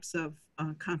different types of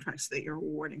contracts that you're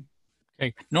awarding.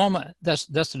 Okay, Norma, that's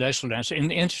the excellent answer. In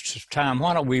the interest of time,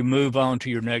 why don't we move on to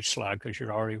your next slide, because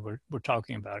we're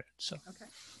talking about it. So. Okay.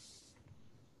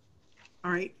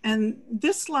 All right, and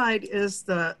this slide is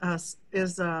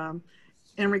in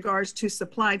regards to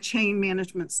supply chain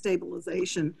management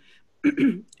stabilization.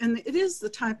 And it is the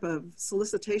type of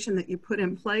solicitation that you put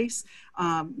in place.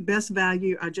 Best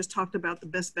value, I just talked about the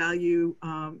best value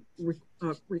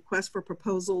request for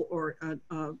proposal, or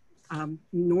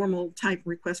normal type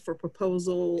request for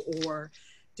proposal, or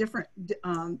different,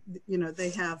 they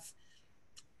have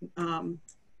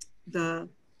the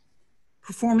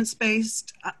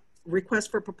performance-based request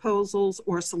for proposals,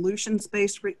 or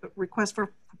solutions-based request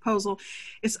for proposal.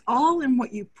 It's all in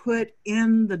what you put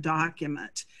in the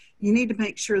document. You need to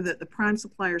make sure that the prime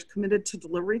supplier is committed to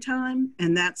delivery time,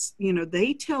 and that's,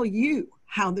 they tell you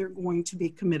how they're going to be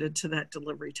committed to that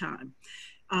delivery time.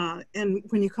 And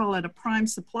when you call it a prime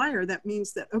supplier, that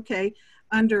means that, okay,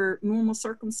 under normal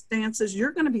circumstances,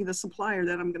 you're going to be the supplier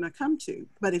that I'm going to come to.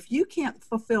 But if you can't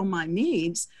fulfill my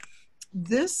needs,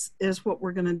 this is what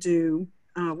we're going to do.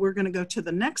 We're going to go to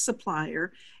the next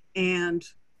supplier and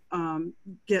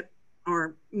get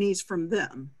our needs from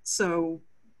them. So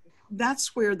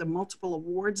that's where the multiple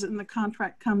awards in the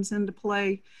contract comes into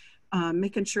play,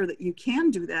 making sure that you can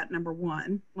do that, number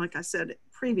one, like I said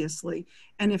previously.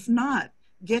 And if not,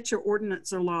 get your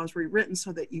ordinance or laws rewritten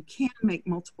so that you can make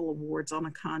multiple awards on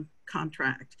a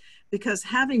contract. Because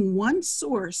having one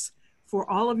source for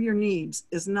all of your needs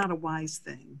is not a wise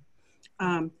thing.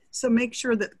 So make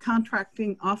sure that the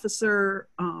contracting officer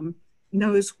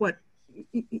knows what,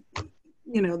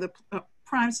 the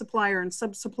prime supplier and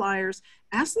sub-suppliers.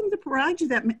 Ask them to provide you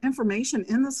that information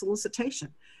in the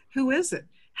solicitation. Who is it?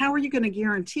 How are you going to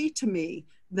guarantee to me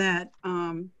that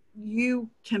you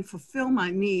can fulfill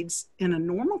my needs in a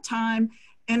normal time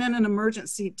and in an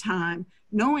emergency time,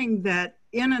 knowing that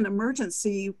in an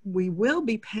emergency, we will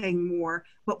be paying more,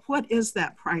 but what is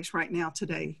that price right now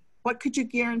today? What could you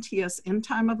guarantee us in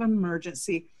time of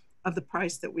emergency of the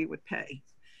price that we would pay?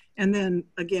 And then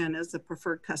again, as the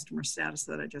preferred customer status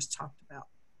that I just talked about.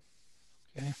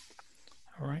 Okay,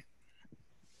 all right.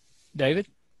 David?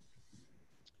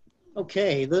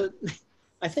 Okay,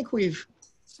 I think we've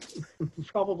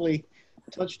probably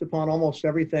touched upon almost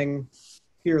everything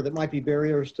here that might be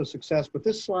barriers to success, but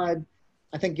this slide,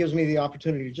 I think, gives me the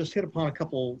opportunity to just hit upon a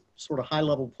couple sort of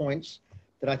high-level points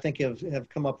that I think have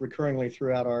come up recurringly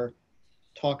throughout our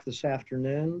talk this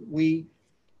afternoon.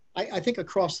 I think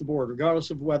across the board,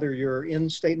 regardless of whether you're in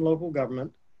state and local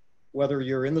government, whether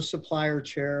you're in the supplier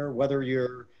chair, whether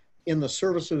you're in the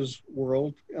services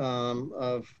world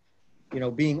of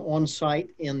being on site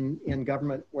in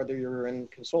government, whether you're in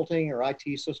consulting or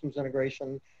IT systems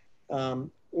integration,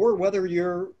 or whether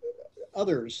you're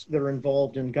others that are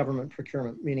involved in government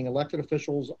procurement, meaning elected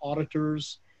officials,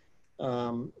 auditors,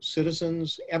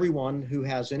 citizens, everyone who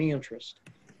has any interest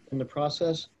in the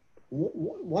process.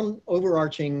 One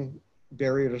overarching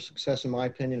barrier to success, in my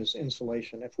opinion, is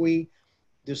insulation. If we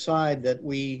decide that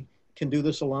we can do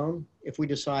this alone, if we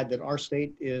decide that our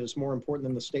state is more important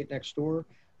than the state next door,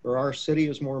 or our city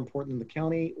is more important than the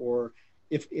county, or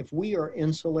if we are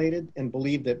insulated and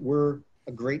believe that we're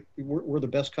the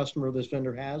best customer this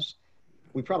vendor has,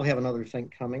 we probably have another thing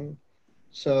coming.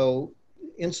 So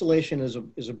insulation is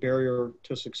a barrier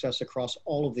to success across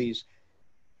all of these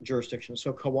jurisdictions.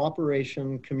 So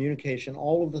cooperation, communication,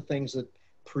 all of the things that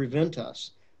prevent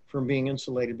us from being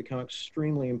insulated become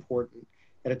extremely important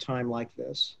at a time like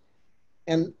this.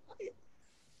 And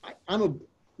I'm a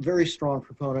very strong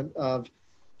proponent of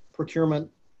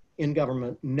procurement in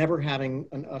government never having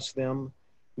an us-them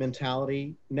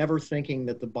mentality, never thinking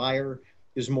that the buyer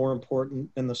is more important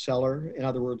than the seller. In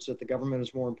other words, that the government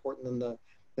is more important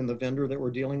than the vendor that we're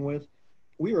dealing with.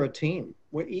 we are a team.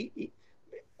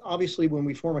 Obviously, when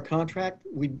we form a contract,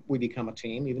 we become a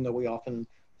team, even though we often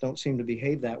don't seem to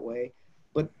behave that way.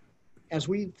 But as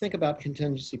we think about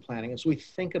contingency planning, as we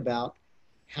think about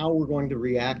how we're going to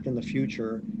react in the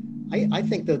future, I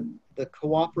think that the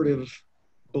cooperative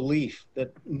belief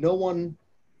that no one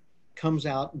comes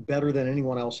out better than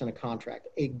anyone else in a contract,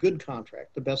 a good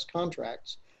contract, the best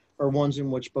contracts are ones in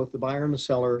which both the buyer and the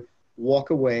seller walk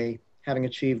away having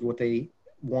achieved what they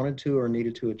wanted to or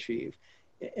needed to achieve.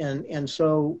 And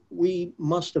so we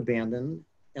must abandon,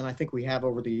 and I think we have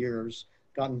over the years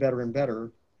gotten better and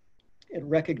better at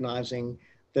recognizing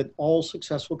that all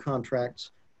successful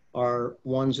contracts are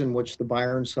ones in which the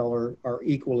buyer and seller are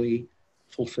equally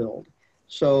fulfilled.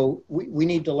 So we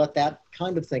need to let that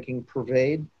kind of thinking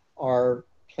pervade our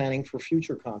planning for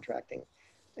future contracting.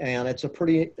 And it's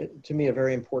to me, a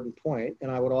very important point.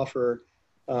 And I would offer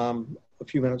a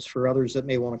few minutes for others that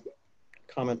may want to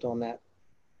comment on that.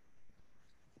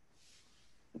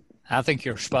 I think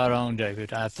you're spot on,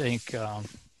 David. I think,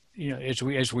 as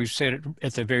we've said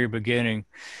at the very beginning,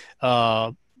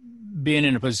 being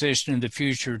in a position in the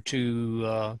future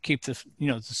to keep the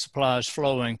supplies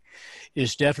flowing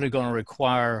is definitely going to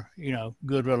require,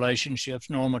 good relationships.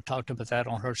 Norma talked about that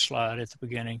on her slide at the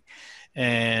beginning,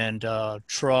 and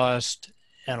trust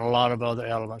and a lot of other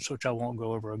elements, which I won't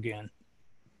go over again.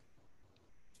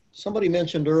 Somebody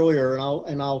mentioned earlier,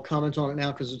 and I'll comment on it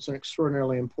now because it's an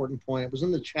extraordinarily important point. It was in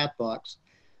the chat box,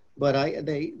 but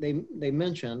they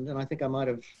mentioned, and I think I might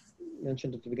have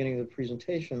mentioned at the beginning of the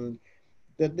presentation,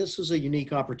 that this is a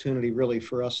unique opportunity really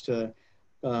for us to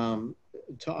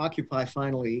occupy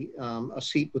finally a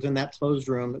seat within that closed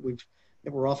room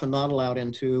that we're often not allowed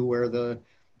into, where the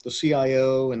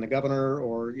CIO and the governor,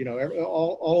 or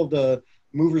all of the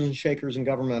movers and shakers in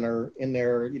government are in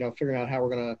there, figuring out how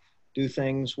we're going to do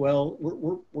things. Well,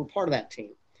 we're part of that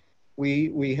team.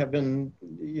 We have been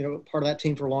part of that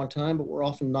team for a long time, but we're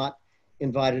often not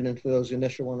invited into those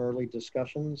initial and early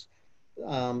discussions.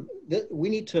 We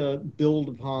need to build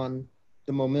upon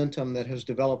the momentum that has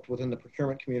developed within the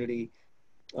procurement community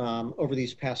over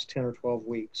these past 10 or 12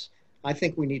 weeks. I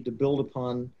think we need to build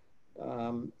upon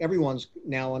everyone's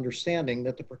now understanding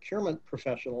that the procurement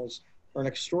professionals are an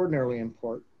extraordinarily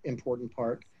important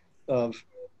part of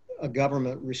a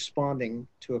government responding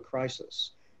to a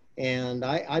crisis. And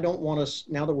I don't want us,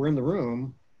 now that we're in the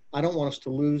room, I don't want us to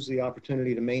lose the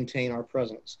opportunity to maintain our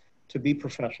presence, to be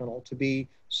professional, to be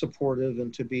supportive,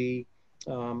 and to be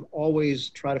always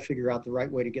try to figure out the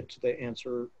right way to get to the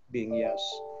answer being yes.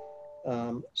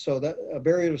 So that a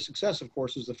barrier to success, of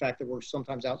course, is the fact that we're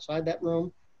sometimes outside that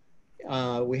room.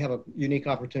 We have a unique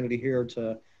opportunity here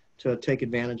to take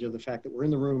advantage of the fact that we're in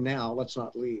the room now. Let's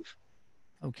not leave.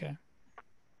 Okay.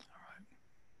 All right.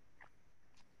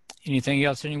 Anything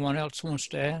else anyone else wants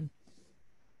to add?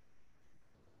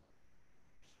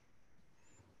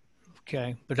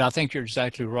 Okay, but I think you're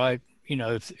exactly right.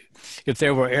 If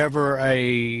there were ever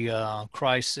a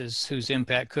crisis whose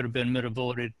impact could have been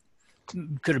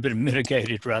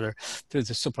mitigated rather through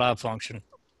the supply function,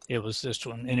 it was this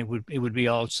one, and it would be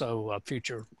also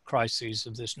future crises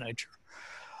of this nature.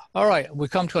 All right, we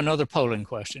come to another polling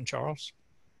question, Charles.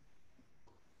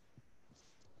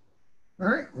 All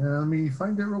right, let me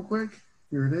find it real quick.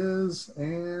 Here it is,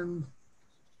 and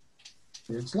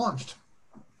it's launched.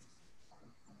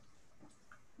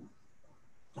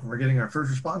 We're getting our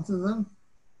first responses in.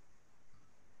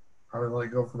 Probably let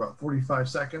it go for about 45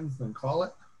 seconds, then call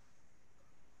it.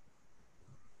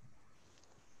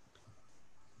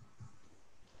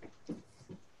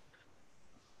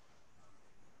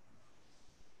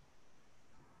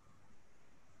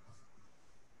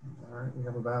 All right, we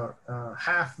have about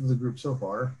half of the group so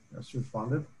far that's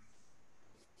responded.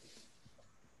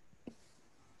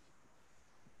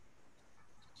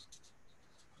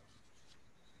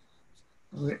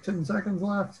 We got 10 seconds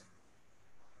left.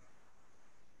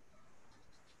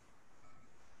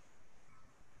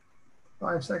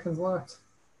 Five seconds left.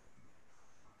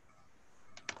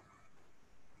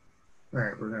 All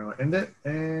right, we're going to end it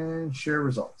and share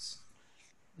results.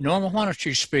 Norma, why don't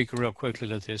you speak real quickly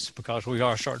to this, because we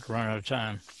are starting to run out of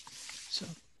time. So.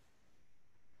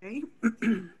 Okay.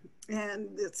 And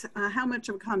it's how much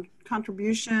of a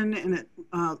contribution, and it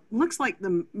looks like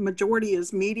the majority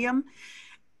is medium.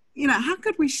 How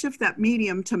could we shift that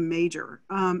medium to major?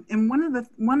 And one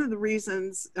of the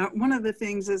reasons, one of the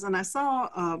things is, and I saw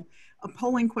a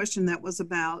polling question that was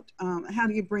about how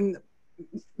do you bring the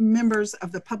members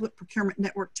of the public procurement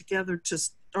network together to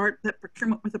start that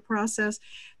procurement with a process.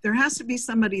 There has to be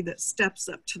somebody that steps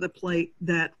up to the plate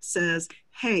that says,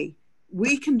 hey,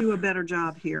 we can do a better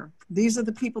job here. These are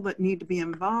the people that need to be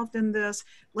involved in this.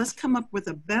 Let's come up with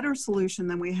a better solution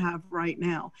than we have right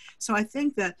now. So I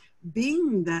think that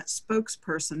being that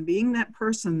spokesperson, being that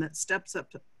person that steps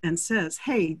up and says,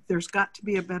 hey, there's got to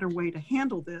be a better way to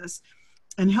handle this,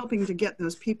 and helping to get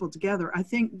those people together, I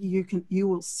think you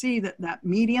will see that that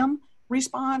medium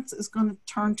response is going to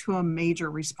turn to a major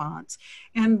response.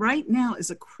 And right now is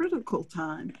a critical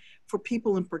time for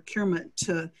people in procurement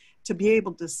to be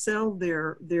able to sell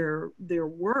their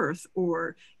worth,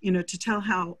 or to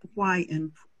tell why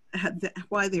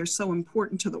they're so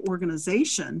important to the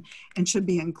organization and should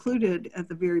be included at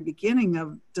the very beginning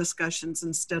of discussions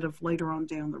instead of later on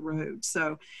down the road.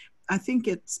 So I think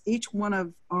it's each one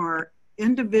of our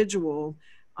individual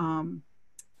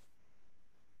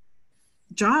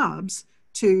jobs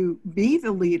to be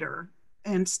the leader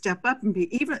and step up and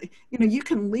be, even, you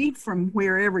can lead from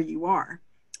wherever you are.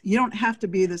 You don't have to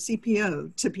be the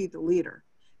CPO to be the leader.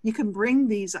 You can bring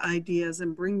these ideas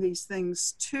and bring these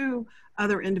things to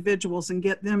other individuals and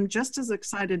get them just as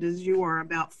excited as you are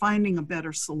about finding a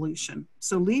better solution.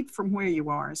 So lead from where you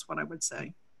are is what I would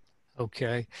say.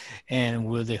 Okay, and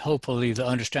with hopefully the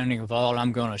understanding of all,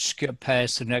 I'm going to skip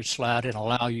past the next slide and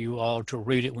allow you all to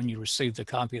read it when you receive the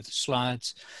copy of the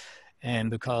slides. And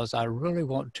because I really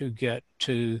want to get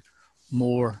to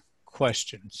more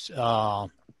questions,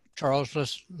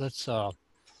 Charles, let's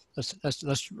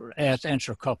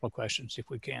answer a couple of questions if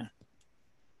we can.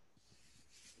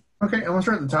 Okay, I'm gonna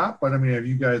start at the top, but I mean, have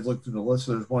you guys looked at the list?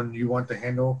 There's one you want to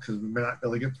handle because we may not be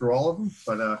able to get through all of them,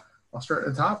 but I'll start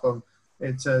at the top.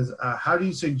 It says, how do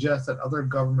you suggest that other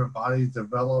government bodies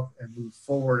develop and move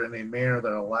forward in a manner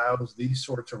that allows these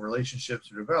sorts of relationships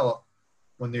to develop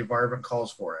when the environment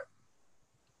calls for it?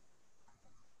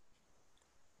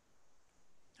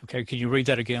 Okay, can you read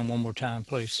that again one more time,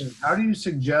 please? How do you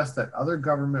suggest that other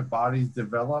government bodies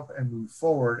develop and move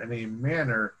forward in a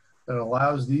manner that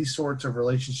allows these sorts of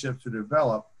relationships to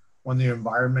develop when the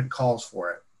environment calls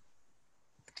for it?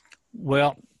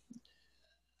 Well,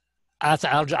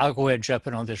 I'll go ahead and jump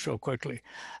in on this real quickly.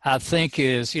 I think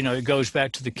it goes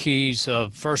back to the keys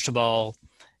of, first of all,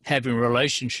 having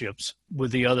relationships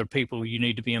with the other people you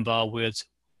need to be involved with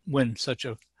when such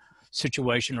a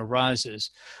situation arises.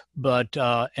 But,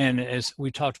 and as we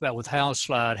talked about with Hal's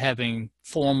slide, having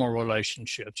formal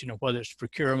relationships, whether it's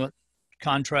procurement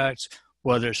contracts,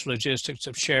 whether it's logistics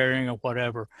of sharing or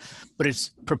whatever, but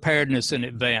it's preparedness in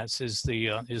advance is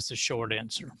the short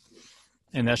answer.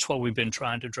 And that's what we've been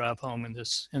trying to drive home in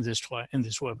this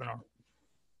webinar.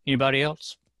 Anybody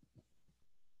else?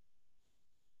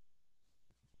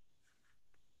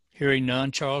 Hearing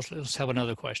none, Charles, let's have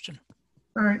another question.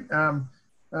 All right.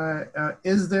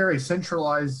 Is there a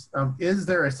centralized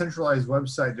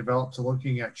website developed to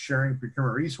looking at sharing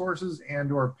procurement resources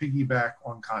and/or piggyback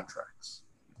on contracts?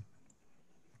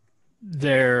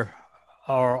 There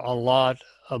are a lot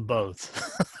of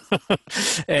both.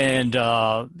 And,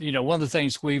 one of the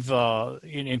things we've,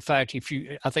 in fact,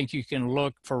 I think you can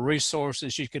look for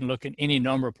resources, you can look in any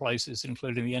number of places,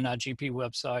 including the NIGP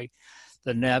website,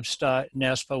 the NASPO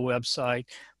website,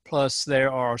 plus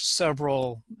there are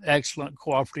several excellent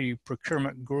cooperative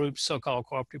procurement groups, so-called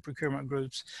cooperative procurement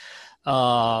groups,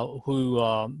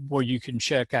 where you can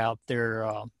check out their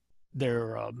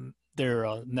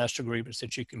master agreements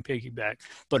that you can piggyback.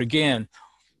 But again,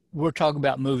 we're talking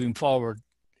about moving forward,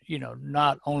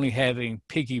 not only having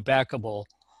piggybackable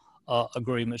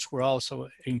agreements, we're also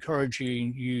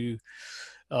encouraging you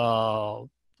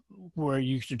where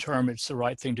you determine it's the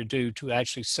right thing to do to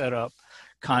actually set up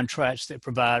contracts that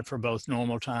provide for both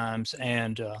normal times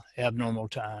and abnormal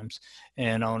times,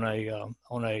 and on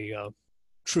a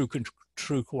true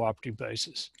cooperative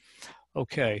basis.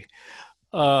 Okay,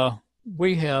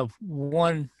 we have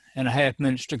 1.5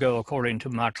 minutes to go according to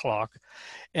my clock.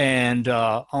 And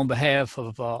on behalf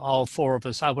of all four of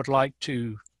us, I would like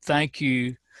to thank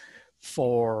you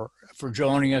for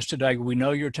joining us today. We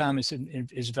know your time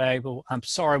is valuable. I'm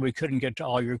sorry we couldn't get to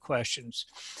all your questions,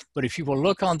 but if you will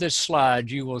look on this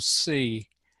slide, you will see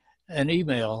an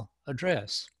email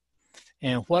address.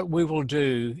 And what we will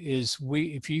do is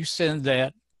if you send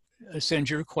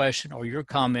your question or your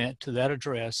comment to that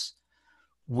address,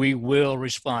 we will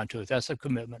respond to it. That's a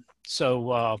commitment.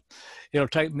 So it'll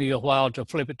take me a while to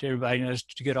flip it to everybody else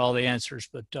to get all the answers,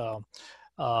 but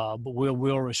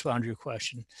we'll respond to your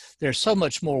question. There's so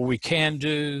much more we can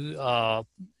do.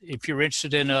 If you're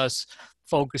interested in us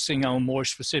focusing on more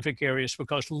specific areas,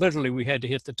 because literally we had to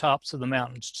hit the tops of the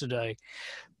mountains today,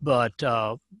 but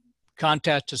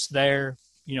contact us there,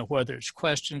 whether it's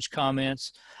questions,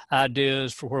 comments,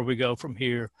 ideas for where we go from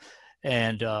here,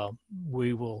 and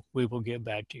we will get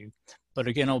back to you. But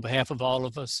again, on behalf of all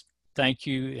of us, thank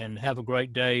you and have a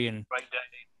great day and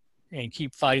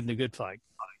keep fighting the good fight.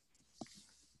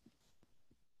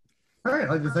 All right, I'd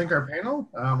like to thank our panel.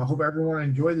 I hope everyone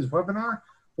enjoyed this webinar.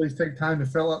 Please take time to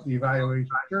fill out the evaluation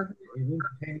survey. A link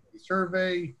containing the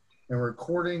survey and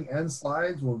recording and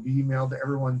slides will be emailed to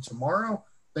everyone tomorrow.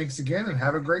 Thanks again and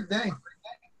have a great day.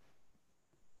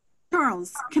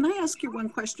 Charles, can I ask you one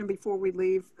question before we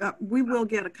leave? We will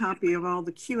get a copy of all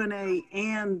the Q&A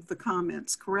and the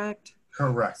comments, correct?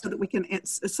 Correct. So that we can,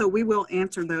 so we will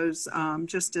answer those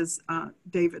just as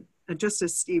just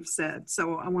as Steve said.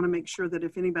 So I want to make sure that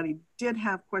if anybody did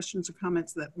have questions or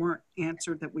comments that weren't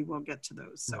answered, that we will get to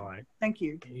those. So Right. Thank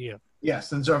you. Yeah.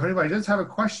 Yes, and so if anybody does have a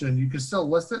question, you can still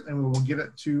list it and we will get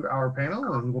it to our panel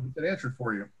and we'll get it answered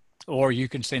for you. Or you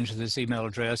can send to this email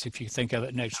address if you think of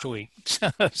it next week.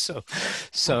 so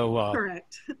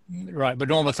Correct. right. But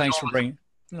Norma, thanks for bringing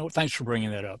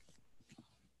that up.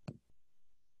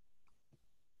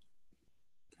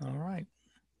 All right.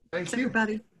 Thank you.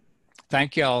 Everybody.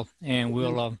 Thank y'all, and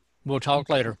we'll talk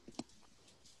later.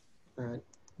 All right.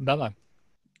 Bye-bye.